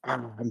 And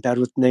I'm bad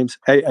with names.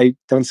 I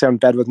don't sound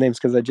bad with names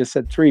because I just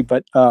said three,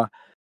 but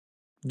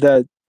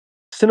the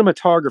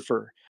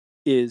cinematographer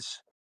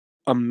is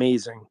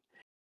amazing.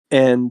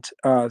 And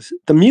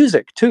the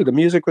music too. The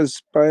music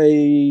was by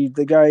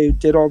the guy who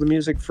did all the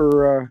music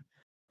for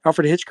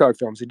Alfred Hitchcock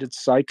films. He did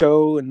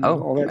Psycho and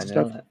all that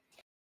stuff.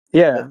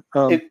 Yeah.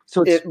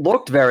 It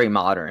looked very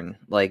modern,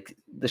 like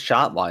the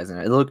shot wise,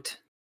 and it looked,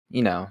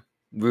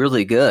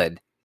 really good.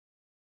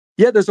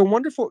 Yeah, there's a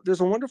wonderful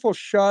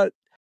shot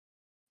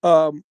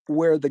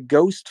where the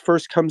ghost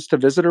first comes to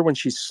visit her when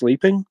she's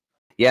sleeping.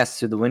 Yes,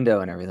 through the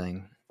window and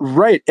everything.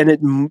 Right, and it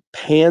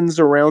pans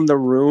around the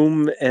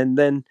room,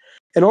 and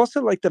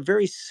also like the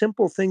very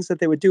simple things that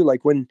they would do,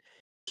 like when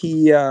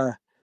he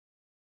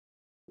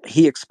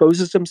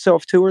exposes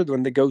himself to her,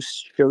 when the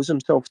ghost shows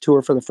himself to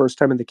her for the first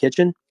time in the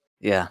kitchen.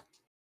 Yeah,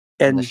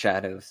 and the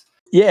shadows.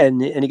 Yeah,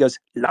 and he goes,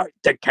 light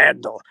the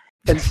candle,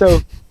 and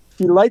so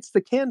he lights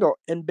the candle,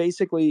 and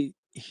basically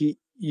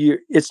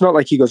it's not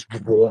like he goes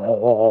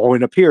whoa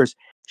and appears.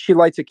 She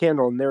lights a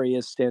candle, and there he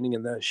is standing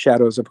in the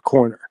shadows of a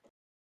corner.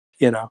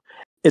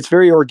 It's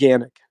very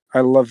organic. I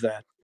love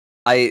that.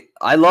 I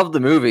love the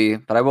movie,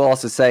 but I will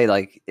also say,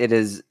 like, it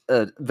is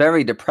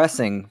very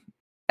depressing.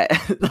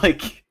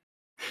 Like,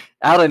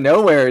 out of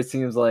nowhere, it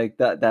seems like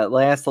that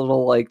last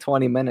little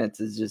 20 minutes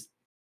is just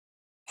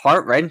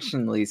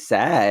heart-wrenchingly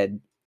sad.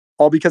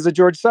 All because of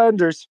George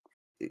Saunders.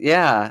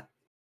 Yeah.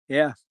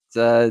 It's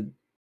a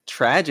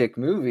tragic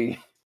movie.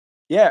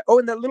 Yeah. Oh,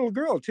 and that little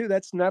girl too.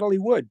 That's Natalie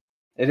Wood.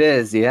 It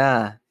is.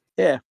 Yeah.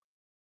 Yeah.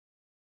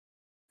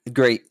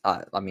 Great.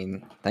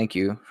 Thank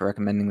you for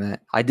recommending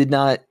that. I did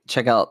not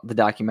check out the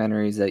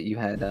documentaries that you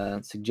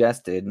had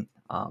suggested.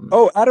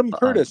 Adam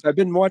Curtis. I've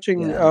been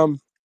watching. Yeah.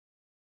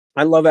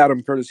 I love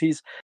Adam Curtis.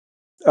 He's.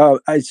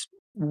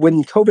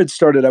 When COVID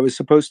started, I was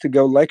supposed to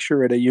go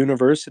lecture at a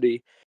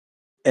university,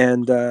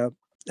 and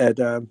at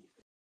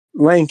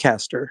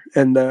Lancaster,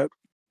 and the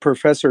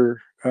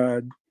professor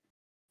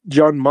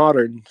John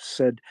Modern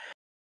said,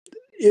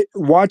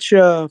 "Watch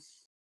The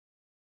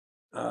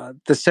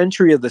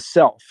Century of the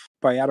Self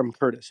by Adam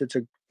Curtis. It's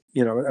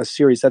a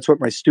series. That's what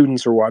my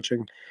students are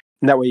watching,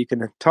 and that way you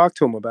can talk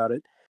to them about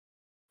it."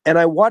 And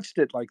I watched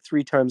it like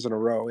 3 times in a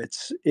row.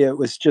 It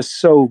was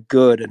just so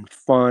good and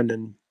fun,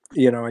 and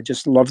I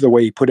just love the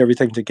way he put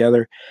everything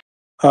together.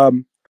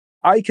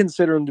 I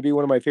consider him to be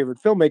one of my favorite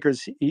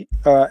filmmakers.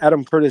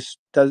 Adam Curtis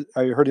does.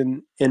 I heard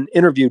in an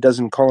interview,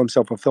 doesn't call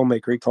himself a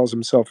filmmaker. He calls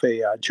himself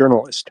a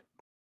journalist.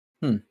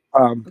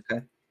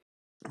 Okay.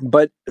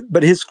 But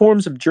his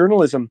forms of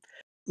journalism,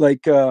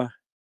 like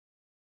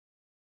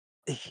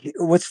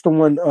what's the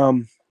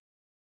one?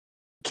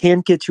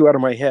 Can't Get You Out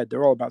of My Head.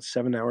 They're all about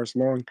 7 hours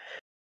long.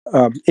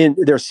 In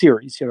their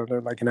series,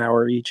 they're like an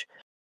hour each.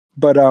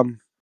 But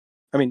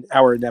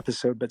hour an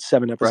episode, but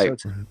 7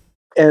 episodes. Right.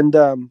 And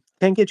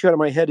Can't Get You Out of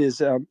My Head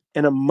is an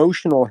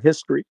emotional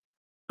history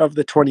of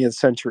the 20th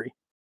century.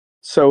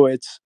 So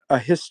it's a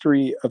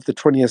history of the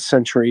 20th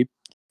century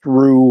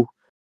through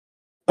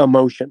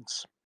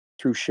emotions,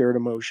 through shared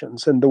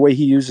emotions, and the way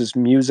he uses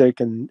music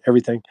and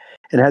everything,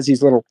 and has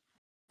these little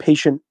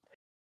patient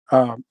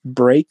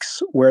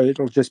breaks where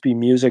it'll just be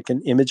music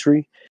and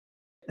imagery.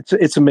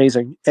 It's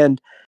amazing.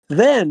 And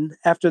then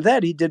after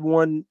that, he did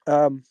one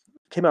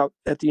came out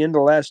at the end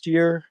of last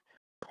year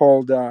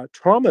called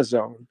Trauma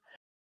Zone,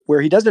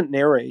 where he doesn't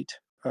narrate,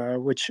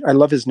 which I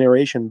love his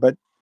narration, but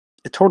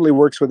it totally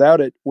works without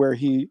it, where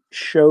he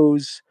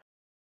shows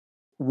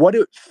what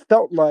it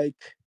felt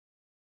like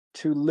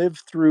to live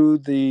through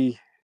the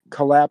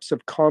collapse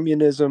of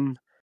communism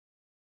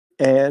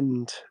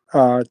and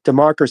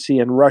democracy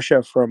in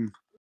Russia from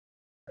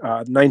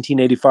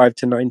 1985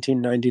 to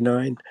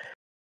 1999.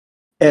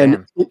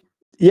 And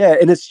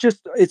and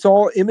it's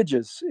all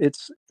images.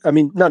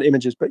 Not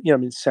images, but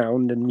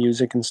sound and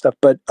music and stuff.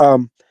 But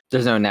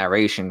there's no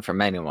narration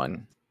from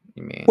anyone.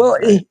 You mean? Well,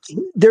 right?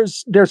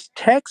 There's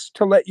text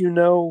to let you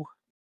know,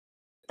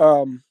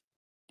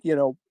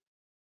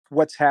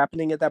 what's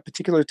happening at that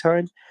particular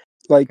time.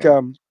 Like,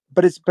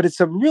 but it's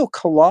a real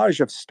collage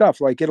of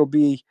stuff. Like it'll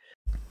be,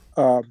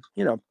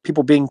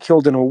 people being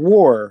killed in a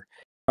war,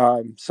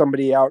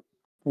 somebody out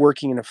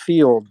working in a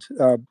field,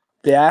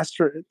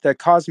 the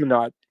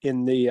cosmonaut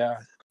in the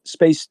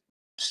space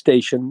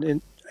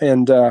station,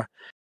 and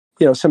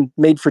some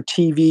made for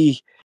TV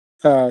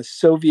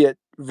Soviet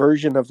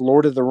version of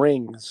Lord of the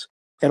Rings,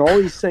 and all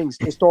these things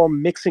just all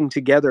mixing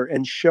together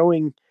and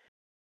showing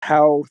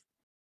how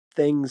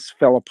things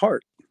fell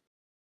apart.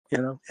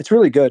 It's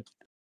really good.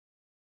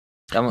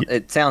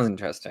 It sounds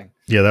interesting.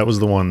 Yeah, that was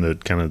the one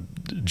that kind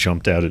of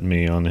jumped out at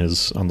me on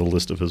the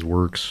list of his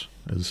works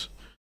as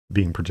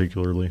being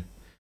particularly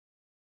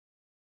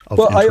of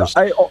interest.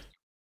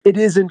 It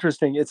is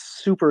interesting. It's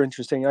super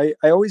interesting. I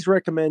always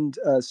recommend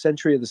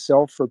Century of the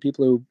Self for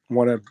people who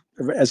want to,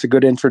 as a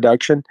good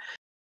introduction.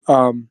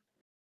 I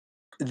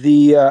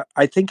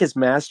think his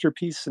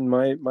masterpiece, in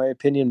my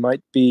opinion,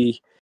 might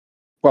be,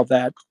 well,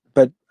 that,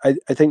 but I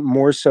think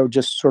more so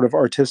just sort of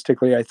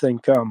artistically, I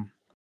think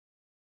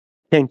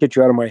Can't Get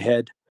You Out of My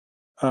Head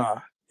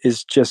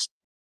is just,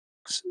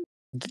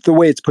 the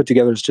way it's put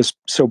together is just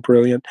so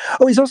brilliant.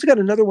 Oh, he's also got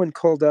another one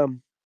called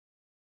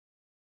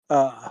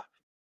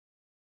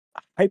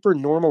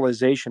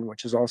Hypernormalization,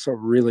 which is also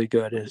really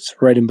good. It's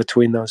right in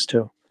between those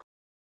two.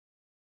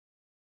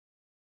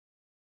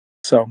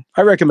 So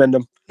I recommend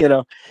them.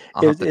 I'll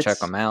have to check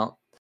them out.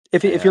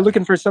 If you're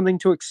looking for something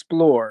to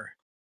explore,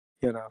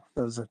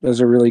 those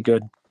are really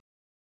good.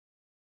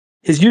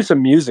 His use of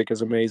music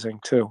is amazing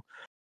too.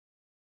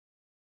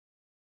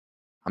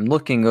 I'm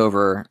looking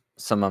over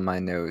some of my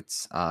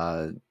notes,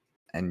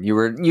 and you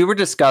were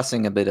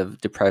discussing a bit of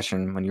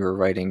depression when you were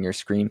writing your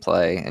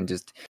screenplay, and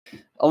just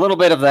a little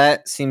bit of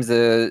that seems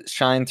to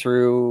shine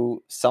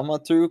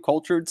somewhat through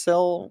cultured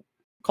cell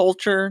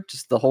culture,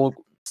 just the whole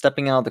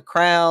stepping out of the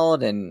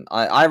crowd. And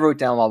I wrote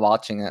down while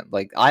watching it,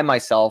 like, I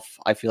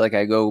feel like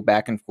I go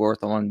back and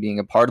forth on being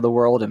a part of the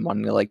world and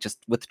wanting to, like, just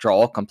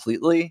withdraw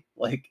completely.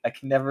 Like, I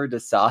can never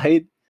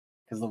decide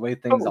because the way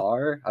things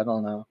are, I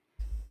don't know.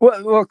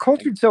 Well,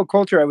 cultured cell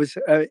culture. I was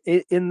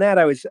in that.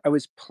 I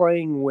was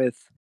playing with,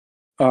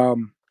 there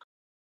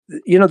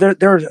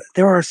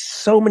are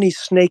so many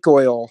snake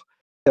oil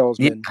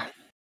salesmen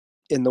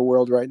in the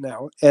world right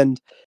now, and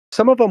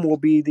some of them will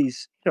be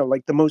these,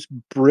 like the most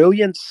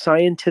brilliant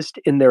scientist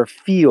in their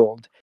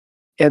field,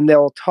 and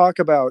they'll talk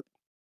about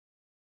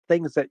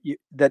things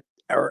that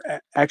are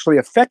actually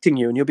affecting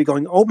you, and you'll be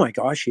going, "Oh my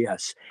gosh,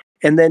 yes!"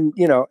 And then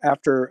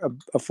after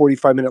a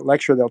 45-minute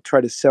lecture, they'll try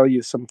to sell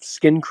you some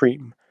skin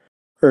cream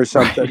or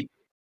something, right.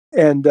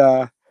 And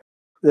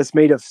that's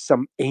made of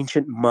some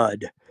ancient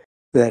mud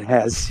that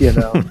has,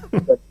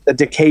 the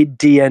decayed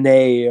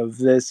DNA of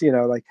this,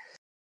 like.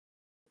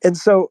 And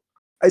so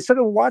I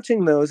started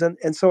watching those,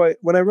 and so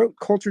when I wrote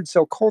Cultured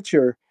Cell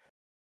Culture,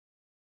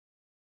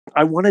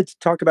 I wanted to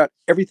talk about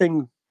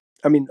everything.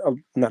 I mean,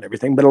 not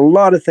everything, but a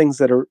lot of things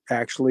that are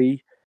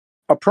actually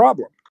a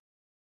problem.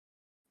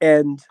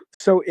 And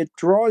so it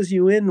draws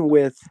you in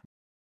with,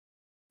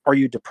 are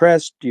you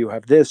depressed? Do you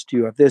have this? Do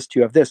you have this? Do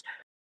you have this?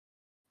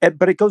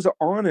 But it goes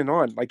on and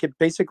on. Like, it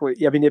basically,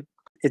 I mean,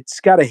 it's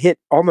got to hit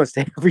almost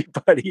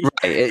everybody.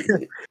 Right.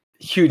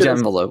 Huge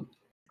envelope.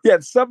 Yeah,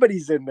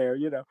 somebody's in there,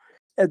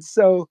 And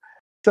so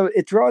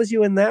it draws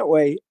you in that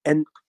way.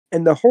 And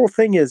the whole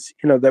thing is,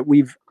 that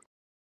we've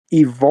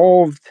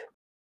evolved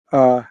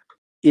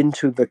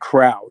into the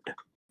crowd.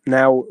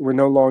 Now we're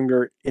no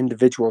longer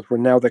individuals. We're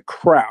now the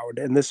crowd.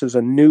 And this is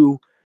a new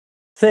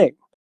thing.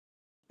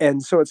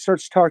 And so it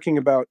starts talking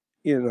about,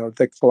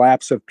 the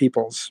collapse of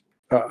people's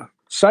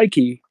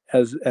psyche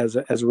as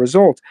a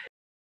result.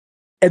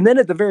 And then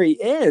at the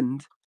very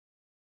end,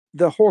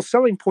 the whole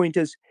selling point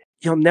is,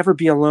 you'll never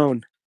be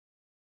alone.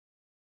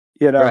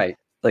 Right.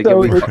 Like,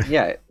 so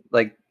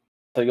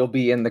so you'll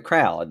be in the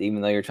crowd,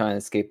 even though you're trying to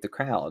escape the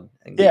crowd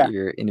and get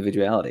your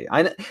individuality.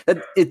 I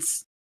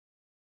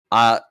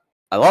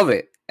love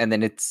it. And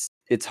then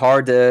it's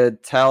hard to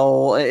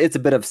tell. It's a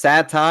bit of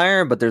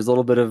satire, but there's a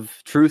little bit of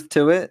truth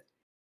to it.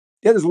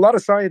 Yeah, there's a lot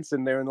of science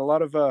in there, and a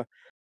lot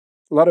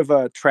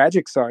of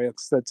tragic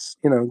science that's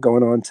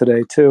going on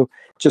today too,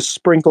 just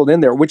sprinkled in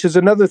there, which is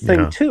another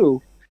thing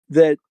too,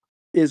 that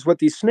is what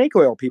these snake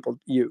oil people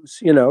use.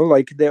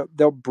 Like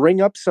they'll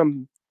bring up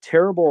some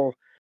terrible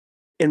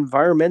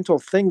environmental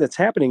thing that's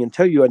happening and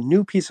tell you a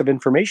new piece of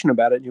information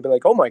about it, and you'll be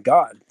like, oh my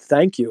god,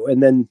 thank you,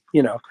 and then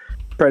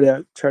try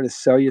to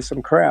sell you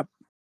some crap.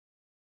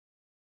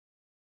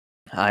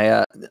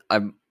 I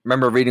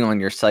remember reading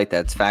on your site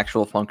that's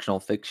factual functional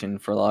fiction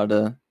for a lot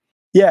of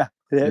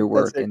your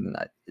work, and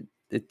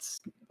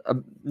it's a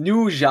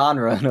new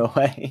genre in a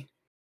way.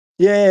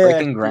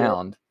 Breaking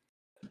ground.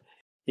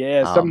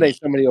 Yeah, someday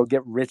somebody will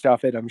get rich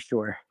off it, I'm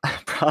sure.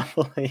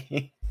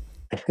 Probably.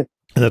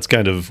 And that's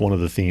kind of one of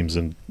the themes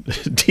in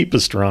deep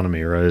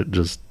astronomy, right?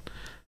 Just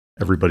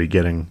everybody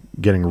getting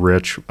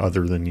rich,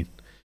 other than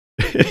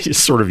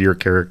sort of your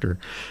character.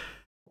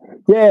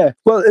 Yeah,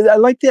 well, I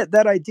like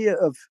that idea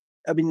of.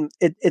 I mean,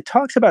 it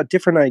talks about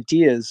different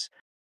ideas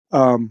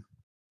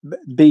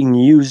being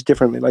used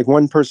differently. Like,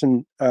 one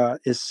person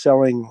is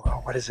selling,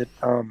 what is it?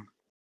 I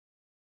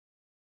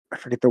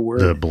forget the word.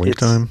 The blink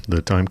time,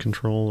 the time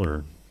control,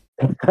 or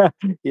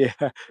yeah,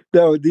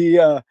 no,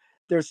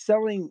 they're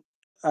selling.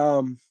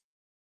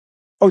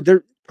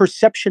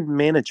 perception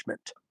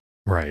management,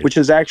 Right. which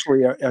is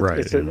actually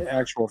it's an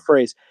actual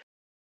phrase.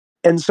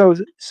 And so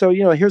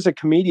here's a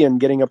comedian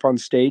getting up on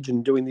stage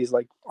and doing these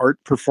like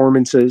art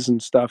performances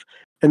and stuff,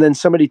 and then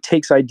somebody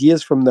takes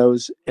ideas from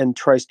those and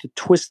tries to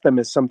twist them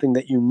as something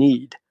that you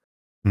need.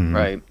 Mm-hmm.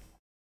 Right.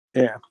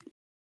 Yeah.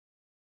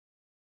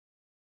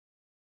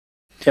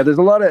 Yeah, there's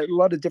a lot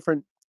of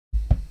different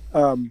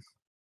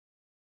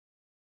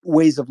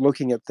ways of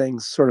looking at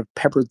things sort of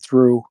peppered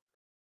through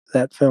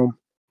that film.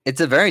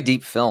 It's a very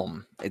deep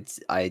film.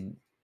 I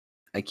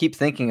keep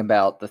thinking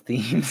about the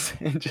themes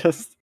and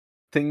just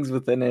things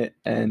within it,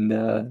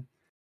 and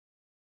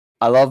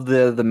I love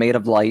the Made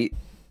of Light,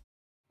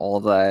 all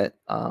of that.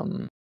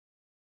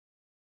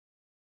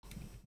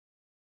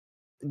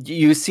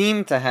 You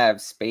seem to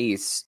have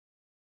space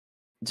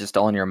just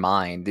on your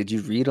mind. Did you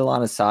read a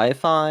lot of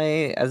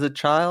sci-fi as a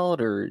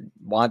child or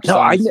watch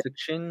science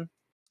fiction?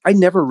 I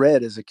never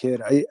read as a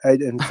kid. I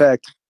in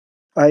fact,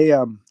 I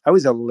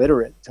was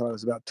illiterate till I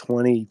was about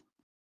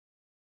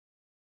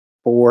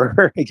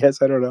 24, I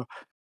guess. I don't know.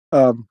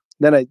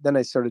 Then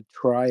I started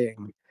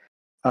trying.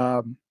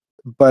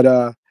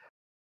 But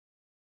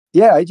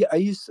yeah, I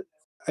used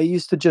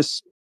to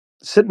just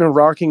sit in a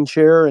rocking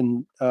chair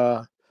and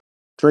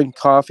drink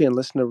coffee and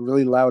listen to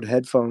really loud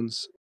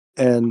headphones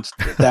and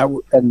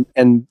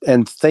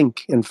and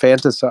think and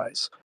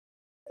fantasize.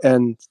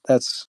 And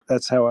that's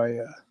how I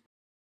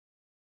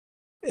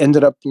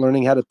ended up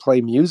learning how to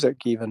play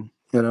music, even,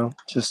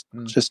 just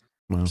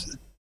Wow.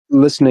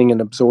 listening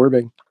and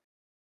absorbing.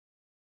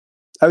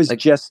 I was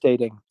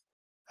gestating.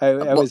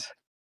 I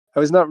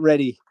was not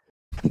ready.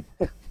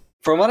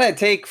 From what I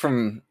take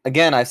from,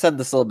 again, I said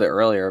this a little bit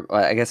earlier,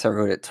 but I guess I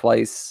wrote it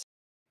twice,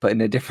 but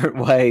in a different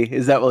way,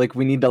 is that like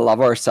we need to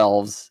love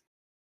ourselves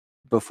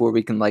before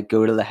we can like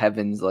go to the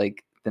heavens,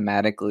 like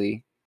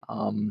thematically.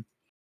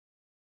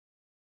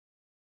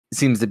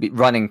 Seems to be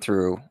running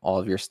through all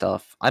of your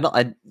stuff. I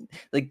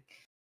like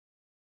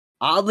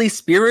oddly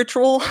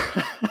spiritual.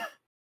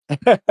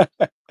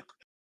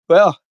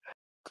 Well,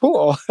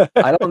 cool.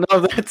 I don't know.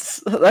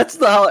 That's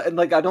the, and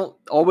like I don't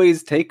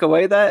always take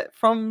away that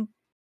from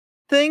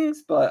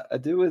things, but I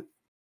do with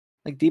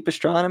like deep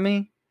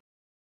astronomy.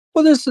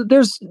 Well, there's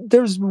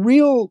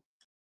real,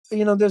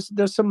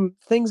 there's some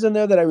things in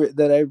there that I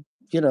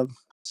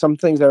some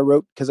things I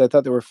wrote because I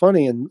thought they were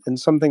funny, and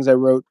some things I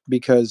wrote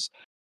because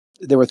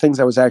there were things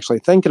I was actually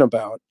thinking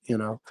about.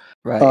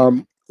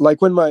 Right.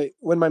 Like when my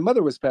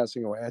mother was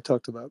passing away, I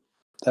talked about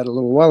that a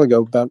little while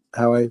ago about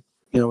how I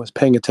was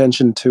paying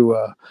attention to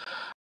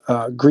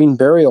green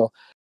burial.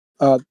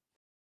 I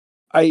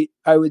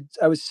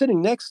was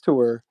sitting next to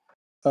her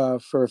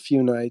for a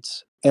few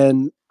nights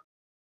and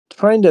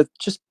trying to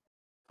just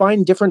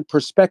find different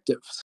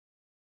perspectives,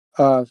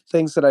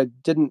 things that I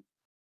didn't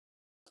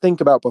think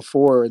about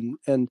before.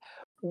 And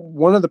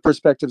one of the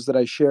perspectives that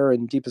I share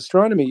in deep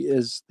astronomy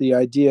is the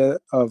idea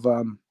of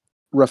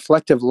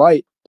reflective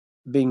light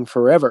being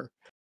forever.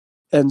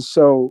 And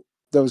so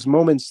those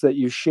moments that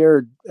you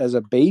shared as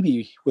a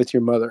baby with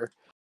your mother,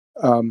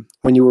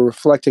 when you were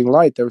reflecting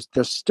light,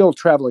 they're still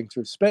traveling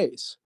through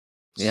space.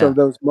 So Yeah.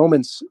 those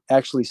moments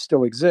actually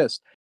still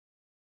exist.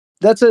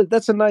 That's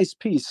a nice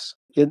piece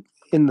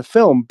in the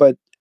film, but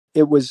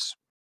it was,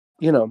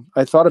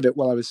 I thought of it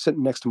while I was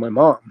sitting next to my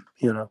mom,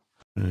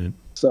 Right.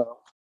 So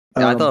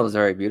Yeah, I thought it was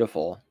very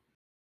beautiful.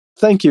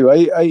 Thank you.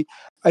 I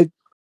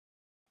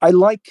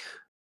like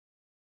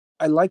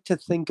to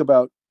think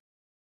about,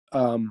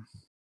 I'm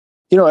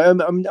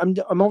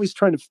always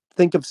trying to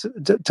think of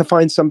to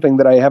find something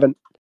that I haven't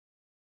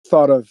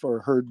thought of or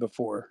heard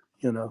before,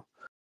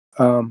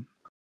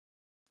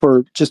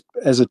 for just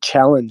as a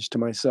challenge to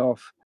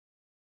myself.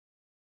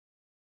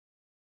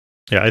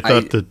 Yeah, I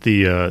thought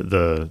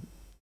that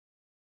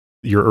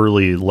your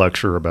early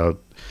lecture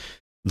about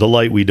the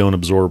light we don't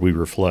absorb, we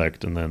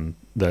reflect, and then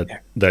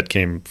that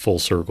came full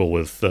circle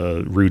with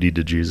Rudy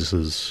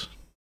DeJesus's.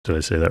 Did I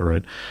say that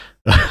right?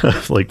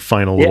 Like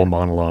final little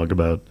monologue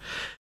about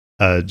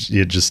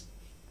you just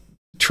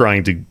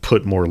trying to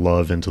put more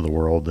love into the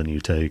world than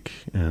you take,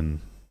 and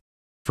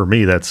for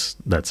me, that's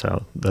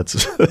how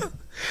that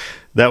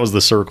was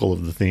the circle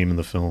of the theme in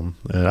the film.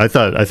 I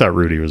thought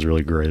Rudy was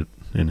really great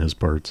in his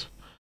parts.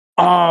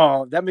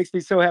 Oh, that makes me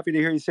so happy to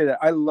hear you say that.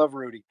 I love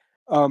Rudy.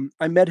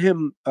 I met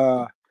him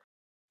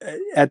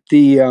at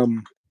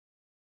the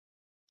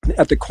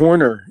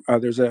corner.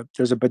 There's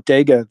a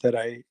bodega that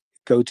I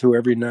go to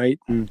every night,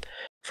 and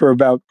for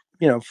about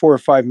 4 or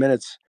 5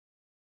 minutes,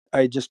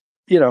 I just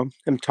am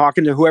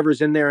talking to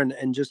whoever's in there,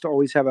 and just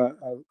always have a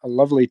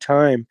lovely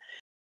time.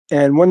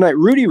 And one night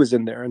Rudy was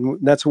in there, and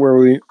that's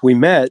where we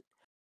met.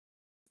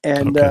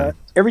 And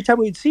every time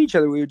we'd see each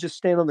other, we would just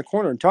stand on the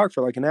corner and talk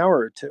for like an hour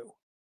or two.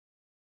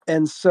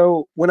 And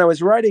so when I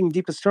was writing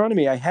Deep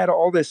Astronomy, I had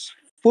all this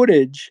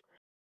footage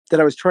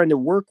that I was trying to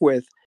work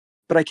with,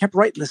 but I kept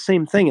writing the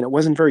same thing, and it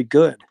wasn't very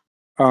good.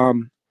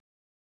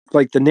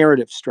 Like the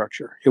narrative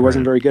structure, it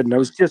wasn't very good. And I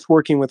was just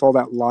working with all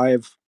that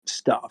live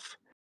stuff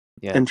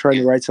and trying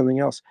to write something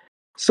else.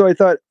 So I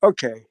thought,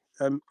 okay,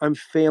 I'm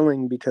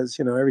failing because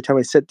every time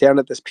I sit down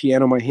at this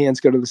piano, my hands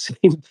go to the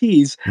same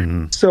keys.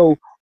 Mm-hmm. So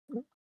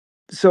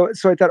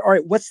I thought, all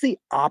right, what's the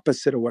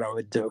opposite of what I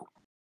would do?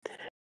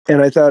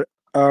 And I thought,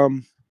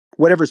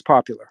 whatever's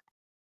popular,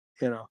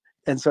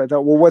 And so I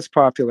thought, well, what's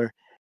popular?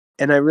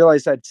 And I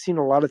realized I'd seen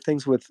a lot of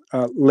things with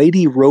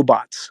lady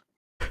robots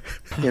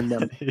in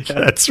them.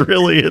 That's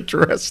really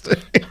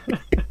interesting.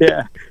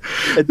 Yeah.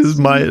 This is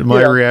my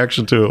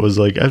reaction to it was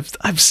like,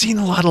 I've seen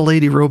a lot of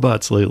lady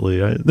robots lately.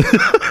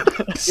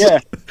 Yeah.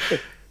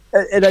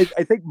 And I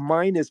think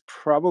mine is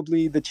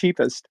probably the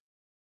cheapest.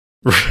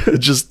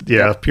 Just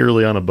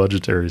purely on a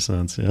budgetary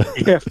sense.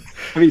 Yeah.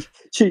 I mean,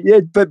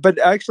 but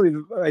actually,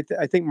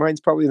 I think mine's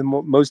probably the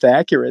most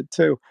accurate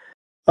too.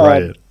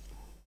 Right.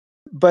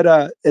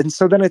 And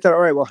so then I thought,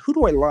 all right, well, who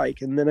do I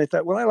like? And then I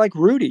thought, well, I like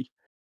Rudy.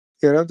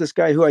 This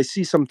guy who I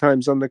see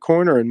sometimes on the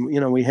corner, and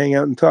we hang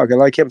out and talk. I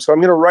like him, so I'm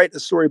going to write a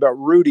story about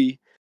Rudy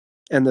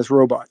and this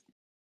robot.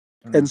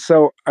 Mm-hmm. And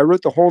so I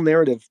wrote the whole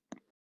narrative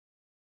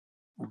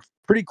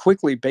pretty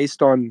quickly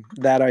based on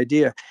that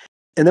idea.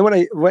 And then when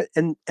I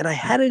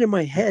had it in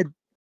my head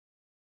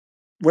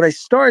when I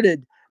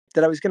started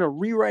that I was going to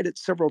rewrite it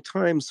several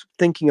times,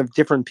 thinking of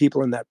different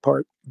people in that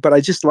part. But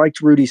I just liked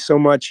Rudy so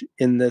much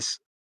in this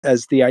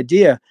as the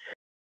idea.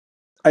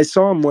 I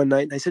saw him one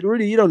night and I said,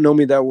 Rudy, you don't know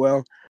me that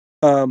well.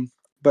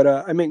 But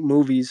I make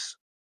movies,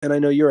 and I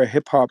know you're a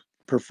hip hop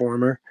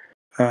performer,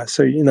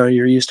 so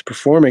you're used to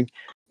performing.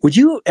 Would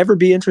you ever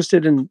be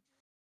interested in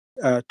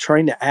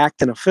trying to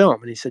act in a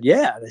film? And he said,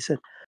 yeah. And I said,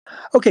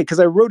 okay, because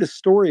I wrote a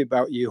story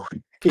about you,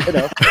 and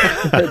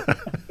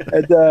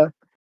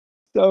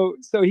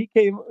so he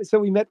came. So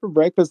we met for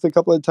breakfast a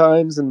couple of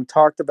times and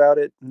talked about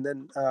it, and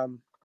then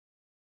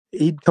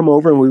he'd come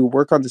over and we would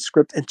work on the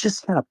script, and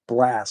just had a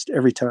blast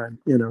every time.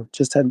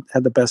 Just had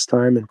the best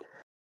time, and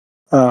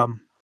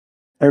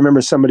I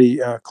remember somebody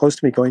close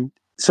to me going,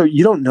 so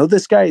you don't know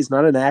this guy? He's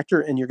not an actor,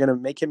 and you're going to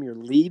make him your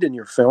lead in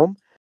your film?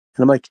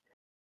 And I'm like,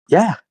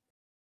 yeah,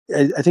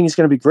 I think he's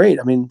going to be great.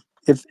 I mean,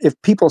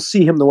 if people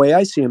see him the way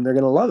I see him, they're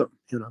going to love him,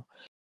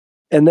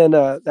 And then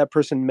that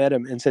person met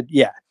him and said,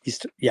 yeah, he's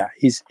it. Yeah,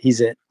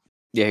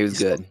 he was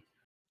good.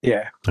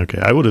 Yeah. Okay,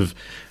 I would have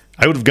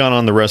gone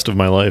on the rest of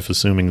my life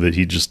assuming that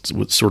he just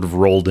sort of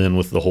rolled in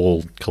with the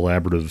whole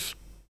collaborative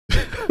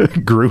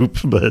group,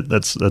 but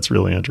that's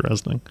really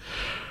interesting.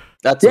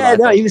 That's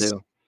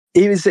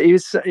he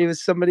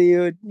was somebody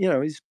who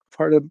he's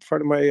part of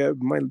my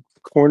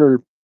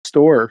corner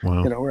store.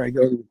 Wow. Where I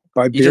go to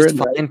buy beer. You just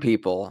find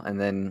people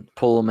and then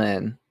pull them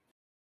in.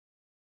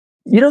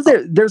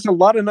 There's a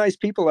lot of nice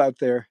people out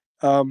there.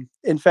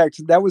 In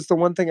fact, that was the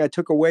one thing I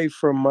took away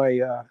from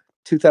my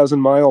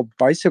 2,000-mile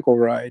bicycle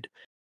ride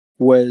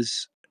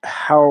was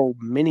how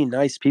many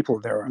nice people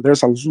there are.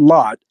 There's a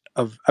lot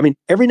of. I mean,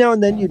 every now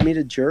and then you'd meet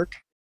a jerk,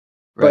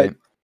 right? But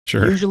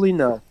sure. Usually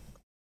no.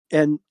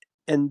 And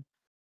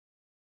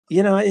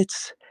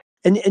it's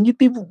and you'd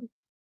be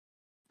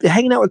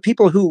hanging out with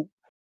people who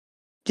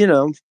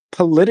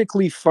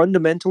politically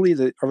fundamentally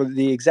are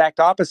the exact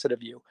opposite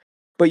of you,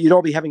 but you'd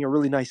all be having a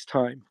really nice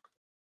time,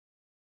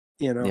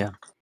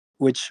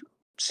 which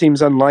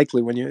seems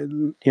unlikely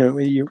when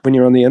when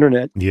you're on the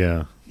internet.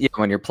 Yeah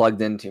when you're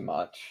plugged in too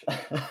much.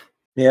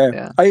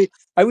 Yeah.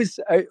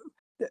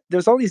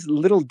 There's all these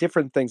little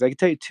different things. I can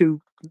tell you two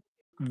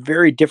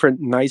very different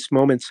nice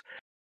moments.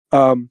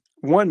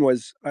 One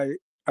was I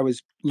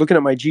was looking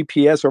at my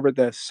GPS over at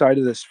the side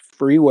of this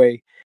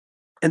freeway,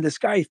 and this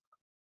guy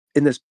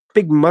in this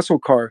big muscle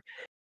car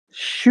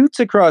shoots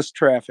across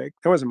traffic.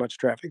 There wasn't much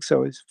traffic,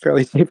 so it's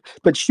fairly safe,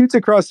 but shoots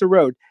across the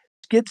road,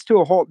 skids to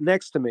a halt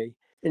next to me,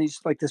 and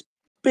he's like this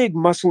big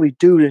muscly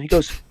dude, and he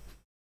goes,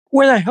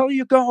 where the hell are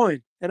you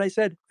going? And I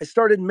said, I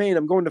started in Maine,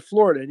 I'm going to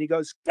Florida. And he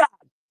goes, God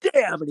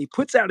damn, and he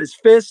puts out his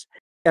fist,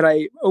 and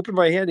I open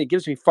my hand, and he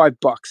gives me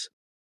 $5,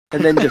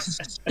 and then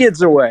just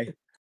skids away.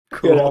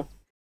 Cool.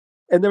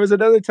 And there was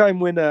another time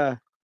when there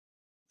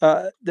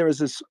was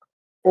this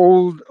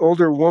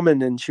older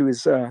woman, and she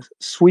was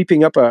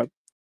sweeping up a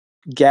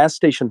gas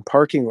station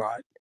parking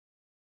lot,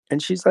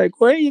 and she's like,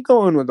 where are you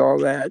going with all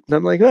that? And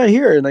I'm like, oh,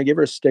 here. And I give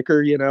her a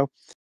sticker,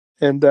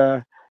 and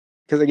because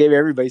I gave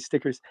everybody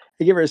stickers,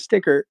 I give her a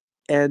sticker,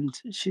 and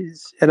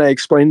I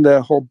explained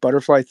the whole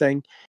butterfly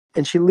thing,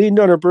 and she leaned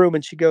on her broom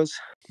and she goes,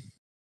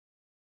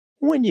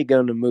 when you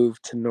going to move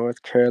to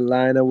North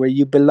Carolina where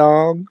you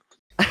belong?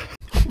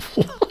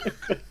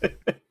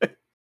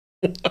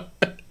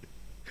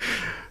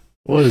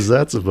 What is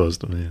that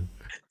supposed to mean?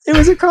 It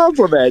was a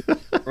compliment.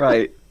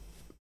 Right.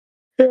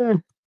 Yeah.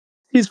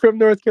 He's from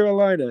North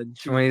Carolina. And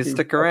she wanted to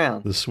stick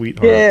around. The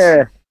sweethearts.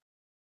 Yeah.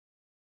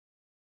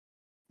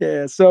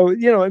 Yeah. So,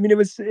 I mean, it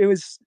was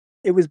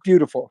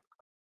beautiful.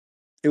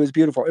 It was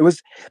beautiful. It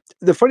was,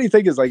 the funny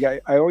thing is, like,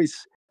 I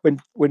always, when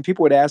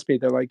people would ask me,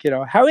 they're like,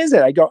 how is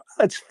it? I go,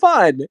 oh, it's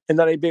fun. And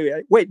then I'd be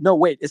like, wait,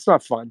 it's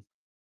not fun.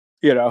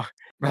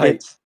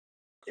 Right.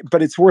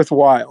 But it's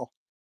worthwhile.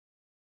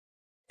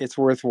 It's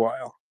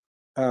worthwhile.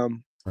 Right.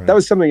 That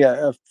was something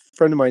a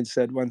friend of mine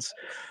said once.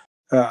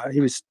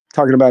 He was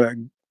talking about a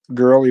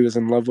girl he was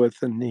in love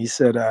with, and he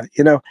said,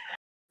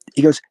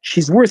 he goes,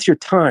 she's worth your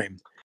time.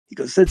 He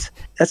goes,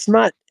 that's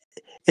not,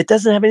 it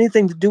doesn't have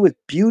anything to do with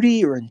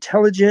beauty or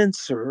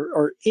intelligence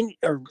or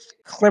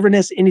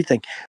cleverness,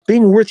 anything.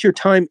 Being worth your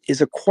time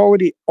is a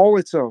quality all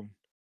its own.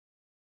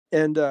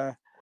 And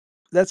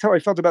that's how I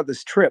felt about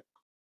this trip.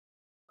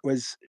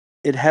 Was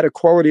it had a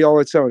quality all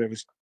its own.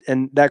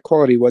 And that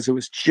quality was it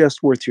was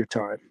just worth your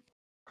time.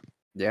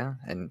 Yeah,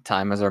 and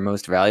time is our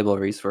most valuable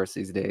resource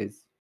these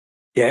days.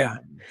 Yeah.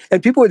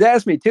 And people would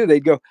ask me too,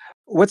 they'd go,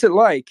 what's it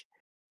like?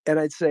 And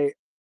I'd say,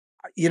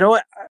 you know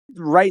what?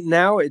 Right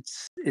now,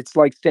 it's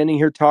like standing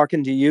here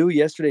talking to you.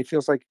 Yesterday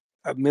feels like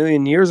a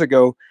million years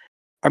ago.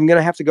 I'm going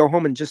to have to go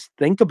home and just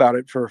think about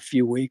it for a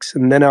few weeks,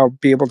 and then I'll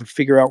be able to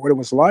figure out what it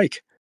was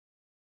like.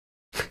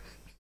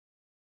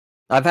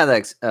 I've had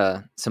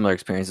that similar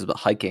experiences with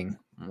hiking,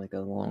 like a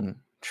long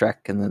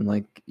trek, and then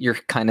like you're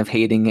kind of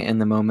hating it in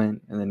the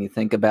moment, and then you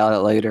think about it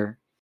later.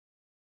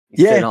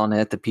 You sit on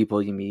it, the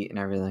people you meet, and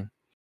everything.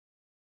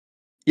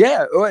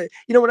 Yeah,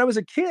 you know, when I was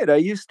a kid, I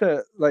used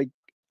to like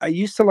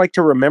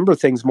to remember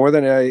things more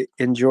than I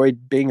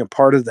enjoyed being a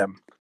part of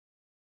them.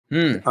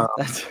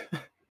 That's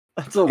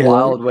a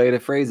wild way to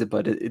phrase it,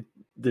 but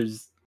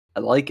I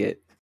like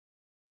it.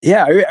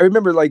 Yeah, I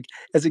remember like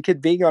as a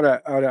kid being on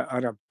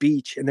a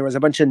beach, and there was a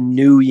bunch of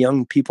new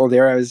young people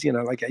there. I was, you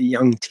know, like a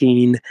young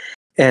teen,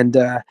 and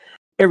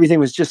everything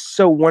was just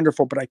so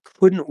wonderful. But I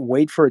couldn't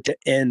wait for it to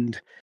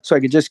end, so I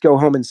could just go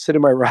home and sit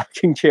in my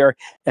rocking chair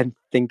and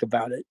think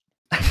about it.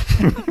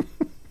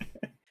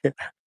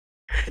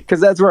 Because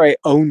that's where I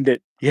owned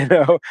it, you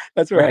know.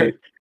 That's where I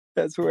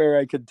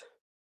could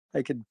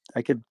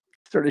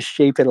sort of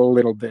shape it a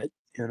little bit,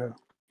 you know.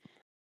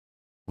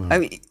 I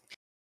mean,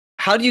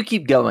 how do you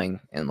keep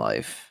going in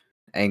life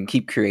and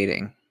keep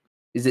creating?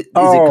 Is it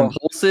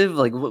compulsive?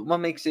 Like, what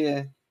makes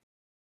you?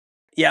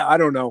 Yeah, I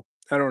don't know.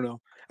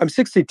 I'm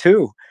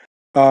 62.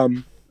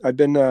 I've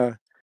been,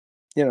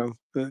 you know,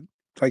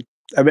 like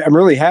I'm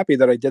really happy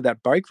that I did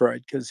that bike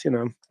ride because, you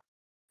know,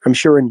 I'm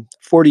sure in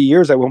 40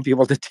 years I won't be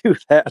able to do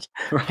that.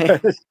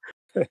 Right.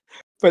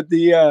 But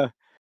I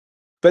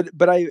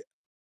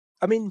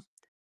mean,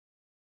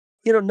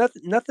 you know,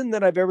 nothing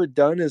that I've ever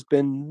done has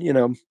been, you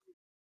know,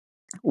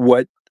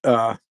 what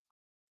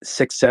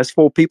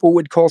successful people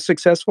would call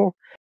successful.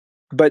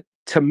 But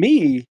to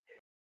me,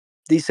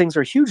 these things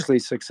are hugely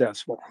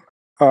successful.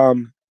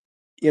 You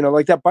know,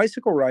 like that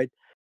bicycle ride,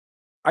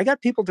 I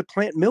got people to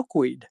plant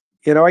milkweed.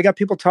 You know, I got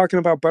people talking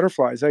about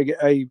butterflies.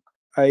 It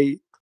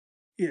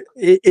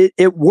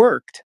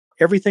worked.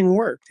 Everything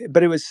worked,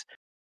 but it was,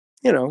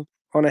 you know,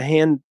 on a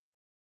hand,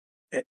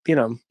 you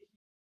know,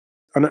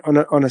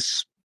 on a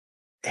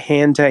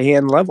hand to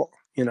hand level,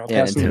 you know,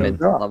 intimate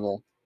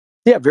level.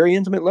 Yeah, very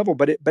intimate level,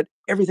 but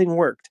everything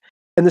worked.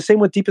 And the same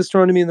with deep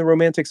astronomy and the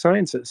romantic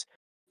sciences.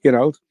 You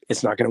know,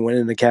 it's not going to win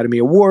an Academy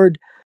Award,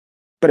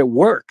 but it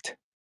worked.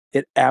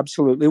 It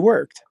absolutely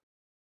worked.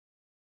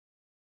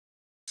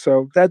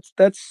 So that's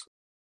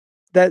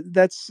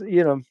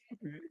you know,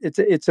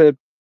 it's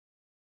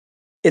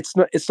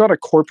not a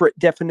corporate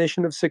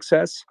definition of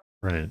success.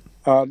 Right.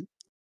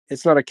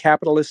 It's not a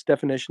capitalist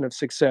definition of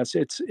success.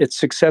 It's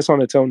success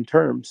on its own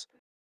terms.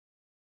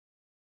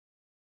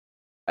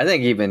 I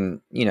think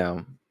even, you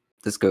know,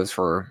 this goes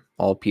for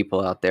all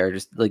people out there.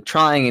 Just like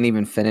trying and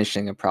even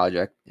finishing a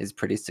project is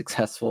pretty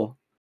successful.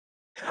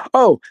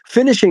 Oh,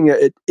 finishing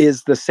it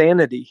is the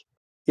sanity.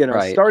 You know,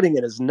 starting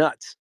it is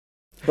nuts,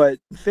 but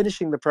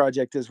finishing the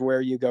project is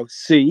where you go,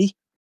 see,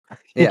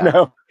 you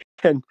know.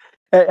 And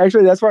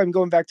actually, that's why I'm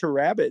going back to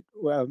Rabbit,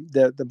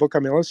 the book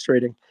I'm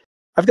illustrating.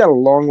 I've got a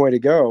long way to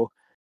go,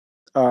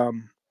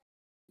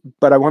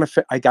 but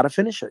I got to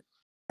finish it.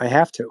 I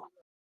have to.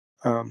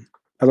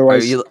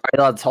 Otherwise, are you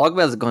allowed to talk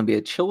about? Is it going to be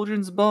a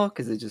children's book?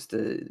 Is it just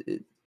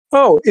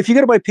Oh, if you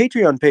go to my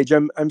Patreon page,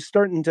 I'm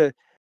starting to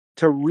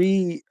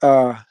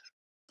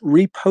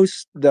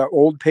repost the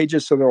old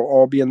pages so they'll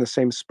all be in the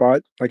same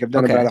spot. Like I've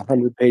done about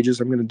 100 pages.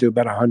 I'm going to do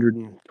about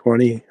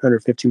 120,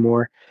 150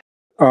 more.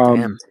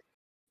 Damn.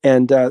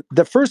 And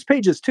the first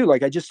pages too,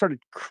 like I just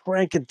started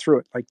cranking through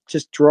it, like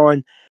just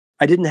drawing.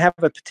 I didn't have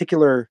a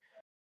particular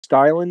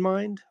style in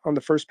mind on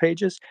the first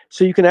pages.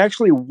 So you can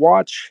actually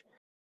watch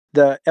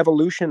the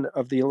evolution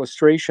of the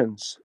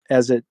illustrations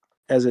as it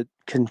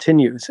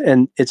continues,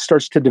 and it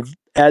starts to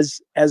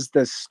as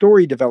the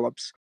story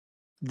develops,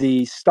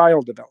 the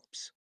style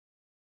develops,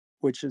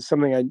 which is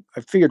something I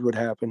figured would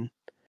happen.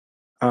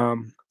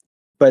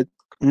 But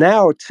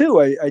now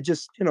too, I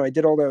just, you know, I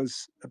did all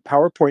those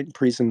PowerPoint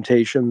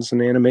presentations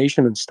and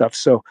animation and stuff.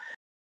 So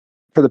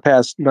for the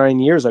past 9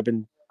 years, I've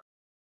been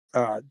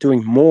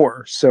doing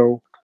more.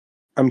 So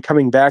I'm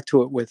coming back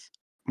to it with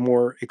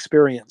more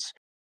experience.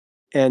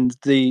 And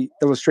the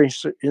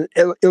illustrations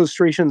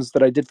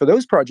that I did for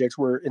those projects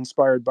were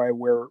inspired by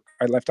where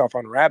I left off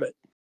on Rabbit.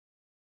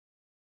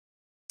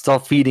 It's all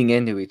feeding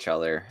into each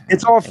other.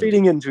 It's all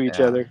feeding into each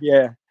other.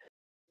 Yeah.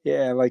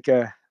 Yeah. Like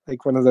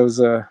one of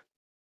those, what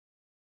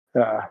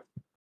are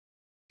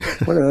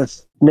the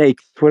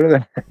snakes? What are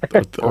the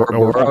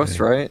Ouroboros,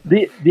 right?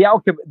 The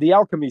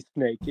alchemy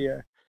snake,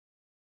 yeah.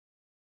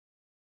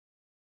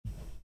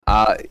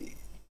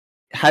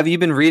 have you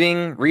been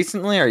reading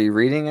recently? Are you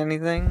reading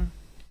anything?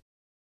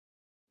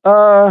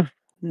 No,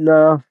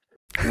 No.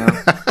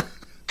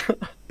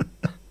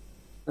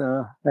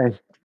 I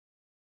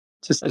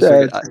just I just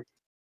figured,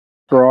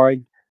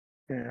 drawing.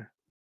 Yeah.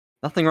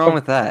 nothing wrong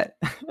with that.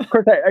 Of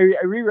course, I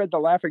reread The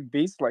Laughing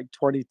Beast like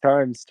 20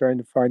 times trying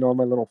to find all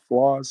my little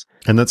flaws.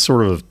 And that's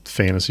sort of a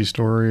fantasy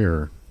story,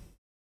 or?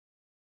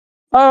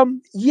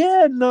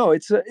 Yeah, no,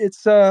 it's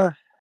I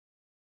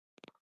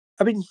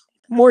mean,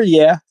 more,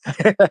 yeah.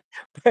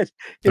 But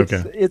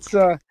it's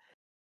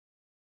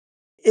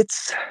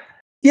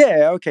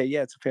yeah, okay,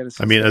 yeah, it's a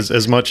fantasy I mean, story.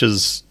 as much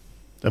as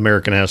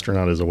American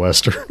Astronaut is a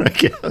Western, I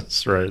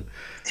guess, right?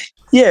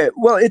 Yeah,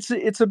 well, it's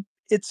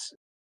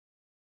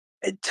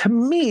to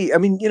me, I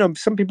mean,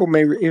 some people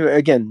may,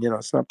 again,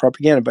 it's not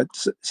propaganda, but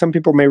some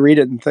people may read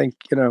it and think,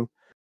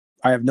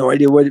 I have no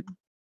idea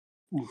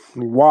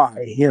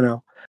why, he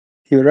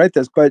would write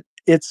this, but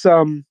it's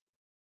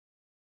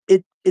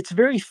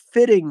very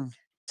fitting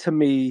to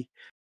me,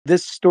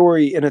 this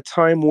story, in a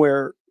time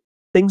where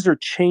things are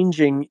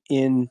changing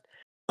in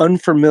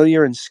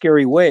unfamiliar and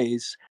scary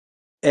ways,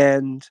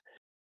 and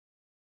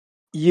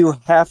you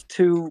have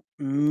to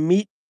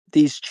meet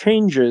these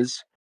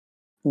changes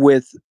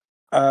with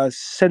a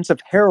sense of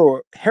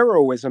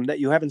heroism that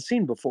you haven't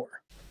seen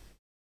before.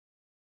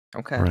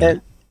 Okay.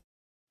 Right.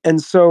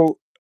 And so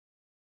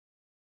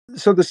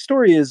the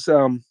story is,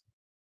 I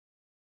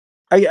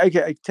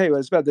tell you what,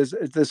 it's about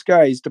this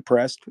guy. He's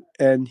depressed,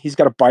 and he's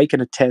got a bike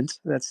and a tent.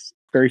 That's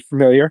very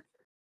familiar.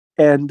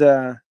 And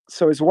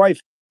so his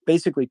wife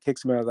basically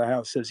kicks him out of the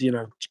house. Says,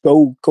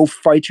 go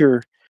fight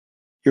your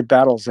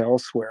battles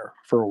elsewhere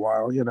for a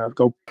while.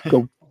 Go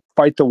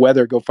fight the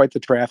weather. Go fight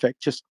the traffic.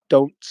 Just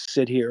don't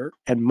sit here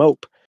and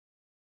mope.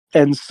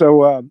 And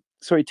so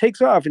he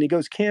takes off and he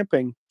goes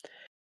camping,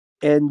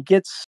 and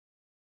gets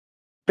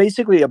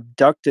basically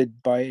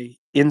abducted by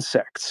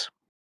insects.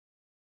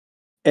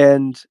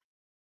 And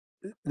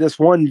this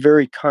one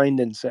very kind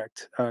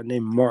insect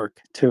named Mark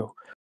too.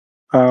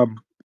 But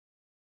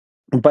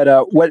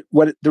what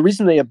the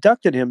reason they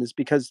abducted him is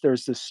because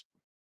there's this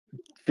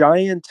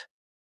giant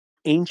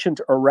ancient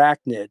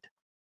arachnid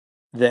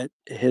that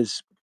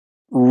has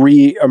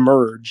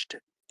re-emerged,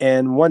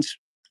 and once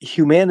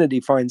humanity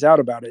finds out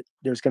about it,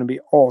 there's going to be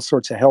all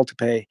sorts of hell to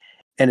pay,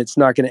 and it's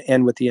not going to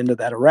end with the end of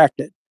that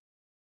arachnid.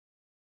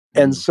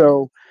 And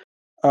so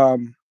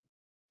the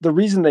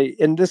reason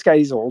and this guy,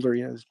 he's older,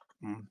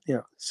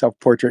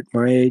 self-portrait,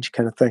 my age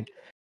kind of thing,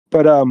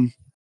 but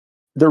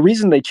the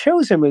reason they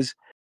chose him is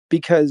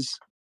because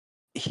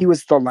he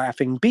was the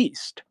laughing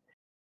beast.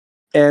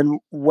 And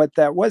what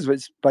that was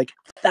like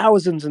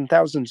thousands and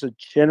thousands of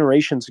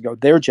generations ago,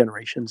 their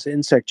generations,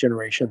 insect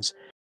generations,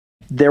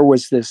 there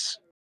was this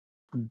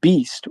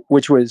beast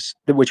which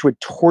would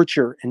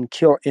torture and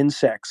kill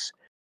insects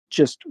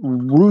just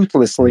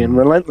ruthlessly and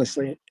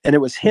relentlessly. And it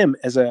was him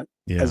as a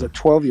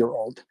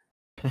 12-year-old.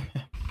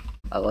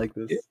 I like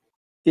this.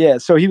 Yeah,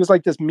 so he was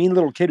like this mean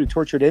little kid who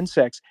tortured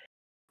insects.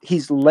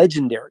 He's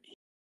legendary.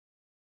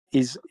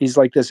 He's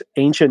like this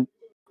ancient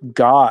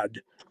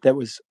god that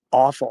was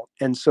awful,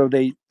 and so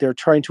they're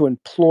trying to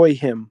employ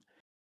him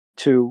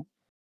to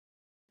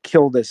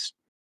kill this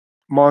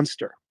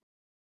monster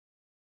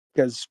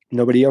because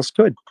nobody else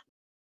could.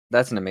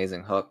 That's an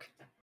amazing hook.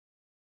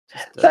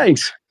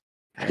 Thanks.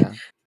 Yeah.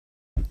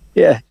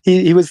 Yeah,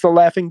 he was the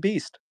laughing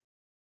beast.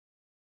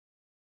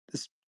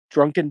 This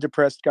drunken,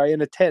 depressed guy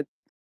in a tent.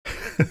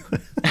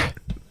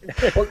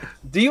 Well,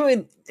 do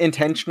you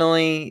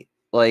intentionally,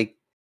 like,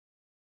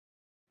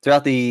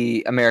 throughout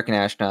the American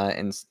Astronaut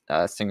and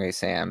Stingray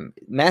Sam,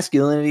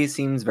 masculinity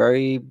seems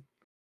very,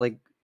 like,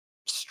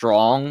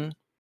 strong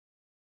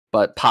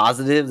but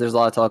positive? There's a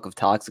lot of talk of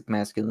toxic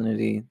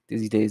masculinity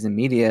these days in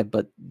media,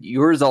 but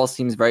yours all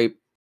seems very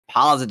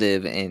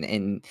positive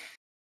and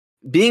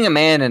being a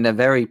man in a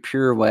very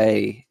pure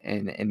way,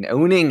 and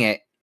owning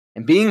it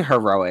and being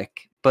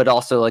heroic, but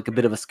also like a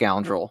bit of a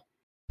scoundrel.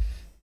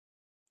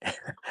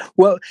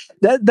 Well,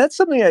 that's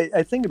something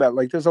I think about.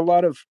 Like, there's a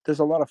lot of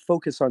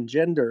focus on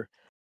gender,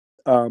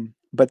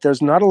 but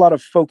there's not a lot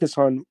of focus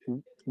on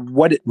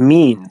what it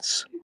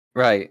means.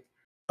 Right.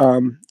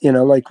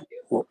 Like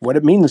what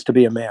it means to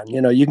be a man.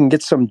 You can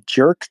get some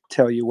jerk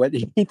tell you what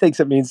he thinks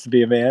it means to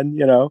be a man.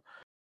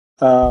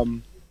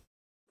 Oh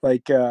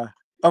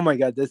my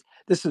God,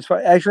 this is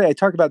fun. Actually, I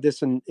talk about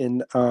this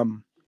in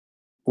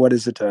what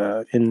is it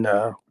in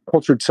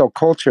Cultured Cell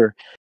Culture.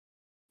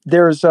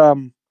 There's a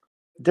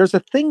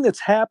thing that's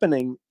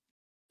happening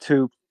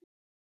to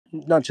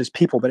not just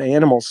people but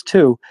animals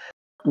too,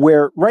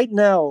 where right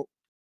now,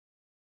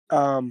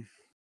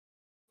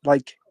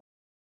 like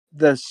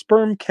the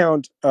sperm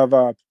count of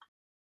a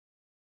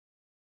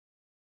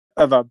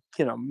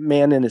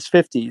man in his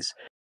 50s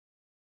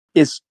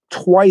is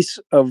twice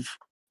of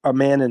a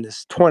man in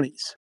his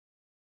 20s,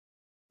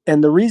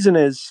 and the reason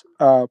is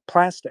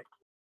plastic.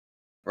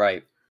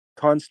 Right.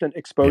 Constant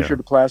exposure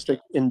to plastic,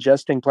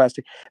 ingesting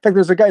plastic. In fact,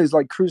 there's a guy who's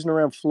like cruising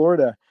around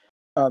Florida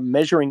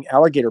measuring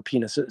alligator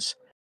penises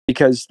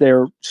because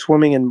they're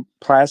swimming in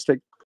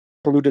plastic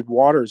polluted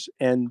waters,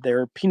 and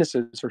their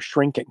penises are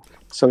shrinking,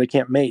 so they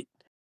can't mate.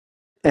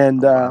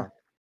 And Wow.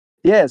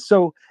 yeah,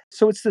 so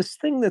it's this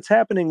thing that's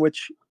happening,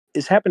 which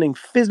is happening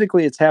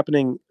physically. It's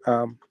happening,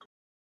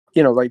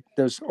 like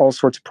there's all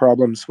sorts of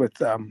problems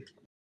with uh,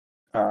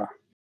 uh,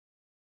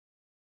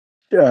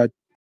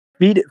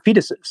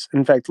 fetuses.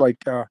 In fact,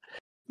 like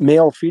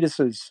male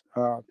fetuses,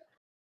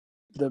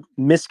 the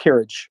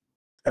miscarriage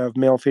of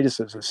male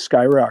fetuses is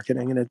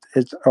skyrocketing, and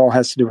it all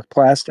has to do with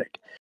plastic.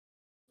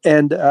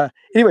 And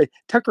anyway,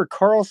 Tucker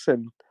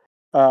Carlson,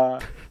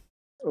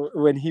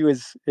 when he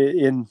was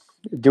in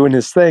doing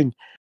his thing,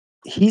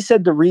 he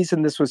said the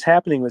reason this was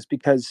happening was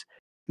because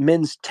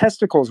men's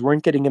testicles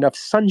weren't getting enough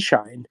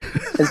sunshine,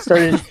 and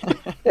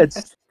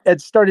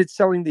started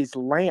selling these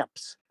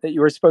lamps that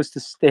you were supposed to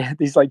stand,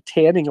 these like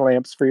tanning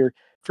lamps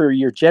for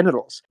your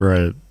genitals.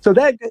 Right. So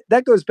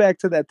that goes back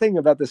to that thing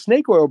about the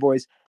snake oil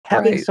boys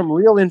having Right. some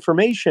real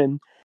information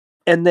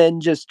and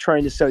then just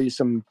trying to sell you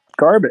some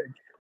garbage,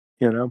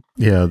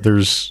 Yeah,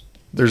 there's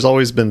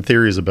always been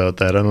theories about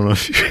that. I don't know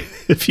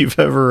if you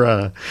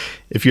ever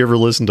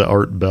listened to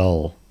Art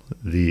Bell,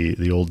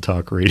 the old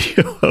talk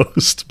radio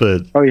host,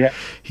 but oh yeah,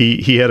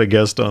 he had a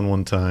guest on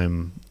one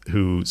time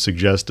who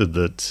suggested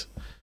that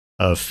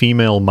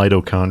female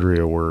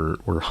mitochondria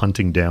were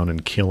hunting down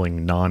and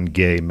killing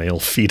non-gay male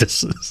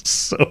fetuses.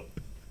 So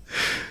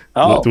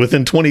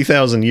within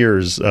 20,000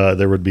 years,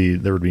 there would be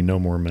no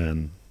more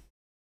men.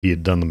 He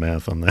had done the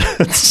math on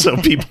that. So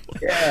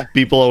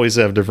people always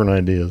have different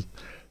ideas.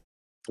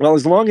 Well,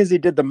 as long as he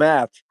did the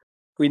math,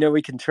 we know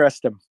we can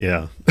trust him.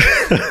 Yeah.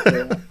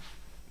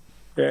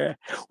 Yeah.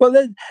 Well,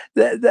 then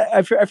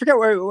I forgot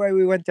why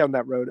we went down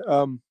that road.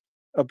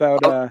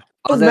 About I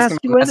was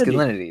asking about masculinity.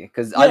 masculinity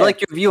because I like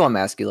your view on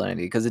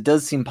masculinity because it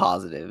does seem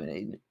positive,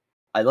 and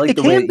I like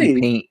the way that you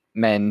paint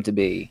men to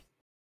be.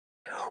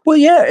 Well,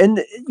 yeah,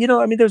 and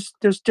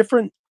there's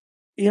different.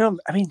 I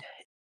mean,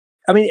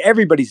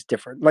 everybody's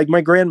different. Like my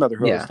grandmother,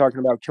 who I was talking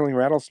about killing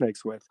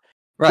rattlesnakes with.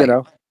 Right.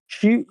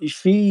 She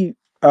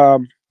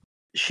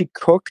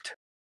cooked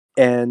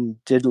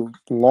and did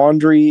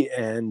laundry,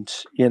 and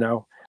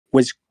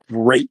was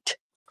great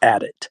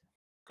at it,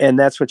 and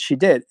that's what she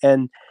did.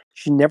 And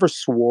she never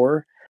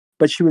swore,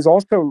 but she was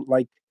also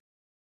like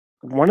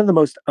one of the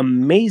most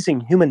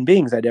amazing human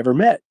beings I'd ever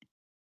met.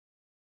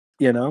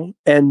 And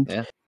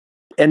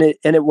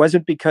it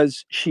wasn't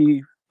because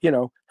she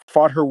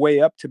fought her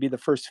way up to be the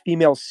first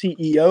female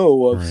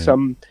CEO of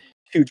some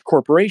huge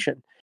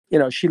corporation.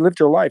 She lived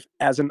her life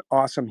as an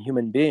awesome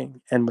human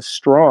being and was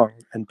strong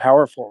and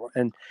powerful.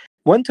 And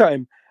one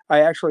time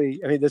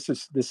this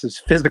is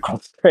physical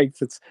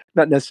strength. It's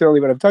not necessarily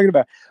what I'm talking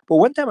about. But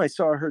one time I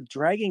saw her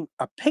dragging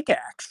a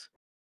pickaxe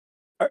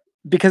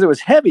because it was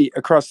heavy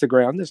across the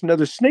ground. There's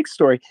another snake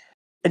story.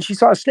 And she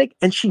saw a snake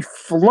and she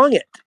flung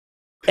it,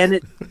 and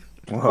it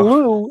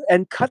flew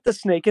and cut the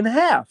snake in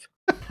half.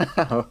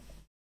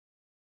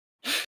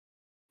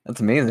 That's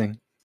amazing.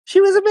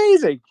 She was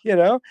amazing,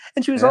 and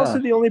she was also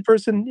the only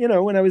person,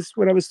 when I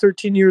was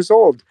 13 years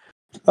old,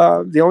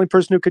 the only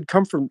person who could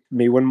comfort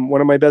me when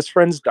one of my best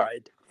friends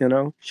died.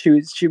 She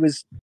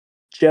was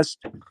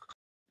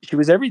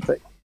everything.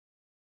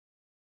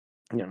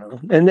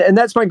 And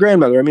that's my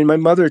grandmother. I mean, my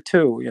mother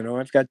too.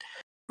 I've got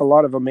a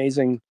lot of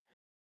amazing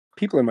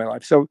people in my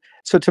life. So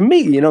to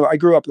me, I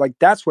grew up like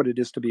that's what it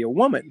is to be a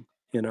woman.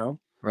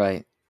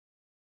 Right.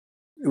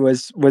 It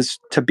was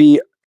to be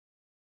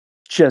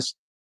just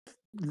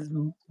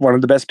one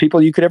of the best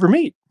people you could ever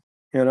meet.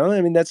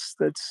 I mean, that's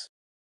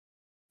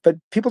but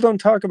people don't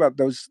talk about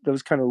those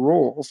kind of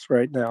roles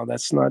right now.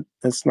 That's not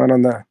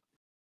on the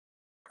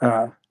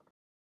Right.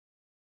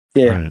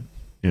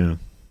 Yeah.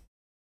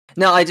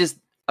 No, I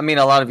mean,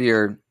 a lot of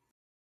your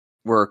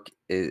work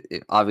is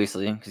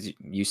obviously because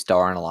you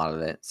star in a lot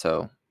of it,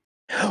 so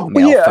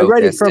male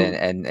focused,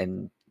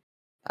 and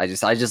I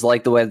just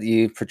like the way that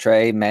you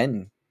portray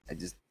men.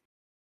 It's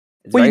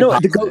very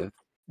positive.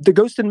 The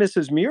Ghost and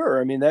Mrs.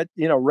 Muir. I mean, that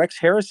Rex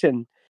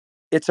Harrison.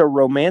 It's a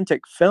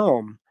romantic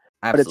film,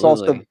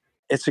 Absolutely. but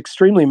it's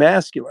extremely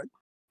masculine.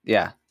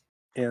 Yeah.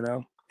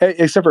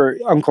 Except for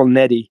Uncle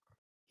Neddy.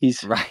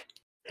 He's right.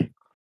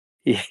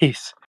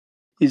 He's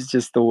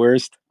just the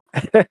worst.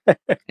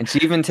 And she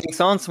even takes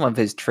on some of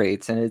his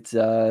traits, and it's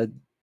I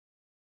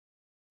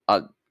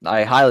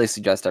highly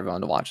suggest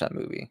everyone to watch that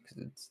movie because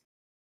it's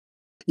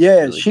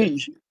really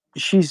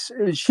she's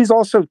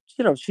also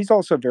she's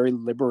also very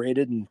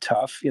liberated and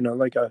tough,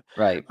 like a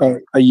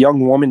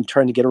young woman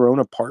trying to get her own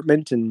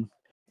apartment. And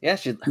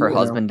her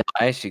husband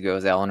dies, she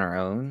goes out on her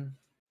own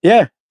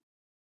in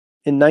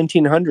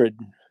 1900,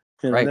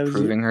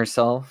 proving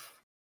herself.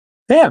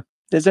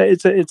 It's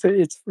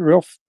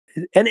real,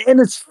 and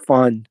it's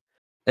fun.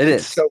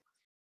 It's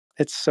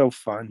so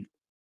fun.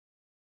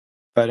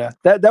 But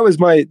that was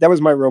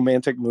my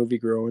romantic movie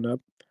growing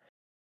up,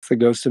 The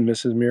Ghost and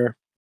Mrs. Muir.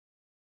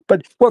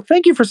 But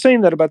thank you for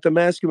saying that about the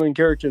masculine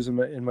characters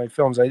in my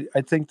films. I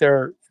think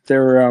they're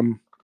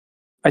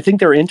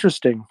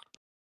interesting.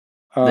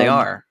 They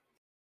are.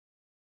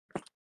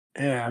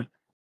 Yeah.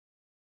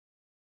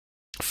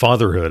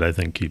 Fatherhood, I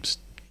think, keeps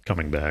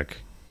coming back.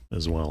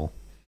 as well.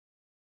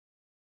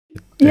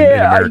 Yeah,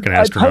 in American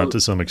Astronaut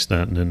to some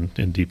extent, and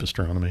in Deep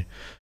Astronomy.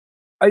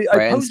 I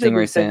and pose Stingray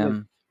everything.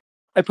 Sam.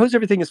 I pose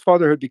everything as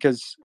fatherhood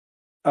because,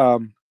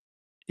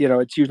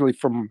 it's usually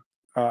from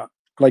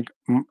like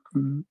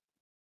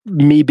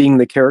me being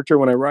the character.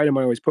 When I write them,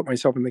 I always put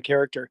myself in the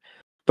character.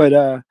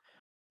 But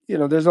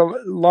there's a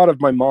lot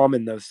of my mom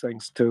in those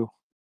things too.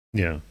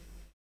 Yeah.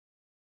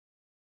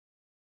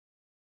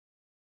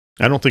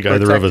 I don't think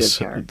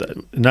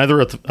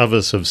neither of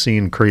us have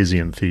seen Crazy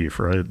and Thief,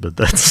 right? But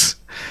that's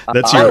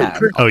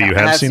you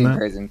have seen that?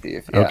 Crazy and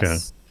Thief.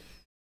 Yes.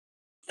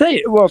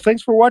 Okay.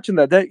 Thanks for watching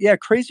that.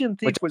 Crazy and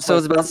Thief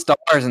was about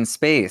stars in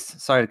space.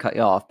 Sorry to cut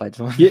you off, but I just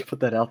wanted to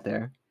put that out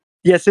there.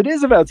 Yes, it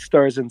is about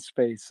stars in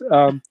space.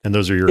 And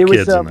those are your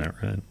kids in that,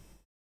 right?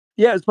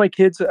 Yeah, it's my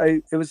kids.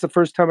 It was the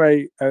first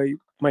time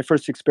my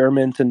first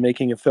experiment in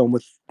making a film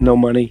with no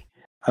money,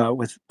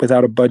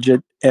 without a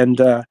budget,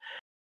 and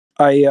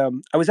I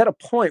was at a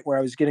point where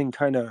I was getting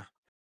kind of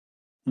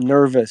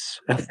nervous,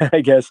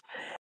 I guess,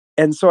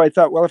 and so I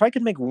thought, well, if I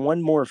could make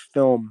one more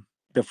film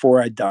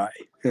before I die,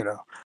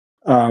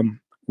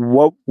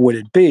 what would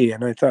it be?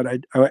 And I thought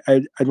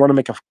I'd want to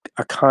make a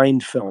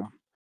kind film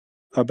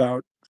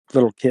about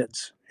little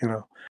kids,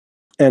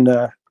 and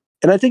I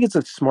think it's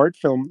a smart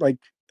film. Like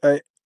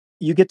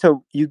you get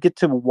to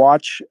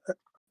watch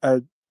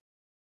a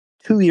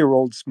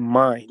 2-year-old's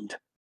mind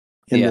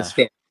in this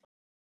film,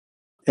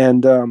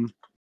 and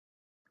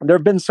there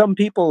have been some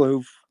people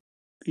who've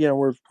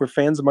were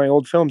fans of my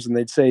old films, and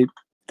they'd say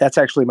that's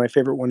actually my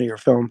favorite one of your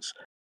films.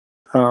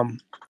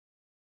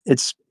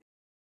 It's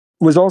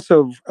was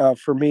also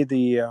for me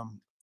the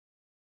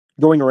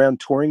going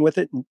around touring with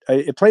it.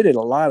 It played at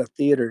a lot of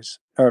theaters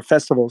or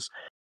festivals,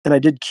 and I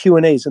did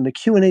Q&As, and the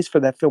Q&As for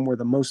that film were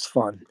the most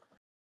fun.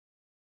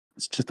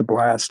 It's just a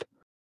blast.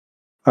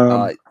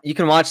 You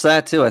can watch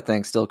that too, I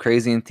think, still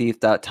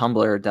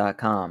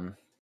crazyandthief.tumblr.com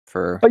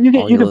for you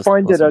can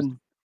find it on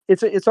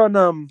it's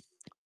on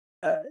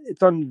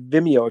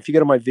Vimeo. If you go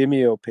to my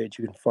Vimeo page,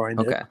 you can find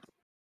it. Okay.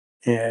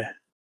 Yeah.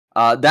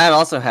 That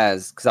also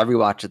has, because I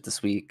rewatched it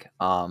this week,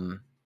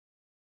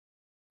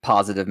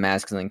 positive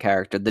masculine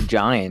character, the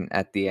giant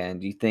at the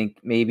end. You think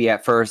maybe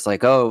at first,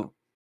 like, oh,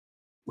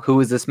 who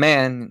is this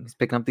man? He's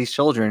picking up these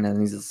children, and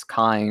he's just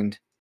kind,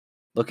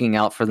 looking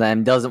out for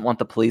them, doesn't want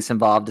the police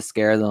involved to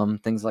scare them,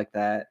 things like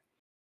that.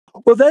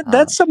 Well,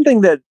 that's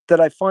something that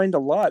I find a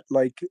lot.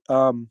 Like,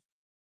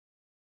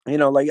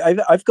 like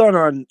I've gone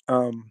on,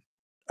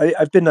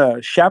 I've been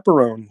a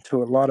chaperone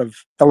to a lot of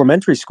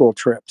elementary school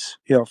trips,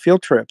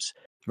 field trips,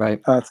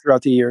 right,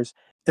 throughout the years.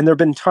 And there've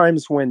been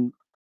times when,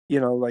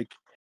 like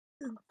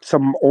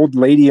some old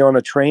lady on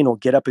a train will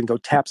get up and go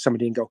tap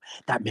somebody and go,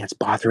 "That man's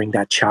bothering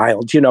that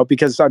child,"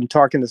 because I'm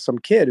talking to some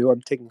kid who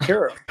I'm taking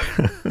care of.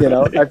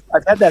 I've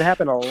had that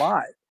happen a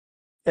lot.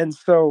 And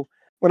so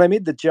when I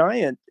made the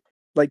giant,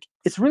 like,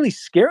 it's really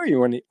scary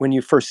when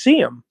you first see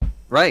him.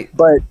 Right.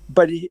 But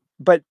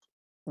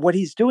what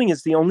he's doing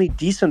is the only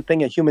decent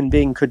thing a human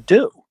being could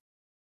do.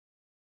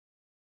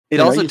 It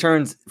also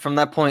turns from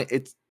that point,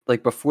 it's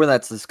like before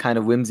that's this kind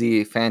of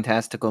whimsy,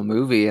 fantastical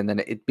movie, and then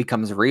it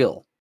becomes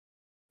real.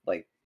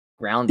 Like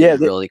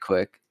grounded really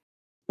quick.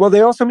 Well,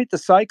 they also meet the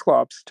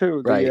Cyclops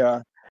too. Right.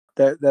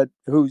 That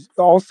who's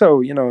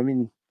also,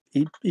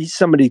 he's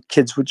somebody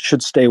kids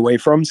should stay away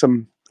from.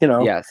 Some,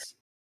 yes,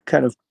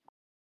 kind of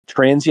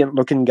transient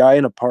looking guy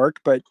in a park,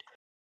 but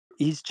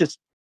he's just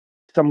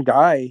some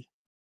guy,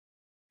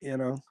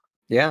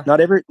 Yeah.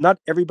 Not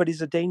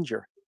everybody's a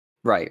danger.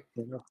 Right.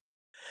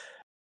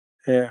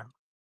 Yeah.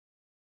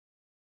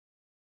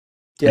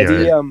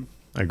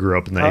 I grew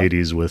up in the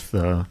 80s with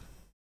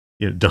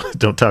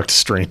don't talk to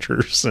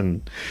strangers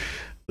and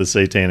the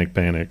Satanic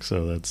Panic,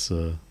 so that's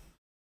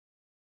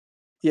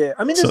yeah,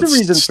 I mean, there's a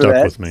reason for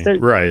that. With me.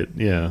 Right,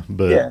 yeah,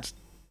 but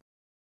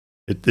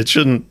it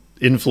shouldn't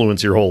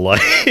influence your whole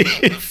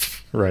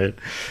life, right?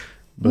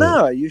 But,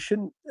 no, you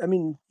shouldn't. I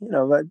mean,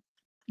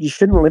 you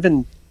shouldn't live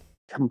in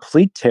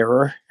complete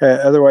terror.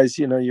 Otherwise,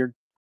 you're,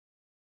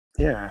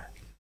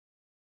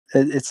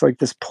 it's like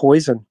this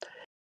poison.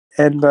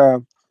 And I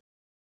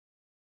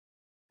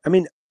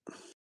mean,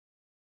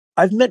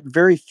 I've met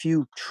very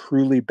few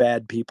truly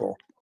bad people.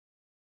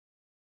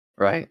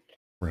 Right.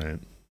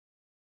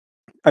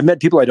 I've met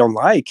people I don't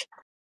like,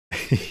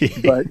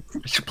 but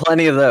there's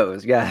plenty of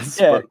those. Yes.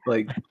 Yeah. But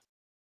like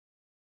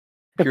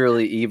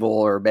purely evil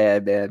or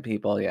bad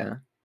people. Yeah.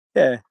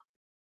 Yeah.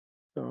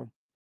 So,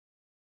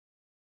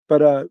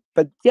 but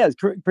yeah,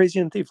 Crazy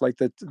and Thief, like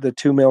the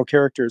two male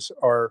characters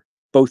are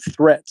both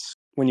threats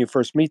when you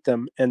first meet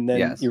them, and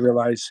then you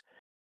realize,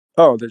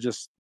 oh, they're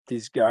just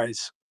these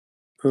guys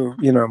who,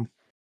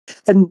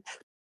 and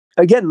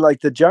again,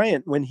 like the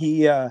giant, when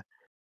he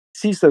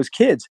sees those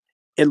kids,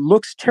 it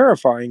looks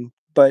terrifying,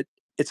 but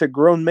it's a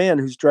grown man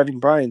who's driving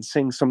by and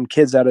seeing some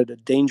kids out at a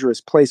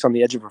dangerous place on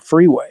the edge of a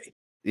freeway.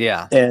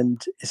 Yeah.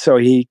 And so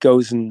he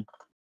goes and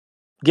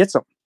gets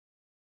them.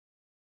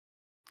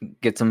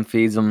 Gets them,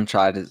 feeds them,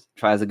 tries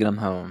to get them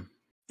home.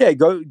 Yeah,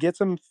 gets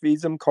them,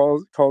 feeds them,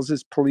 calls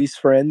his police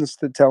friends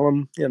to tell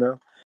him,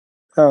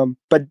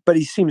 But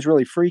he seems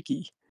really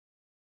freaky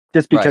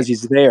just because Right.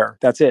 he's there.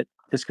 That's it.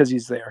 Just because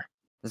he's there.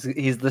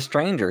 He's the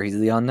stranger. He's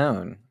the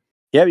unknown.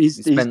 Yeah,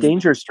 he's spends-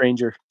 danger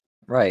stranger.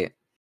 Right.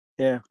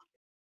 Yeah.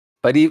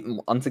 But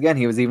once again,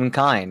 he was even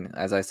kind.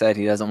 As I said,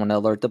 he doesn't want to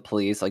alert the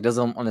police. Like,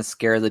 doesn't want to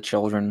scare the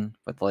children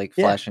with like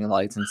flashing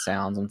lights and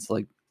sounds. Wants to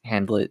like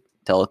handle it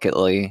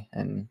delicately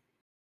and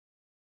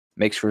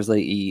make sure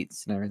they eat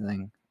and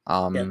everything.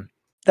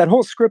 That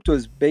whole script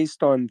was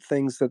based on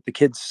things that the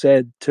kids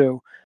said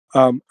too.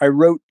 I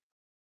wrote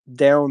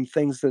down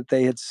things that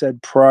they had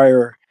said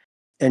prior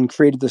and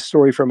created the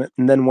story from it,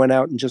 and then went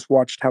out and just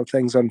watched how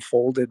things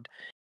unfolded.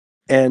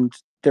 And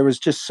there was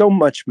just so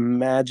much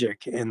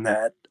magic in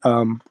that.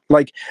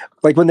 Like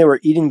when they were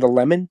eating the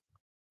lemon.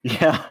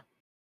 Yeah.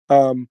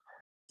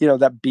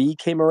 That bee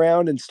came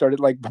around and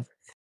started like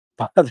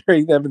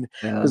bothering them, and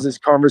there was this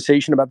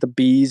conversation about the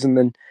bees, and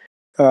then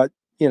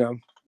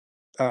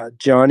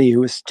Johnny, who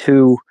was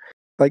 2,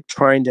 like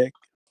trying to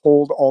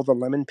hold all the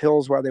lemon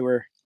pills while they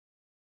were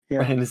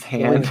in his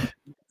hand.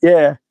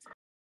 Yeah.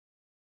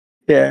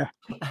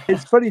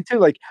 It's funny too.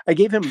 Like I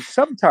gave him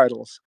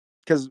subtitles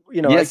because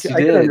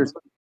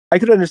I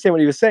could understand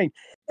what he was saying,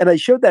 and I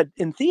showed that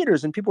in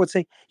theaters, and people would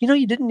say,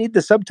 you didn't need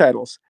the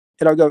subtitles,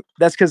 and I'll go,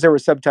 that's because there were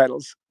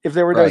subtitles. If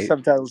there were no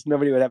subtitles,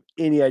 nobody would have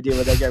any idea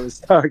what that guy was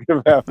talking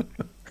about.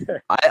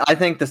 I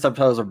think the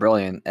subtitles are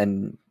brilliant,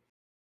 and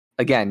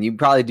again, you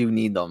probably do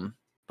need them,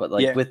 but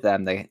with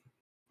them,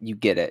 you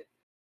get it.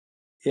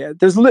 Yeah,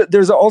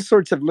 there's all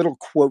sorts of little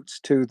quotes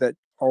too that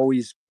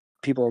always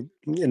people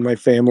in my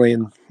family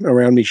and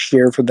around me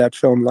share for that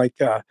film. Like,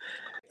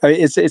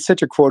 it's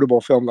such a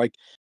quotable film. Like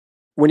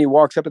when he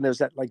walks up and there's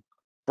that like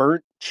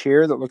burnt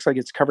chair that looks like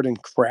it's covered in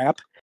crap.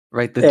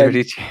 Right, the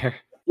dirty chair.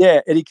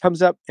 Yeah, and he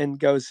comes up and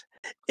goes,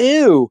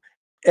 "Ew,"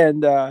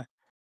 and my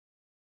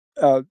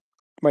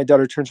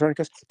daughter turns around and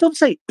goes, "Don't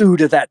say "ew"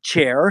 to that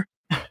chair."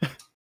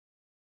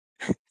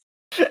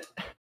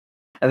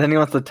 And then he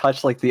wants to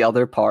touch like the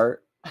other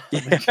part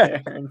of the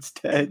chair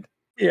instead.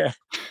 Yeah,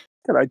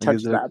 can I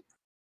touch that?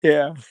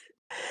 Yeah,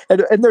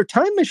 and their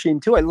time machine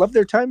too. I love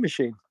their time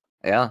machine.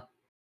 Yeah,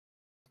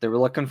 they were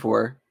looking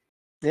for.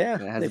 Yeah,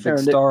 it has a big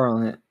star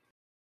on it.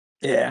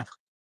 Yeah.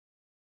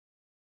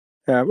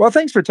 Well,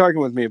 thanks for talking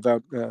with me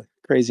about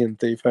Crazy and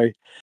Thief.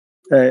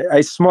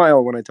 I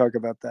smile when I talk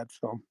about that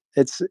film.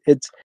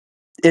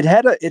 It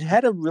had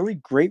a really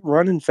great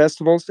run in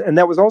festivals, and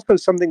that was also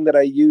something that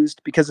I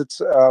used because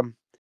it's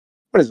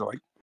what is it, like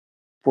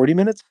 40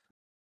 minutes,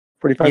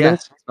 45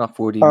 minutes? It's about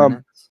 40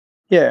 minutes.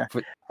 Yeah,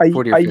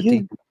 40 or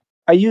 50.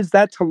 I used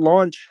that to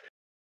launch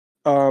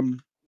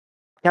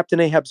Captain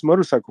Ahab's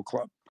Motorcycle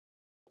Club.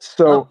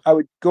 So I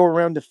would go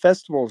around to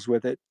festivals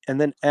with it,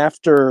 and then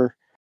after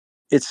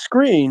it's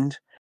screened,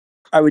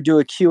 I would do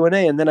a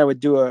Q&A, and then I would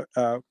do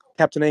a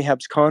Captain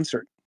Ahab's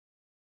concert.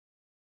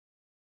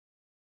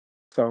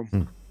 So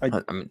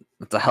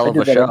it's a hell of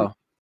a show.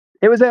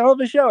 It was a hell of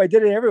a show. I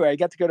did it everywhere. I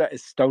got to go to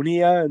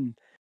Estonia and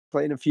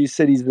play in a few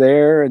cities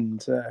there,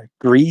 and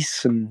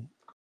Greece and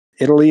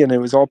Italy, and it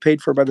was all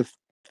paid for by the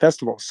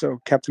festival. So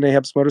Captain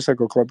Ahab's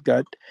Motorcycle Club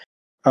got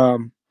a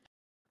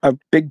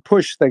big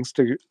push thanks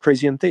to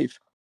Crazy and Thief.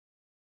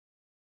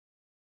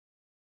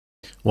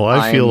 Well,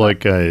 I feel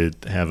like I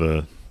have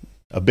a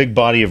big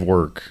body of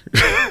work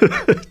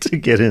to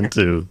get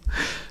into,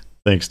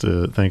 thanks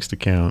to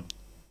Count.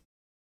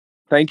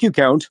 Thank you,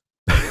 Count.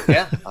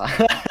 Yeah.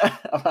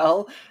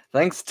 Well,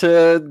 thanks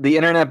to the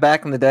internet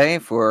back in the day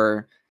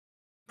for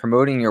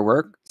promoting your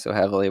work so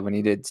heavily when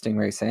you did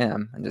Stingray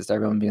Sam, and just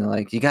everyone being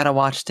like, you got to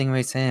watch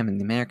Stingray Sam and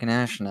the American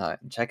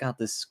Astronaut, and check out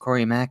this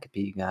Cory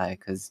McAbee guy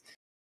because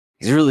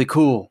he's really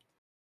cool.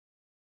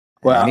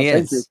 Wow, and he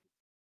thank is.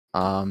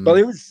 You. Well,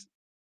 it was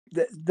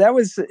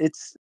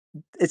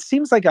it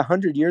seems like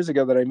 100 years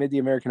ago that I made the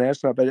American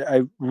Astronaut, but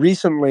I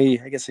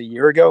recently, I guess a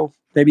year ago,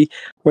 maybe,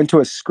 went to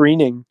a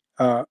screening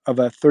of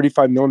a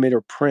 35 millimeter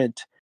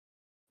print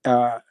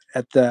at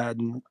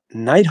the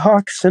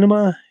Nighthawk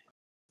Cinema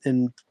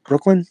in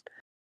Brooklyn,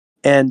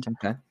 and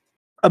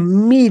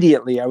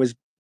immediately I was,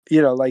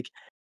 like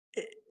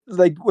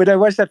when I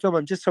watched that film,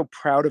 I'm just so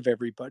proud of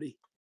everybody,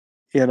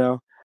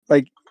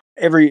 like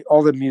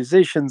all the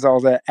musicians,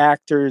 all the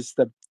actors,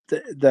 the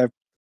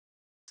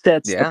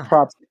sets, the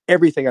props,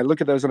 everything. I look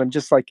at those and I'm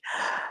just like,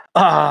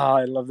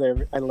 I love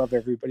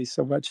everybody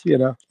so much,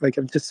 like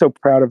I'm just so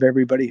proud of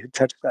everybody who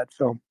touched that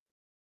film.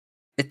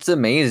 It's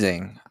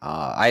amazing.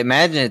 I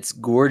imagine it's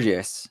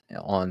gorgeous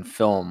on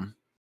film.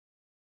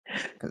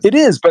 It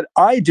is, but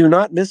I do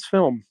not miss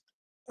film.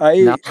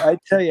 I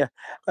tell you,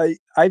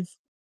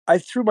 I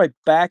threw my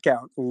back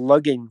out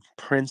lugging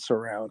prints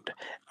around.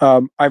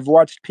 I've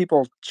watched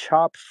people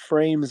chop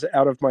frames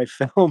out of my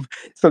film,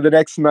 so the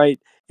next night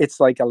it's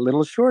like a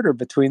little shorter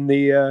between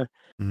the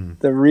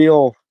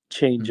reel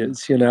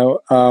changes.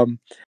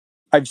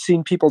 I've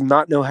seen people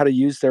not know how to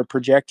use their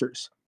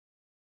projectors.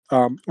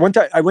 One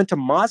time I went to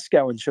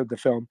Moscow and showed the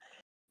film,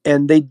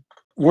 and they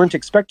weren't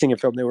expecting a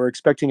film; they were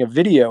expecting a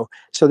video.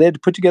 So they had to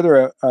put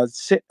together a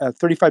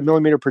 35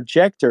 millimeter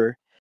projector.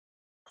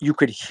 You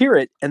could hear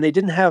it, and they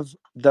didn't have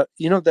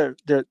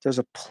there's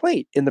a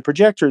plate in the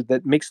projector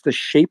that makes the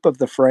shape of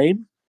the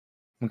frame.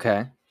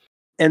 Okay.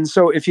 And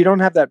so if you don't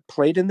have that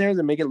plate in there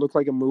to make it look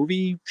like a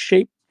movie,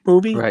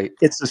 Right.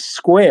 it's a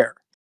square.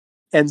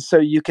 And so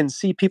you can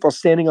see people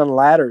standing on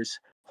ladders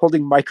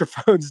holding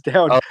microphones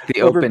down Oh,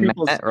 the over open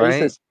people's mat, right?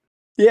 faces.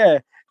 Yeah.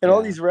 And all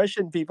Yeah. these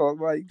Russian people,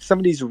 like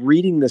somebody's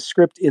reading the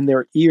script in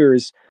their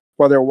ears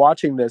while they're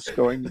watching this,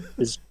 going,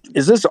 is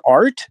this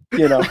art?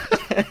 And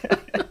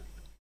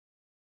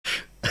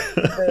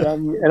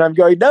I'm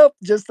going, nope,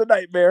 just a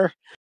nightmare.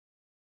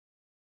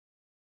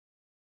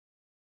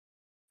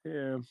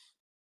 Yeah.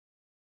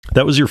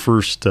 That was your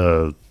first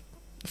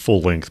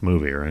full-length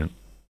movie, right?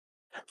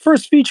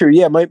 First feature,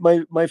 yeah.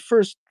 My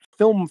first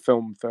film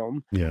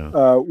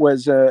Yeah.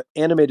 was an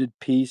animated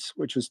piece,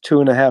 which was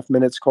 2.5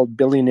 minutes, called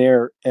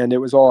Billionaire, and it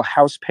was all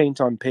house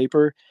paint on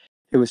paper.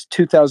 It was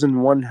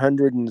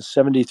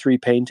 2,173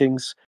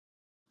 paintings,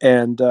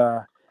 and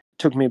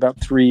took me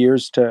about 3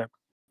 years to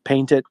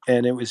paint it,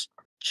 and it was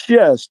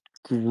just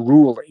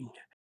grueling.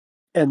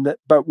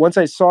 But once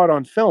I saw it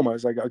on film, I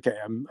was like, okay,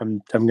 I'm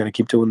going to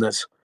keep doing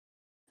this.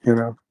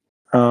 Then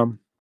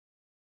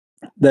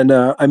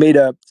I made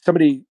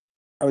somebody.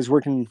 I was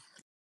working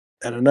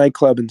at a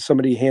nightclub, and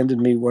somebody handed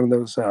me one of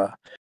those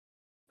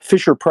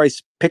Fisher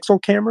Price pixel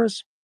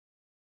cameras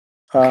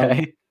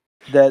Okay.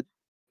 that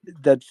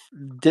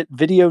did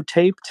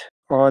videotaped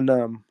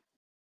on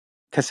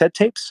cassette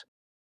tapes,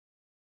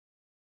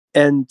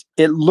 and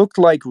it looked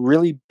like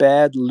really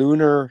bad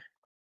lunar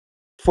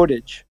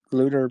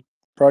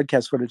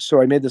broadcast footage.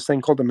 So I made this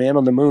thing called The Man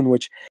on the Moon,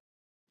 which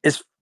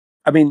is,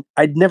 I mean,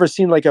 I'd never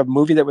seen like a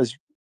movie that was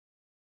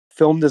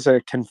filmed as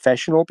a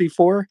confessional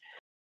before,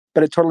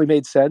 but it totally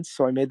made sense.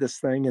 So I made this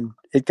thing, and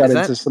it got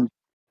into some.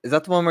 Is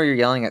that the one where you're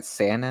yelling at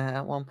Santa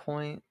at one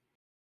point?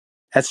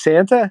 At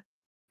Santa?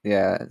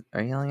 Yeah.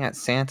 Are you yelling at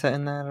Santa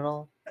in that at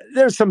all?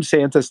 There's some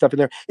Santa stuff in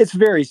there. It's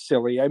very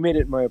silly. I made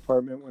it in my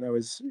apartment when I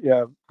was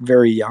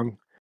very young.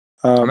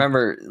 I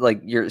remember like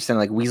you're saying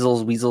like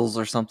weasels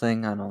or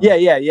something. I don't know.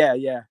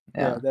 Yeah.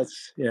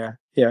 That's yeah.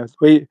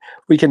 We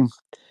can.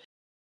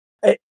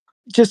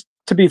 Just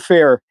to be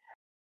fair,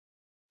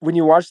 when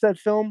you watch that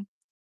film,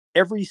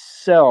 every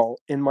cell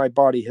in my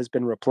body has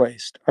been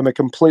replaced. I'm a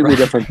completely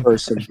different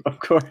person. Of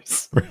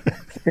course.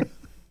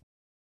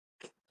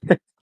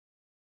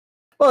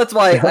 Well, that's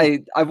why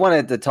I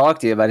wanted to talk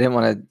to you, but I didn't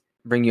want to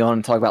bring you on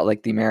and talk about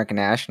like the American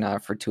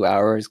Astronaut for 2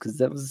 hours because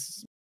that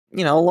was,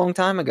 a long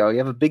time ago. You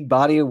have a big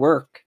body of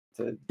work.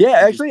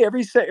 Actually,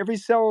 every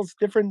cell is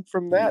different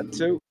from that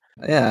too.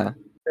 Yeah.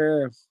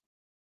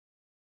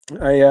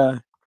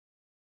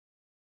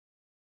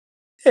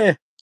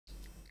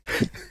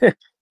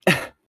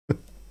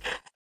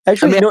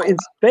 Actually, in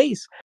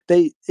space,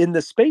 in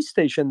the space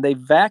station, they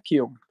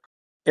vacuum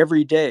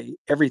every day,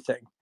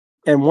 everything.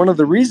 And one of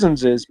the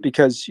reasons is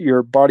because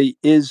your body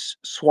is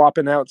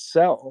swapping out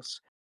cells.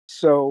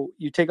 So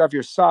you take off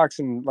your socks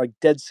and like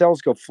dead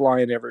cells go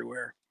flying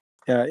everywhere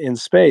in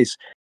space.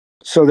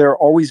 So they're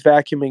always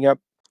vacuuming up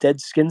dead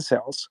skin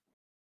cells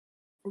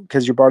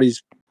because your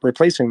body's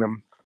replacing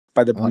them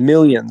by the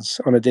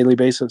millions on a daily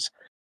basis.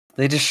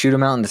 They just shoot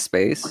them out into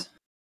space?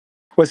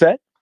 What's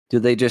that? Do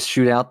they just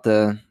shoot out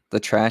the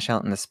trash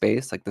out into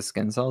space, like the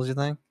skin cells, you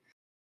think?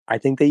 I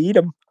think they eat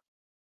them.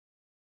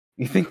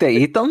 You think they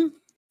eat them?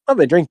 Well,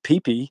 they drink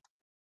pee-pee.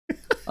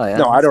 Oh, yeah?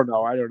 No, I don't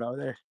know. I don't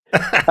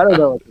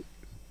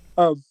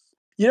know.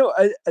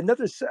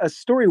 Another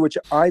story which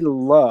I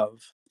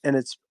love, and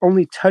it's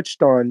only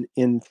touched on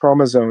in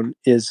Trauma Zone,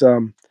 is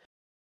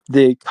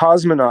the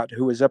cosmonaut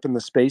who was up in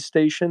the space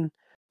station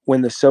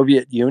when the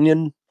Soviet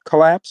Union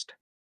collapsed.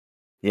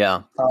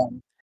 Yeah.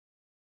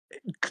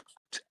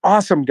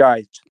 Awesome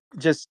guy.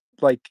 Just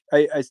like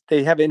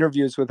they have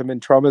interviews with him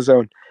in Trauma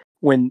Zone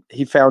when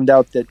he found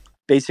out that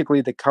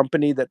basically the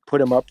company that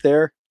put him up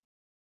there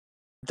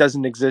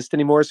doesn't exist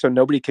anymore, so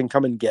nobody can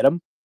come and get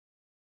him.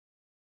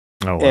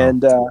 Oh, wow.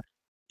 And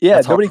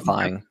That's nobody.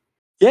 Horrifying.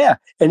 Yeah,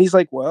 and he's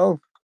like, "Well,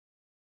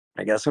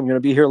 I guess I'm going to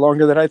be here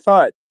longer than I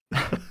thought."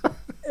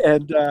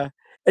 and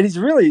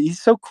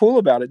he's so cool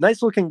about it.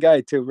 Nice looking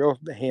guy too, real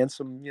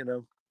handsome,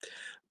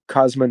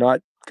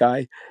 cosmonaut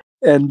guy.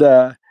 And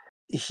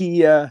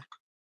he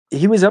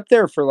was up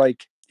there for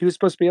he was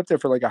supposed to be up there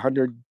for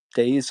 100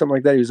 days, something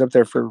like that. He was up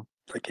there for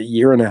like a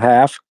year and a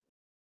half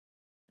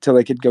till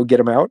they could go get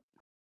him out.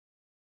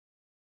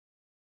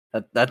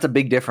 That's a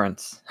big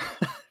difference.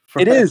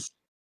 It is.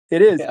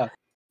 Yeah.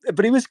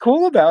 But he was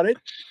cool about it,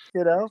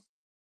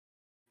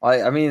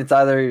 I mean, it's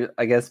either,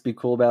 I guess, be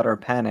cool about or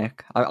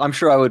panic. I'm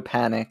sure I would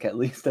panic at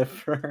least at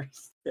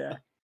first. Yeah.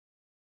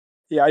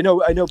 I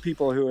know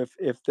people who,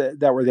 if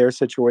that were their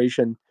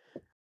situation,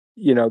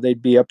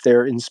 they'd be up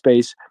there in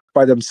space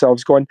by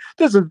themselves going,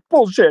 "This is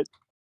bullshit."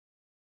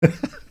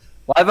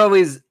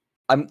 Well,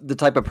 I'm the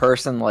type of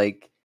person,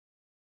 like,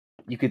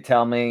 you could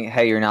tell me,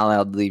 hey, you're not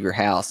allowed to leave your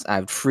house.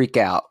 I would freak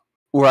out.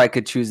 Or I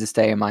could choose to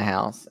stay in my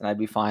house and I'd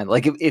be fine.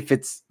 Like, if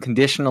it's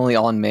conditionally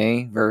on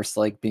me versus,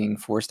 like, being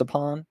forced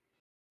upon.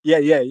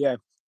 Yeah.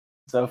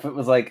 So if it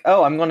was like,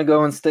 oh, I'm going to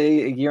go and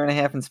stay a year and a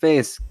half in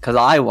space because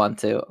I want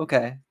to.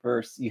 Okay,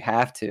 first you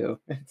have to.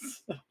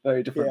 It's a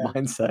very different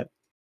mindset.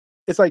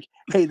 It's like,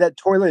 hey, that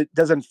toilet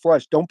doesn't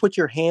flush. Don't put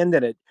your hand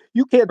in it.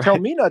 You can't tell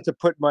Right. me not to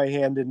put my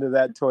hand into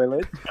that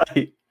toilet.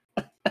 Right.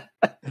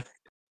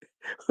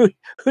 Who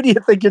do you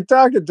think you're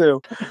talking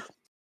to?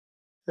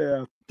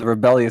 Yeah. The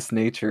rebellious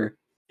nature.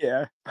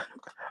 Yeah.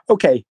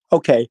 Okay.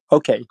 All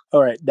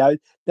right. Now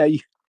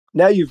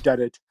you've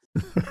done it.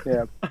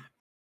 Yeah.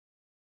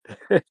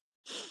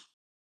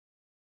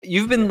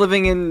 You've been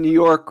living in New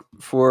York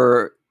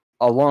for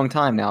a long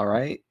time now,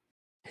 right?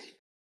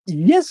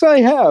 Yes, I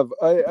have.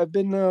 I've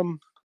been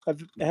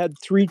I've had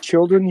 3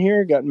 children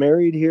here, got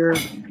married here.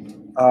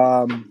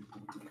 I've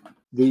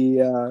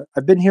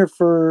been here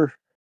for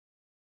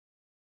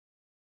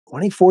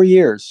 24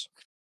 years.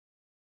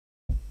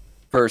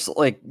 First,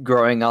 like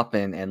growing up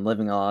and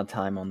living a lot of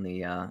time on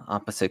the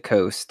opposite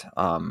coast.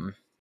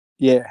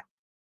 Yeah.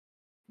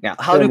 Now,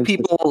 how do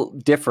people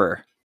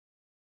differ?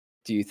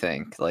 Do you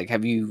think? Like,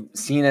 have you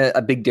seen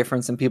a big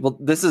difference in people?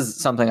 This is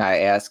something I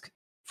ask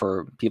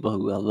for people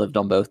who have lived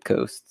on both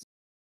coasts.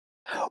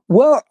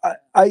 Well,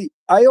 I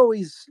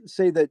always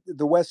say that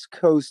the West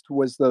Coast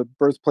was the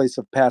birthplace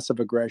of passive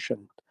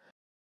aggression.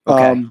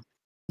 Okay.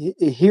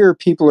 Here,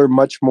 people are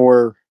much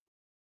more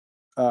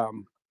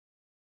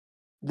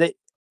they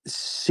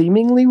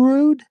seemingly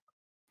rude,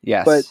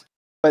 Yes.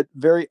 but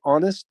very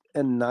honest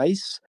and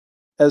nice,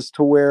 as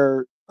to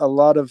where a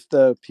lot of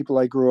the people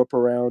I grew up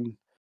around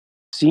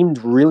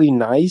seemed really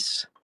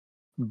nice,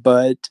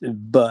 but you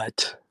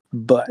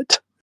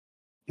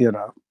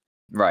know,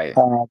 Right.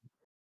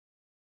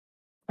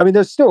 I mean,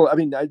 there's still, I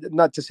mean,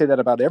 not to say that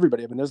about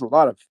everybody. I mean, there's a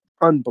lot of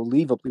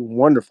unbelievably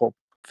wonderful,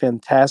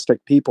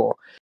 fantastic people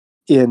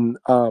in,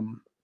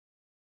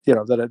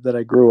 that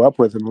I grew up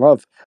with and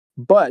love,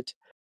 but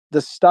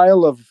the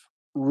style of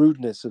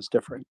rudeness is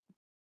different.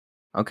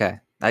 Okay.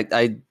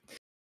 I'm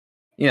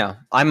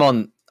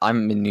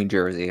in New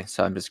Jersey,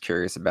 so I'm just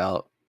curious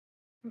about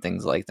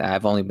things like that.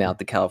 I've only been out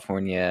to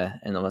California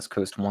and the West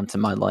Coast once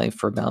in my life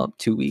for about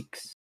 2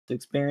 weeks to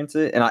experience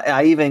it. And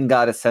I even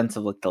got a sense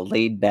of like the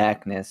laid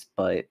backness,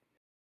 but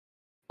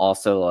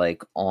also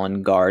like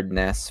on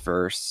guardness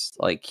versus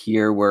like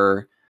here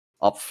we're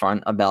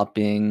upfront about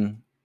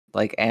being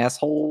like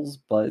assholes,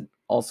 but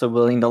also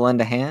willing to lend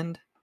a hand.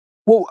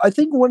 Well, I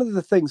think one of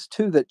the things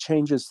too that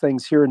changes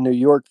things here in New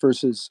York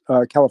versus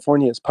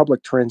California is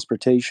public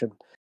transportation.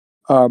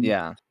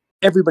 Yeah.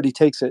 Everybody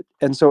takes it,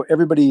 and so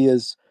everybody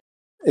is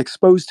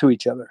exposed to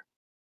each other,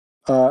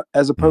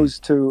 as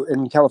opposed to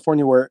in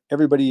California where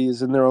everybody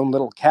is in their own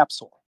little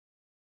capsule,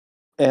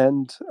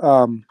 and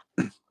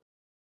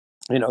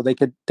they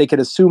could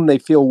assume they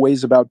feel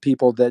ways about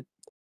people that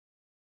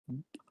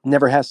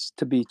never has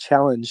to be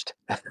challenged.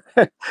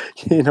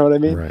 You know what I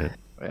mean? Right.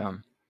 Yeah.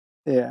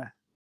 Yeah.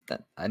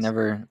 I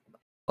never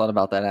thought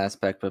about that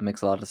aspect, but it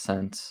makes a lot of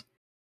sense.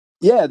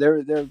 Yeah,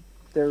 they're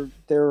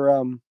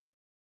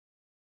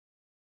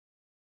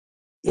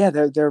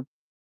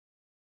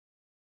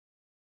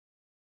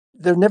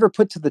never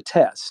put to the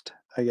test,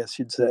 I guess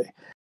you'd say.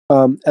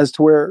 As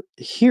to where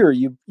here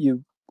you're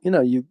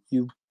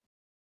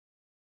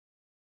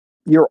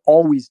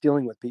always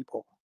dealing with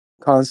people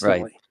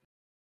constantly.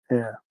 Right.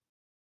 Yeah.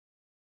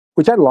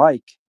 Which I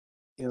like,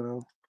 you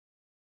know.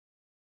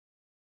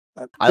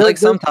 I like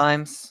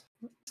sometimes.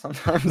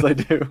 Sometimes I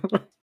do.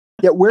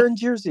 Yeah, where in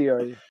Jersey are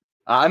you?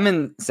 I'm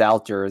in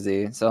South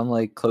Jersey, so I'm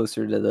like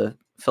closer to the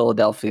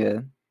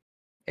Philadelphia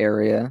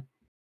area.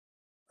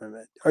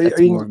 Are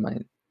you more of my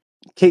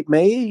Cape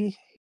May?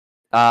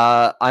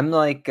 I'm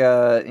like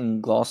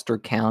in Gloucester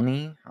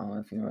County. I don't know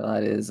if you know where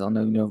that is. I don't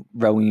know, you know,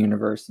 Rowan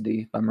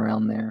University. I'm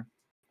around there.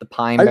 The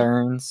Pine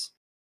Barrens.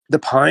 The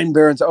Pine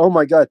Barrens. Oh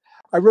my God.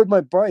 I rode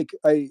my bike.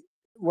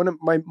 One of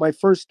my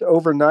first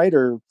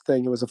overnighter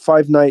thing, it was a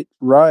 5-night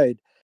ride.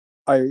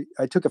 I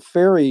took a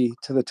ferry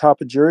to the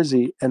top of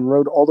Jersey and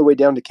rode all the way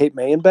down to Cape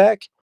May and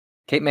back.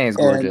 Cape May is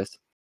gorgeous.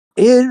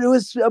 It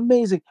was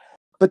amazing.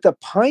 But the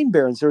Pine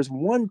Barrens, there was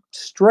one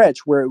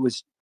stretch where it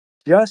was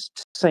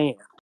just sand.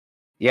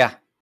 Yeah.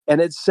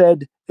 And it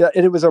said,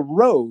 and it was a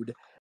road.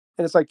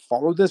 And it's like,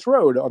 follow this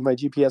road on my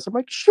GPS. I'm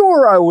like,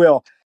 sure, I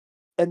will.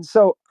 And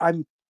so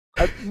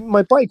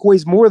my bike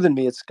weighs more than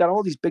me. It's got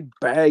all these big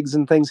bags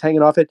and things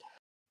hanging off it.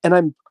 And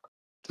I'm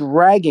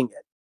dragging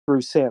it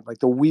through sand. Like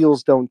the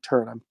wheels don't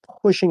turn. I'm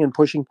pushing and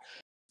pushing.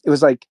 It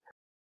was like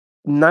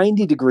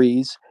 90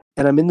 degrees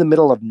and I'm in the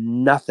middle of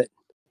nothing,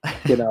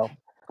 you know?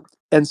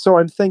 And so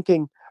I'm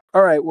thinking,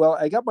 all right, well,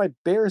 I got my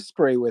bear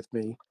spray with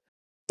me.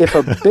 If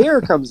a bear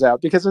comes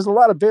out, because there's a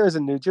lot of bears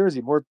in New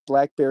Jersey, more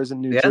black bears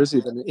in New Jersey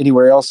than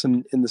anywhere else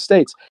in the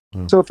States.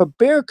 So if a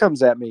bear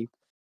comes at me,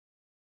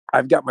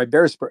 I've got my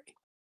bear spray.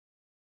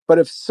 But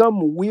if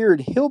some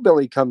weird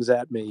hillbilly comes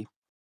at me,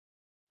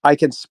 I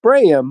can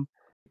spray him.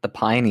 The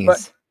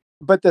pineys.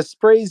 But the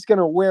spray's going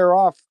to wear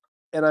off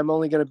and I'm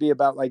only going to be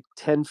about like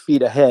 10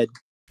 feet ahead.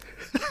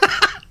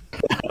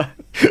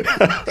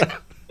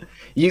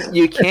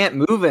 You can't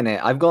move in it.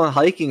 I've gone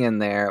hiking in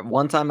there.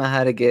 One time I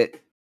had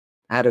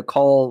to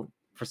call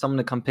for someone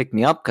to come pick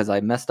me up because I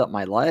messed up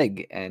my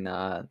leg, and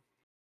I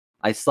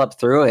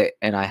slept through it,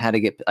 and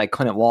I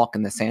couldn't walk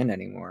in the sand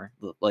anymore,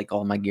 like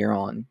all my gear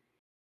on.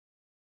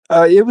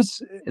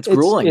 It's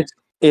grueling.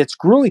 It's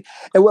grueling.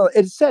 And well,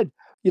 it said,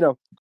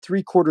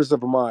 3/4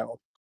 of a mile,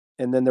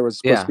 and then there was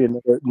supposed to be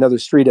another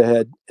street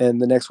ahead,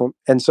 and the next one.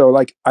 And so,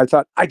 like, I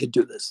thought I could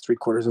do this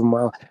 3/4 of a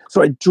mile.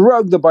 So I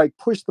drug the bike,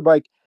 pushed the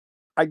bike.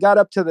 I got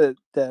up to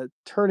the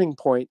turning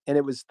point, and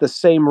it was the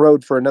same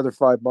road for another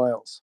 5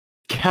 miles.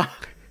 Yeah.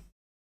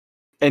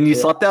 And you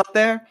slept out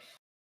there?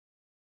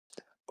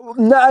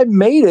 No, I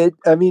made it.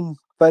 I mean,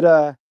 but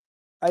I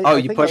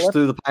think pushed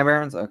through the pine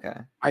barrens? Okay.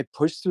 I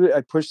pushed through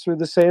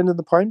the sand and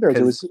the pine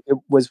barrens. It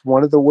was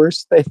one of the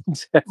worst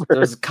things ever.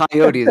 There's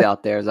coyotes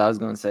out there, as I was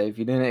going to say. If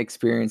you didn't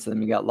experience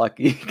them, you got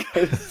lucky.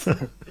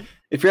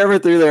 If you're ever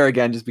through there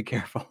again, just be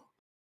careful.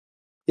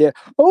 Yeah.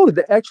 Oh,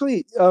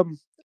 actually,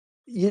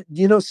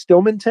 you know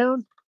Stillman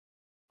Town?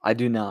 I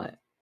do not.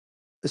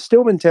 The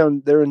Stillman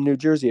Town, they're in New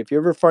Jersey. If you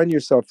ever find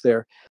yourself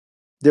there,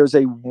 there's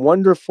a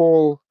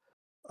wonderful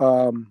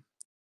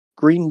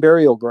green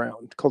burial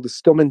ground called the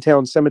Stillman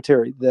Town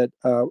Cemetery that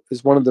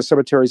is one of the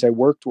cemeteries I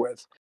worked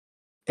with.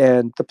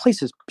 And the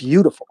place is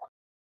beautiful.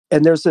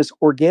 And there's this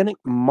organic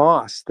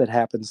moss that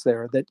happens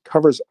there that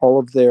covers all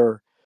of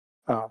their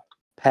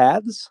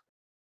paths.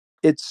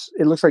 It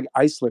looks like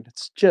Iceland.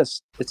 It's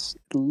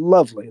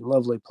lovely,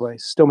 lovely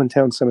place. Stillman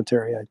Town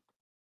Cemetery.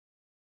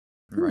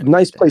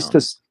 Nice place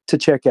to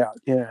check out.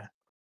 Yeah.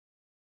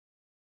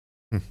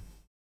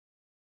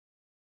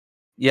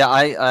 Yeah,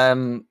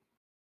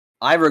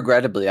 I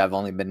regrettably I've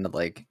only been to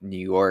like New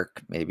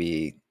York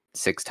maybe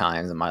 6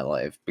 times in my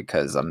life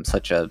because I'm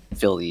such a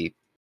Philly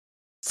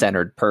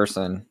centered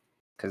person.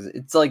 Because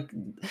it's like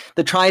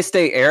the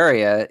tri-state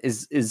area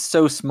is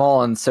so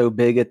small and so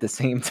big at the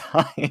same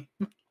time.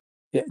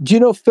 Yeah. Do you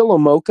know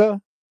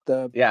Philomoka?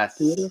 Yes,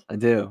 theater? I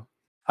do.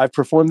 I've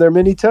performed there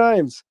many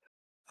times.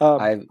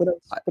 When I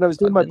was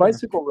doing my been there.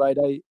 bicycle ride,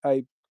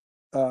 I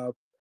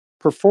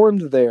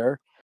performed there,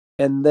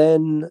 and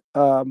then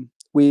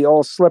we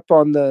all slept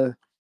on the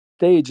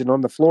stage and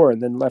on the floor,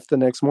 and then left the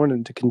next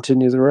morning to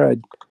continue the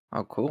ride.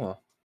 Oh,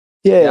 cool.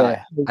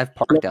 Yeah, I've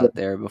parked out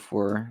there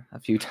before a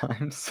few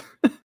times,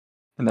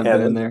 and I've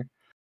been in there.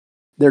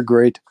 They're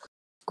great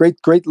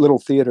little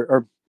theater,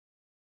 or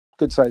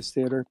good sized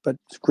theater, but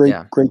it's great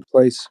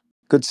place.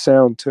 Good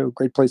sound too.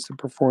 Great place to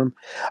perform.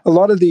 A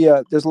lot of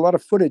there's a lot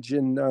of footage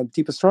in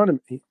Deep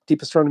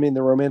Astronomy and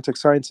the Romantic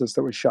Sciences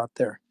that was shot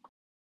there.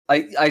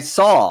 I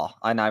saw,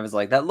 and I was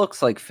like, that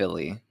looks like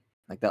Philly.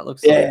 Like that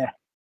looks. Yeah. Like...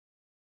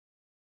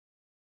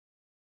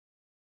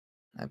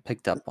 I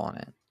picked up on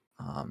it.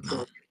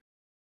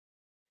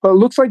 Well, it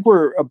looks like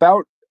we're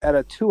about at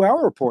a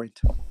 2-hour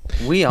point.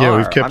 We are. Yeah,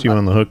 we've kept you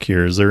on the hook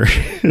here. Is there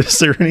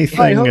anything?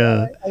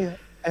 I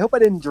hope I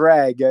didn't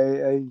drag.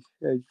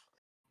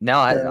 No,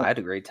 I had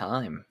a great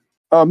time.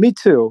 Oh, me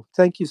too.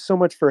 Thank you so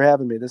much for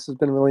having me. This has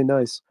been really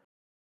nice.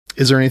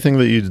 Is there anything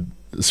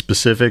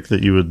that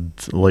you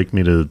would like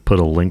me to put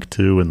a link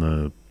to in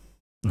the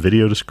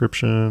video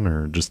description,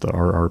 or just the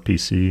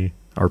RPPC?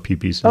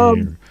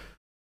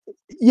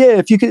 Yeah,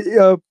 if you could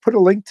put a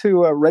link to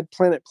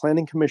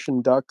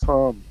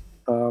redplanetplanningcommission.com.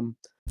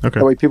 Okay.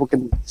 That way people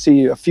can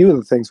see a few of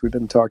the things we've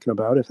been talking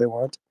about if they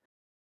want.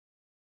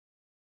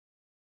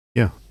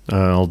 Yeah,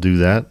 I'll do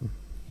that.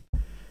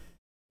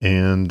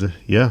 And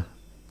yeah,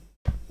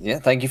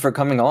 thank you for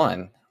coming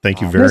on. Thank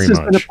you very much. This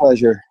has been a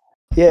pleasure.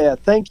 Yeah,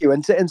 thank you,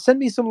 and send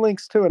me some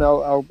links too, and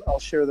I'll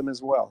share them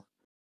as well.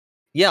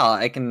 Yeah,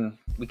 we can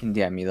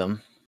DM you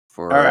them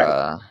for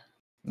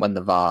when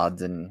the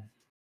VODs and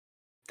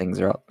things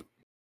are up.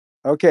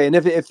 Okay, and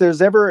if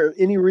there's ever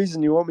any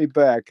reason you want me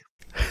back,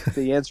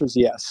 the answer is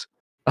yes.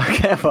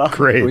 Okay, well,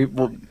 great.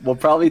 We'll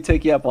probably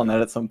take you up on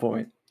that at some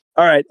point.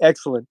 All right,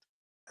 excellent.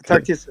 I'll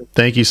talk to you soon.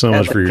 Thank you so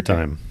much for your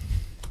time.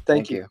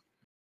 Thank you.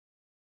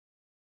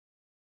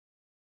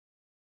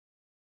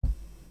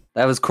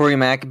 That was Cory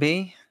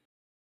McAbee.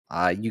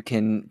 You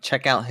can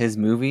check out his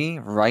movie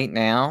right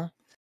now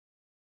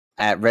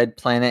at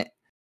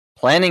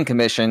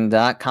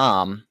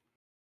redplanetplanningcommission.com.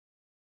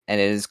 And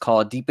it is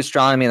called Deep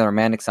Astronomy and the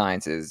Romantic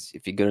Sciences.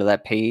 If you go to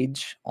that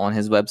page on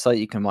his website,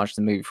 you can watch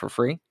the movie for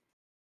free.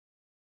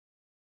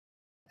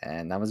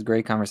 And that was a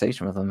great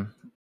conversation with him.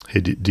 Hey,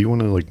 do you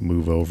want to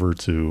move over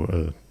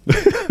to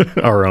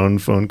our own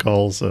phone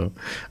call? So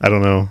I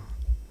don't know.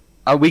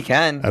 Oh, we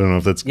can. I don't know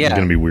if that's going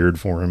to be weird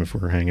for him if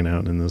we're hanging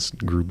out in this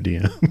group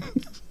DM.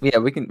 Yeah,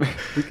 we can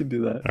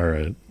do that. All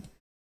right.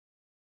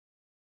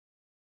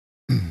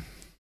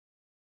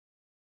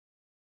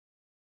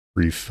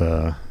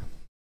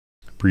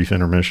 Brief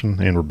intermission,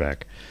 and we're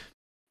back.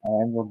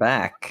 And we're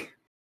back.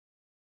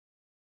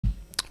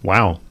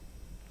 Wow.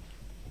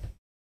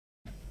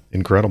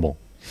 Incredible.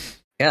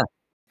 Yeah.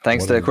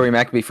 Thanks to Cory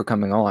McAbee for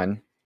coming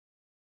on.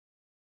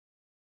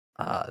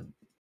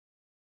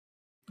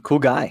 Cool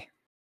guy.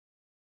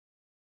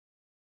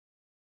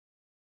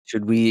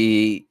 Should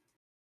we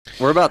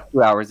We're about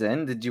 2 hours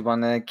in. Did you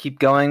want to keep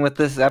going with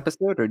this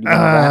episode, or do you want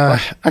to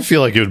wrap up? I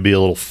feel like it would be a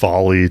little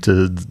folly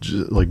to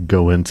like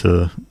go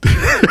into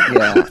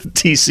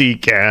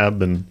TC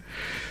cab and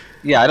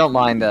I don't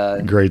mind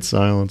great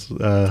silence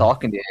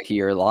talking to you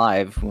here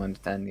live when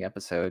to end the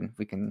episode.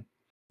 We can.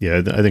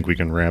 Yeah, I think we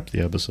can wrap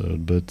the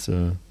episode, but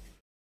so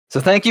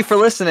thank you for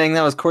listening.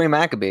 That was Cory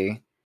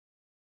McAbee.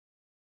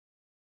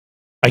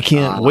 I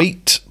can't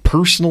wait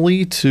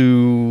personally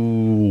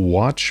to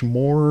watch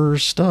more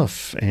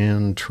stuff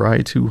and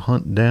try to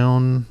hunt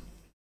down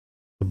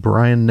the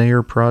Brian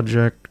Nair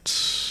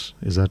project.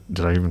 Did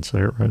I even say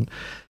it right?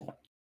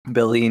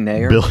 Billy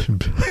Nair.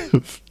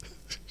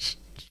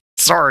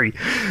 Sorry.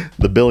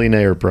 The Billy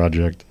Nair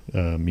project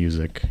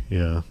music.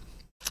 Yeah.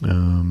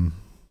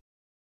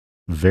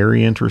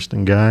 Very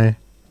interesting guy.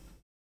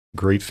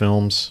 Great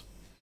films.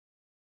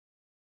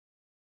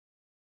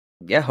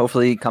 Yeah,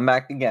 hopefully come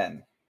back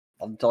again.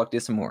 I'll talk to you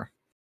some more.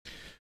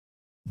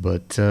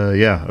 But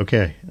yeah,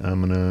 okay.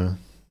 I'm gonna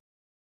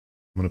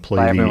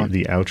play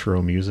the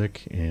outro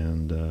music,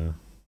 and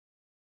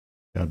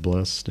God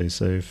bless. Stay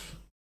safe.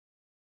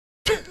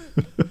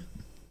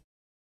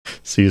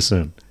 See you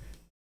soon.